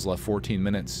 miles left, 14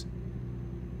 minutes.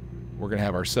 We're going to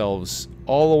have ourselves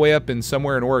all the way up in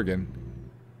somewhere in Oregon.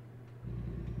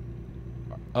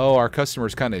 Oh, our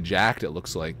customer's kind of jacked, it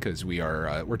looks like, because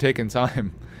we're taking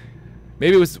time.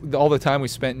 Maybe it was all the time we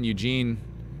spent in Eugene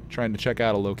trying to check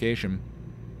out a location.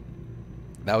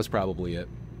 That was probably it.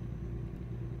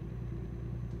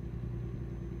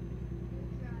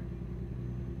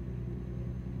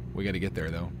 We got to get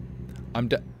there, though.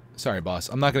 Sorry, boss.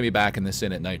 I'm not going to be back in this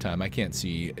inn at nighttime. I can't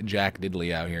see Jack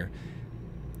Diddley out here.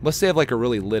 Unless they have, like, a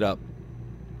really lit-up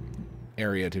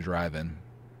area to drive in.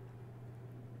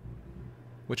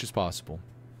 Which is possible.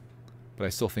 But I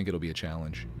still think it'll be a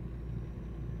challenge.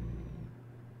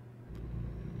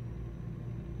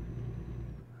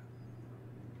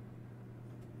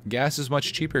 Gas is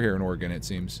much cheaper here in Oregon, it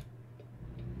seems.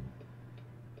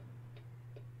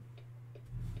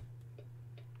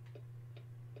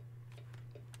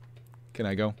 Can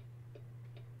I go?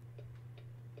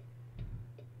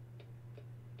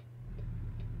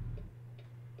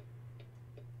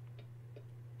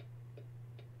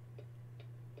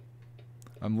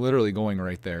 I'm literally going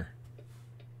right there.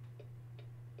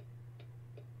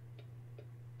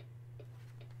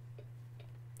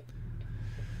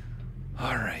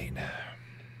 All right.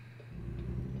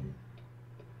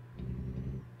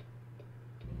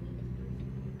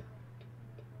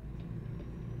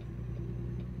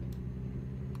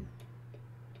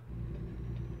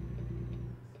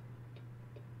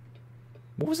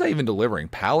 What was I even delivering?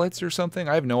 Pallets or something?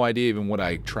 I have no idea even what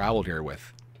I traveled here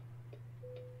with.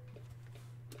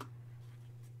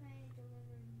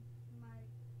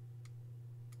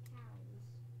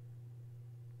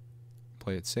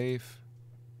 Play it safe.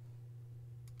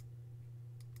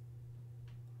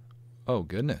 Oh,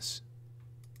 goodness.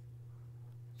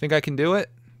 Think I can do it?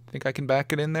 Think I can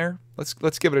back it in there? Let's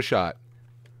give it a shot.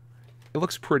 It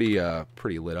looks pretty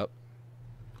pretty lit up.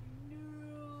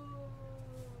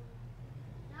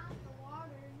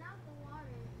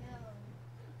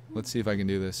 Let's see if I can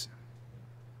do this.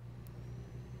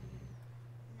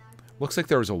 Looks like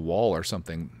there was a wall or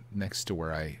something next to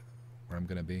where I'm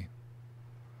gonna be.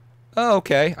 Oh,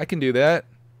 okay. I can do that.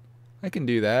 I can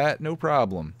do that. No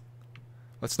problem.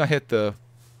 Let's not hit the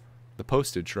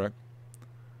postage truck.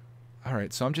 All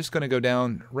right, so I'm just gonna go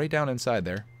down right down inside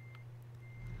there.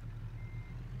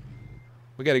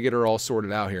 We got to get her all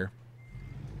sorted out here.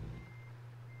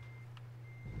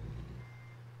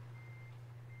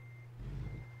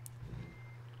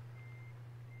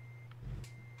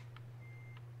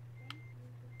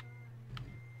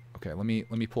 Okay, let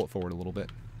me pull it forward a little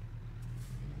bit.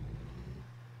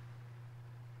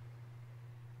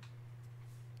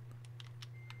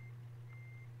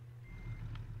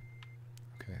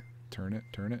 Okay, turn it,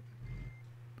 turn it.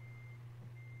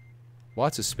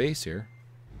 Lots of space here.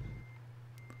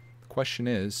 The question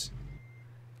is,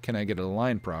 can I get it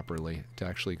aligned properly to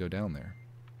actually go down there?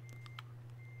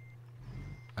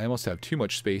 I almost have too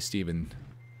much space to even...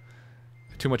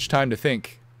 too much time to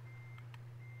think.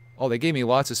 Oh, they gave me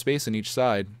lots of space on each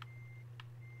side.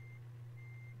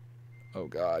 Oh,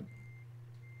 God.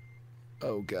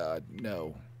 Oh, God,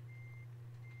 no.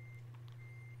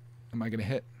 Am I going to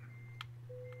hit?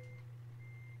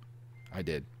 I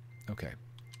did. Okay.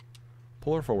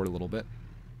 Pull her forward a little bit.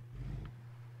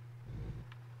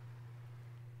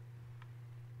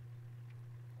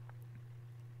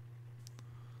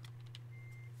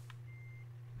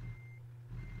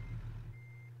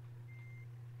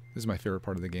 This is my favorite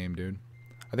part of the game, dude.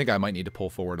 I think I might need to pull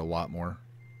forward a lot more.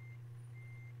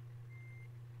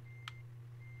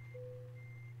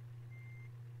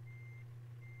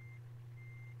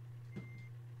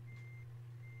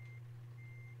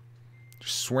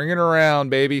 Just swinging around,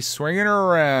 baby. Swinging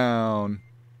around.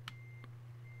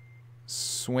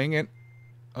 Swing it.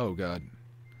 Oh, God.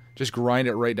 Just grind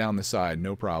it right down the side.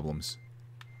 No problems.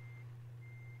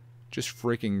 Just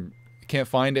freaking... Can't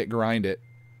find it, grind it.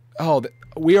 Oh,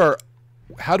 we are...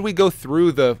 How do we go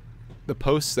through the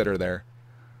posts that are there?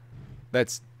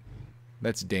 That's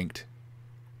dinked.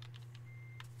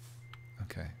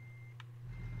 Okay.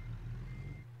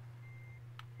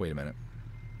 Wait a minute.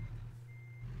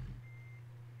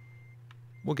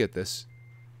 We'll get this.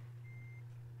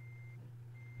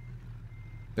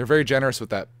 They're very generous with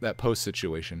that post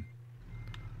situation.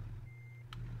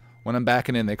 When I'm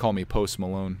backing in, they call me Post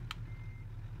Malone.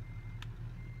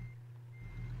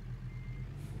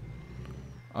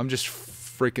 I'm just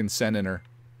freaking sending her.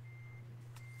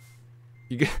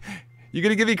 You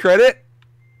gonna give me credit?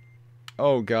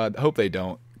 Oh, God. I hope they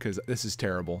don't, because this is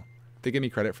terrible. They give me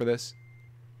credit for this?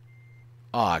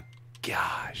 Aw,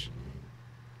 gosh.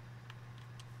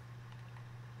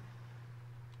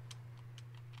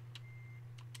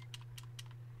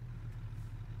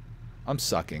 I'm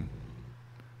sucking.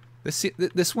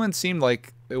 This one seemed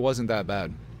like it wasn't that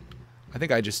bad. I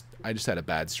think I just had a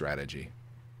bad strategy.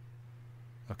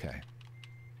 Okay.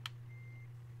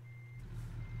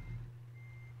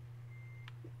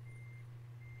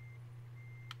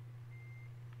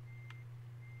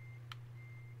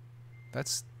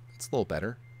 That's a little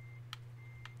better.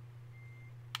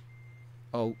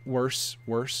 Oh, worse.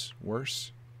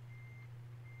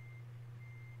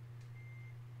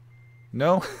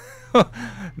 No?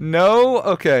 No?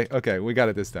 Okay, we got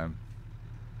it this time.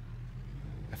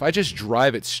 If I just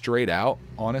drive it straight out,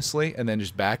 honestly, and then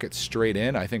just back it straight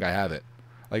in, I think I have it.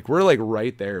 Like, we're like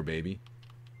right there, baby.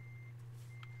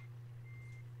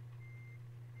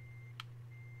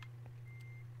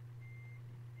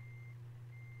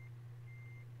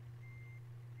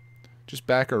 Just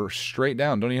back her straight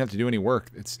down. Don't even have to do any work.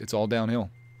 It's all downhill.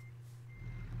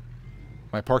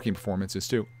 My parking performance is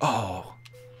too. Oh.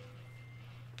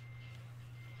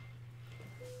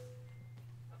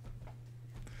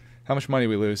 How much money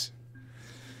we lose?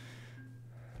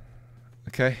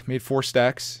 Okay, made 4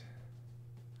 stacks.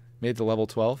 Made the level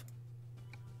 12.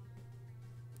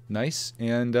 Nice.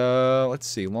 And let's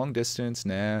see. Long distance,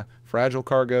 nah. Fragile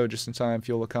cargo, just in time,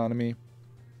 fuel economy.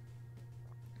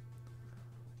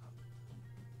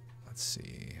 Let's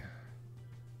see.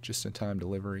 Just in time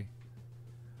delivery.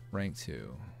 Rank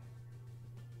 2.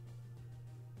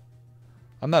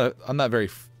 I'm not very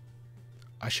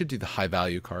I should do the high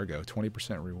value cargo,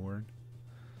 20% reward.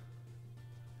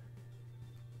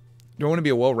 Do I want to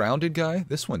be a well-rounded guy?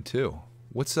 This one too.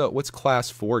 What's class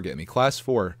 4 get me? Class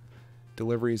 4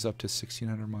 deliveries up to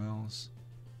 1,600 miles.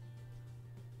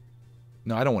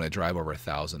 No, I don't want to drive over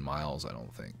 1,000 miles, I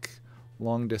don't think.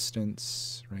 Long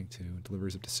distance, rank 2,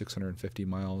 deliveries up to 650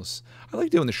 miles. I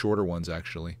like doing the shorter ones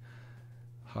actually.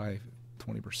 High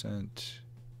 20%, 10% for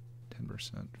delivery.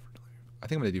 I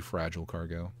think I'm going to do fragile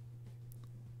cargo.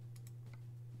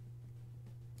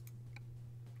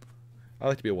 I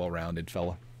like to be a well-rounded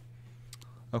fella.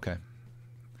 Okay.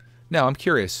 Now, I'm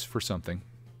curious for something.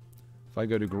 If I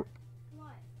go to... What? You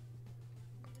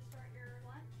just start your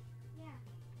lunch? Yeah.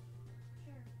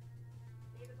 Sure.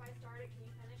 Dave, if I start it, can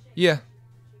you finish it? Yeah.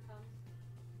 She comes?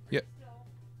 Yeah. Still?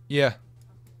 Yeah.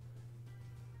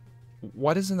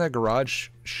 Why doesn't that garage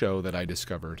show that I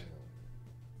discovered?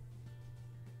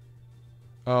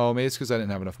 Oh, maybe it's because I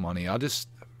didn't have enough money. I'll just...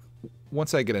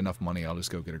 Once I get enough money, I'll just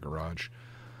go get a garage.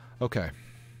 Okay.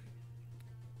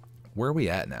 Where are we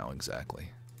at now, exactly?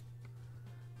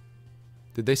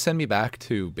 Did they send me back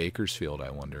to Bakersfield,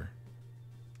 I wonder?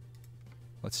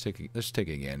 Let's take a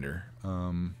gander. If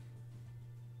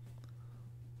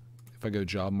I go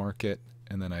job market,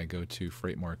 and then I go to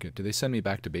freight market, do they send me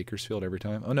back to Bakersfield every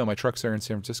time? Oh no, my truck's there in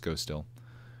San Francisco still.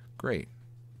 Great.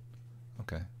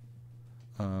 Okay.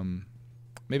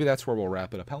 Maybe that's where we'll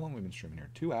wrap it up. How long have we been streaming here?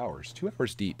 2 hours. 2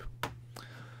 hours deep.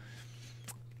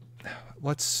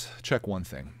 Let's check one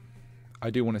thing. I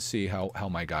do want to see how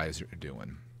my guys are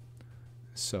doing.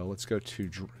 So let's go to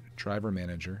driver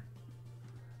manager.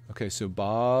 Okay, so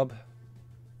Bob.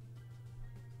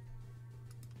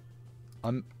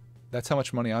 That's how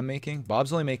much money I'm making.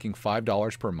 Bob's only making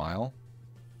 $5 per mile.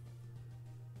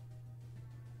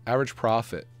 Average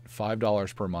profit,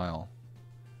 $5 per mile.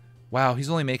 Wow,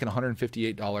 he's only making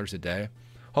 $158 a day.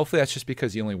 Hopefully that's just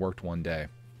because he only worked one day.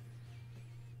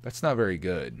 That's not very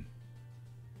good.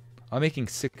 I'm making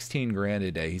 16 grand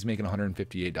a day. He's making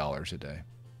 $158 a day.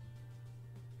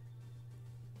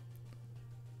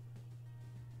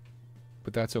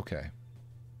 But that's okay.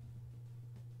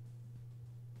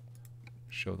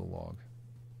 Show the log.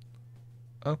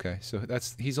 Okay, so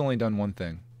he's only done one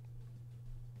thing.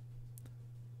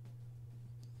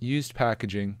 Used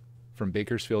packaging from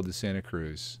Bakersfield to Santa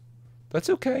Cruz. That's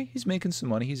okay. He's making some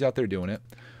money. He's out there doing it.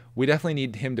 We definitely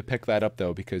need him to pick that up,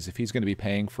 though, because if he's going to be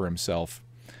paying for himself,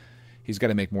 he's got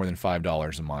to make more than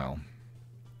 $5 a mile.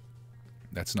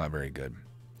 That's not very good.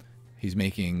 His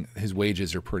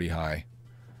wages are pretty high.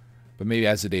 But maybe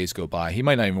as the days go by, he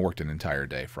might not even work an entire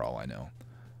day for all I know.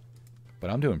 But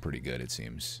I'm doing pretty good, it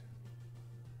seems.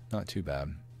 Not too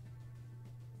bad.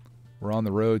 We're on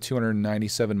the road,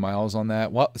 297 miles on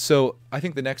that. Well, so I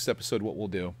think the next episode, what we'll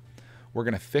do, we're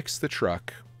going to fix the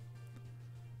truck.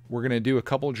 We're going to do a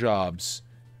couple jobs.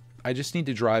 I just need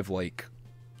to drive like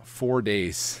 4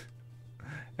 days.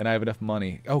 And I have enough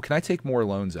money. Oh, can I take more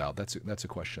loans out? That's a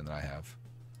question that I have.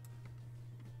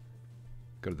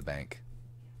 Go to the bank.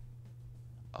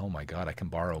 Oh my God, I can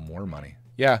borrow more money.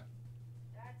 Yeah.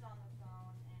 Dad's on the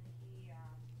phone, and he is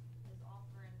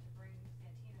offering to bring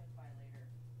Santino's by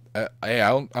later. Hey,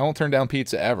 I won't turn down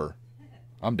pizza ever.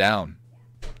 I'm down.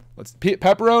 Let's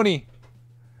pepperoni.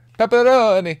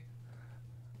 Pepperoni.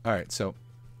 All right, so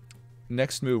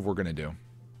next move we're going to do.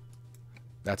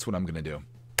 That's what I'm going to do.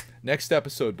 Next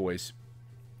episode, boys.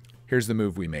 Here's the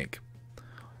move we make.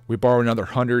 We borrow another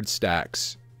 100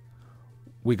 stacks.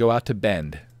 We go out to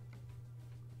Bend.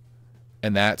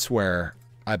 And that's where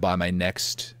I buy my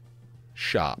next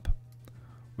shop.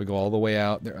 We go all the way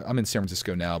out there. I'm in San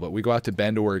Francisco now, but we go out to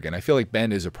Bend, Oregon. I feel like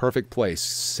Bend is a perfect place,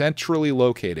 centrally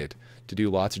located to do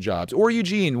lots of jobs. Or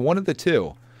Eugene, one of the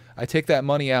two. I take that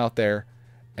money out there,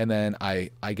 and then I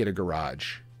get a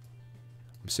garage.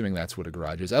 I'm assuming that's what a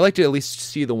garage is. I like to at least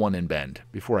see the one in Bend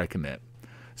before I commit.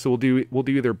 So we'll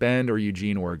do either Bend or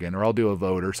Eugene, Oregon, or I'll do a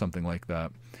vote or something like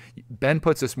that. Bend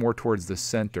puts us more towards the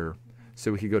center,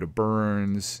 so we could go to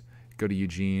Burns, go to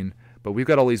Eugene. But we've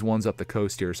got all these ones up the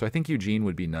coast here, so I think Eugene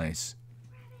would be nice.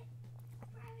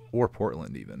 Or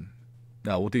Portland, even.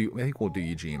 No, I think we'll do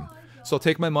Eugene. So I'll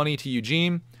take my money to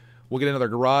Eugene. We'll get another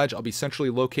garage. I'll be centrally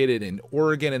located in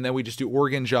Oregon, and then we just do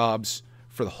Oregon jobs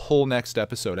for the whole next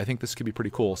episode. I think this could be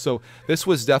pretty cool. So this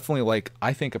was definitely, like,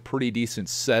 I think a pretty decent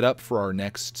setup for our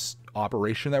next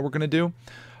operation that we're going to do.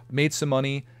 Made some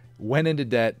money, went into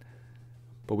debt,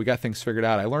 but we got things figured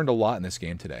out. I learned a lot in this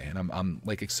game today, and I'm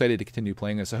like excited to continue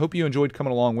playing this. I hope you enjoyed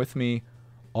coming along with me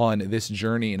on this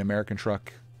journey in American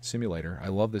Truck Simulator. I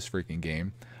love this freaking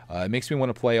game. It makes me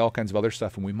want to play all kinds of other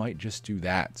stuff, and we might just do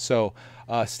that. So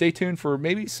stay tuned for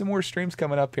maybe some more streams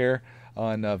coming up here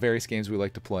on various games we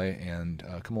like to play, and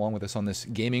come along with us on this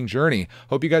gaming journey.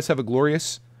 Hope you guys have a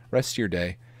glorious rest of your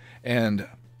day, and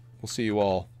we'll see you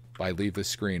all. I leave the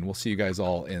screen. We'll see you guys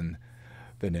all in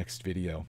the next video.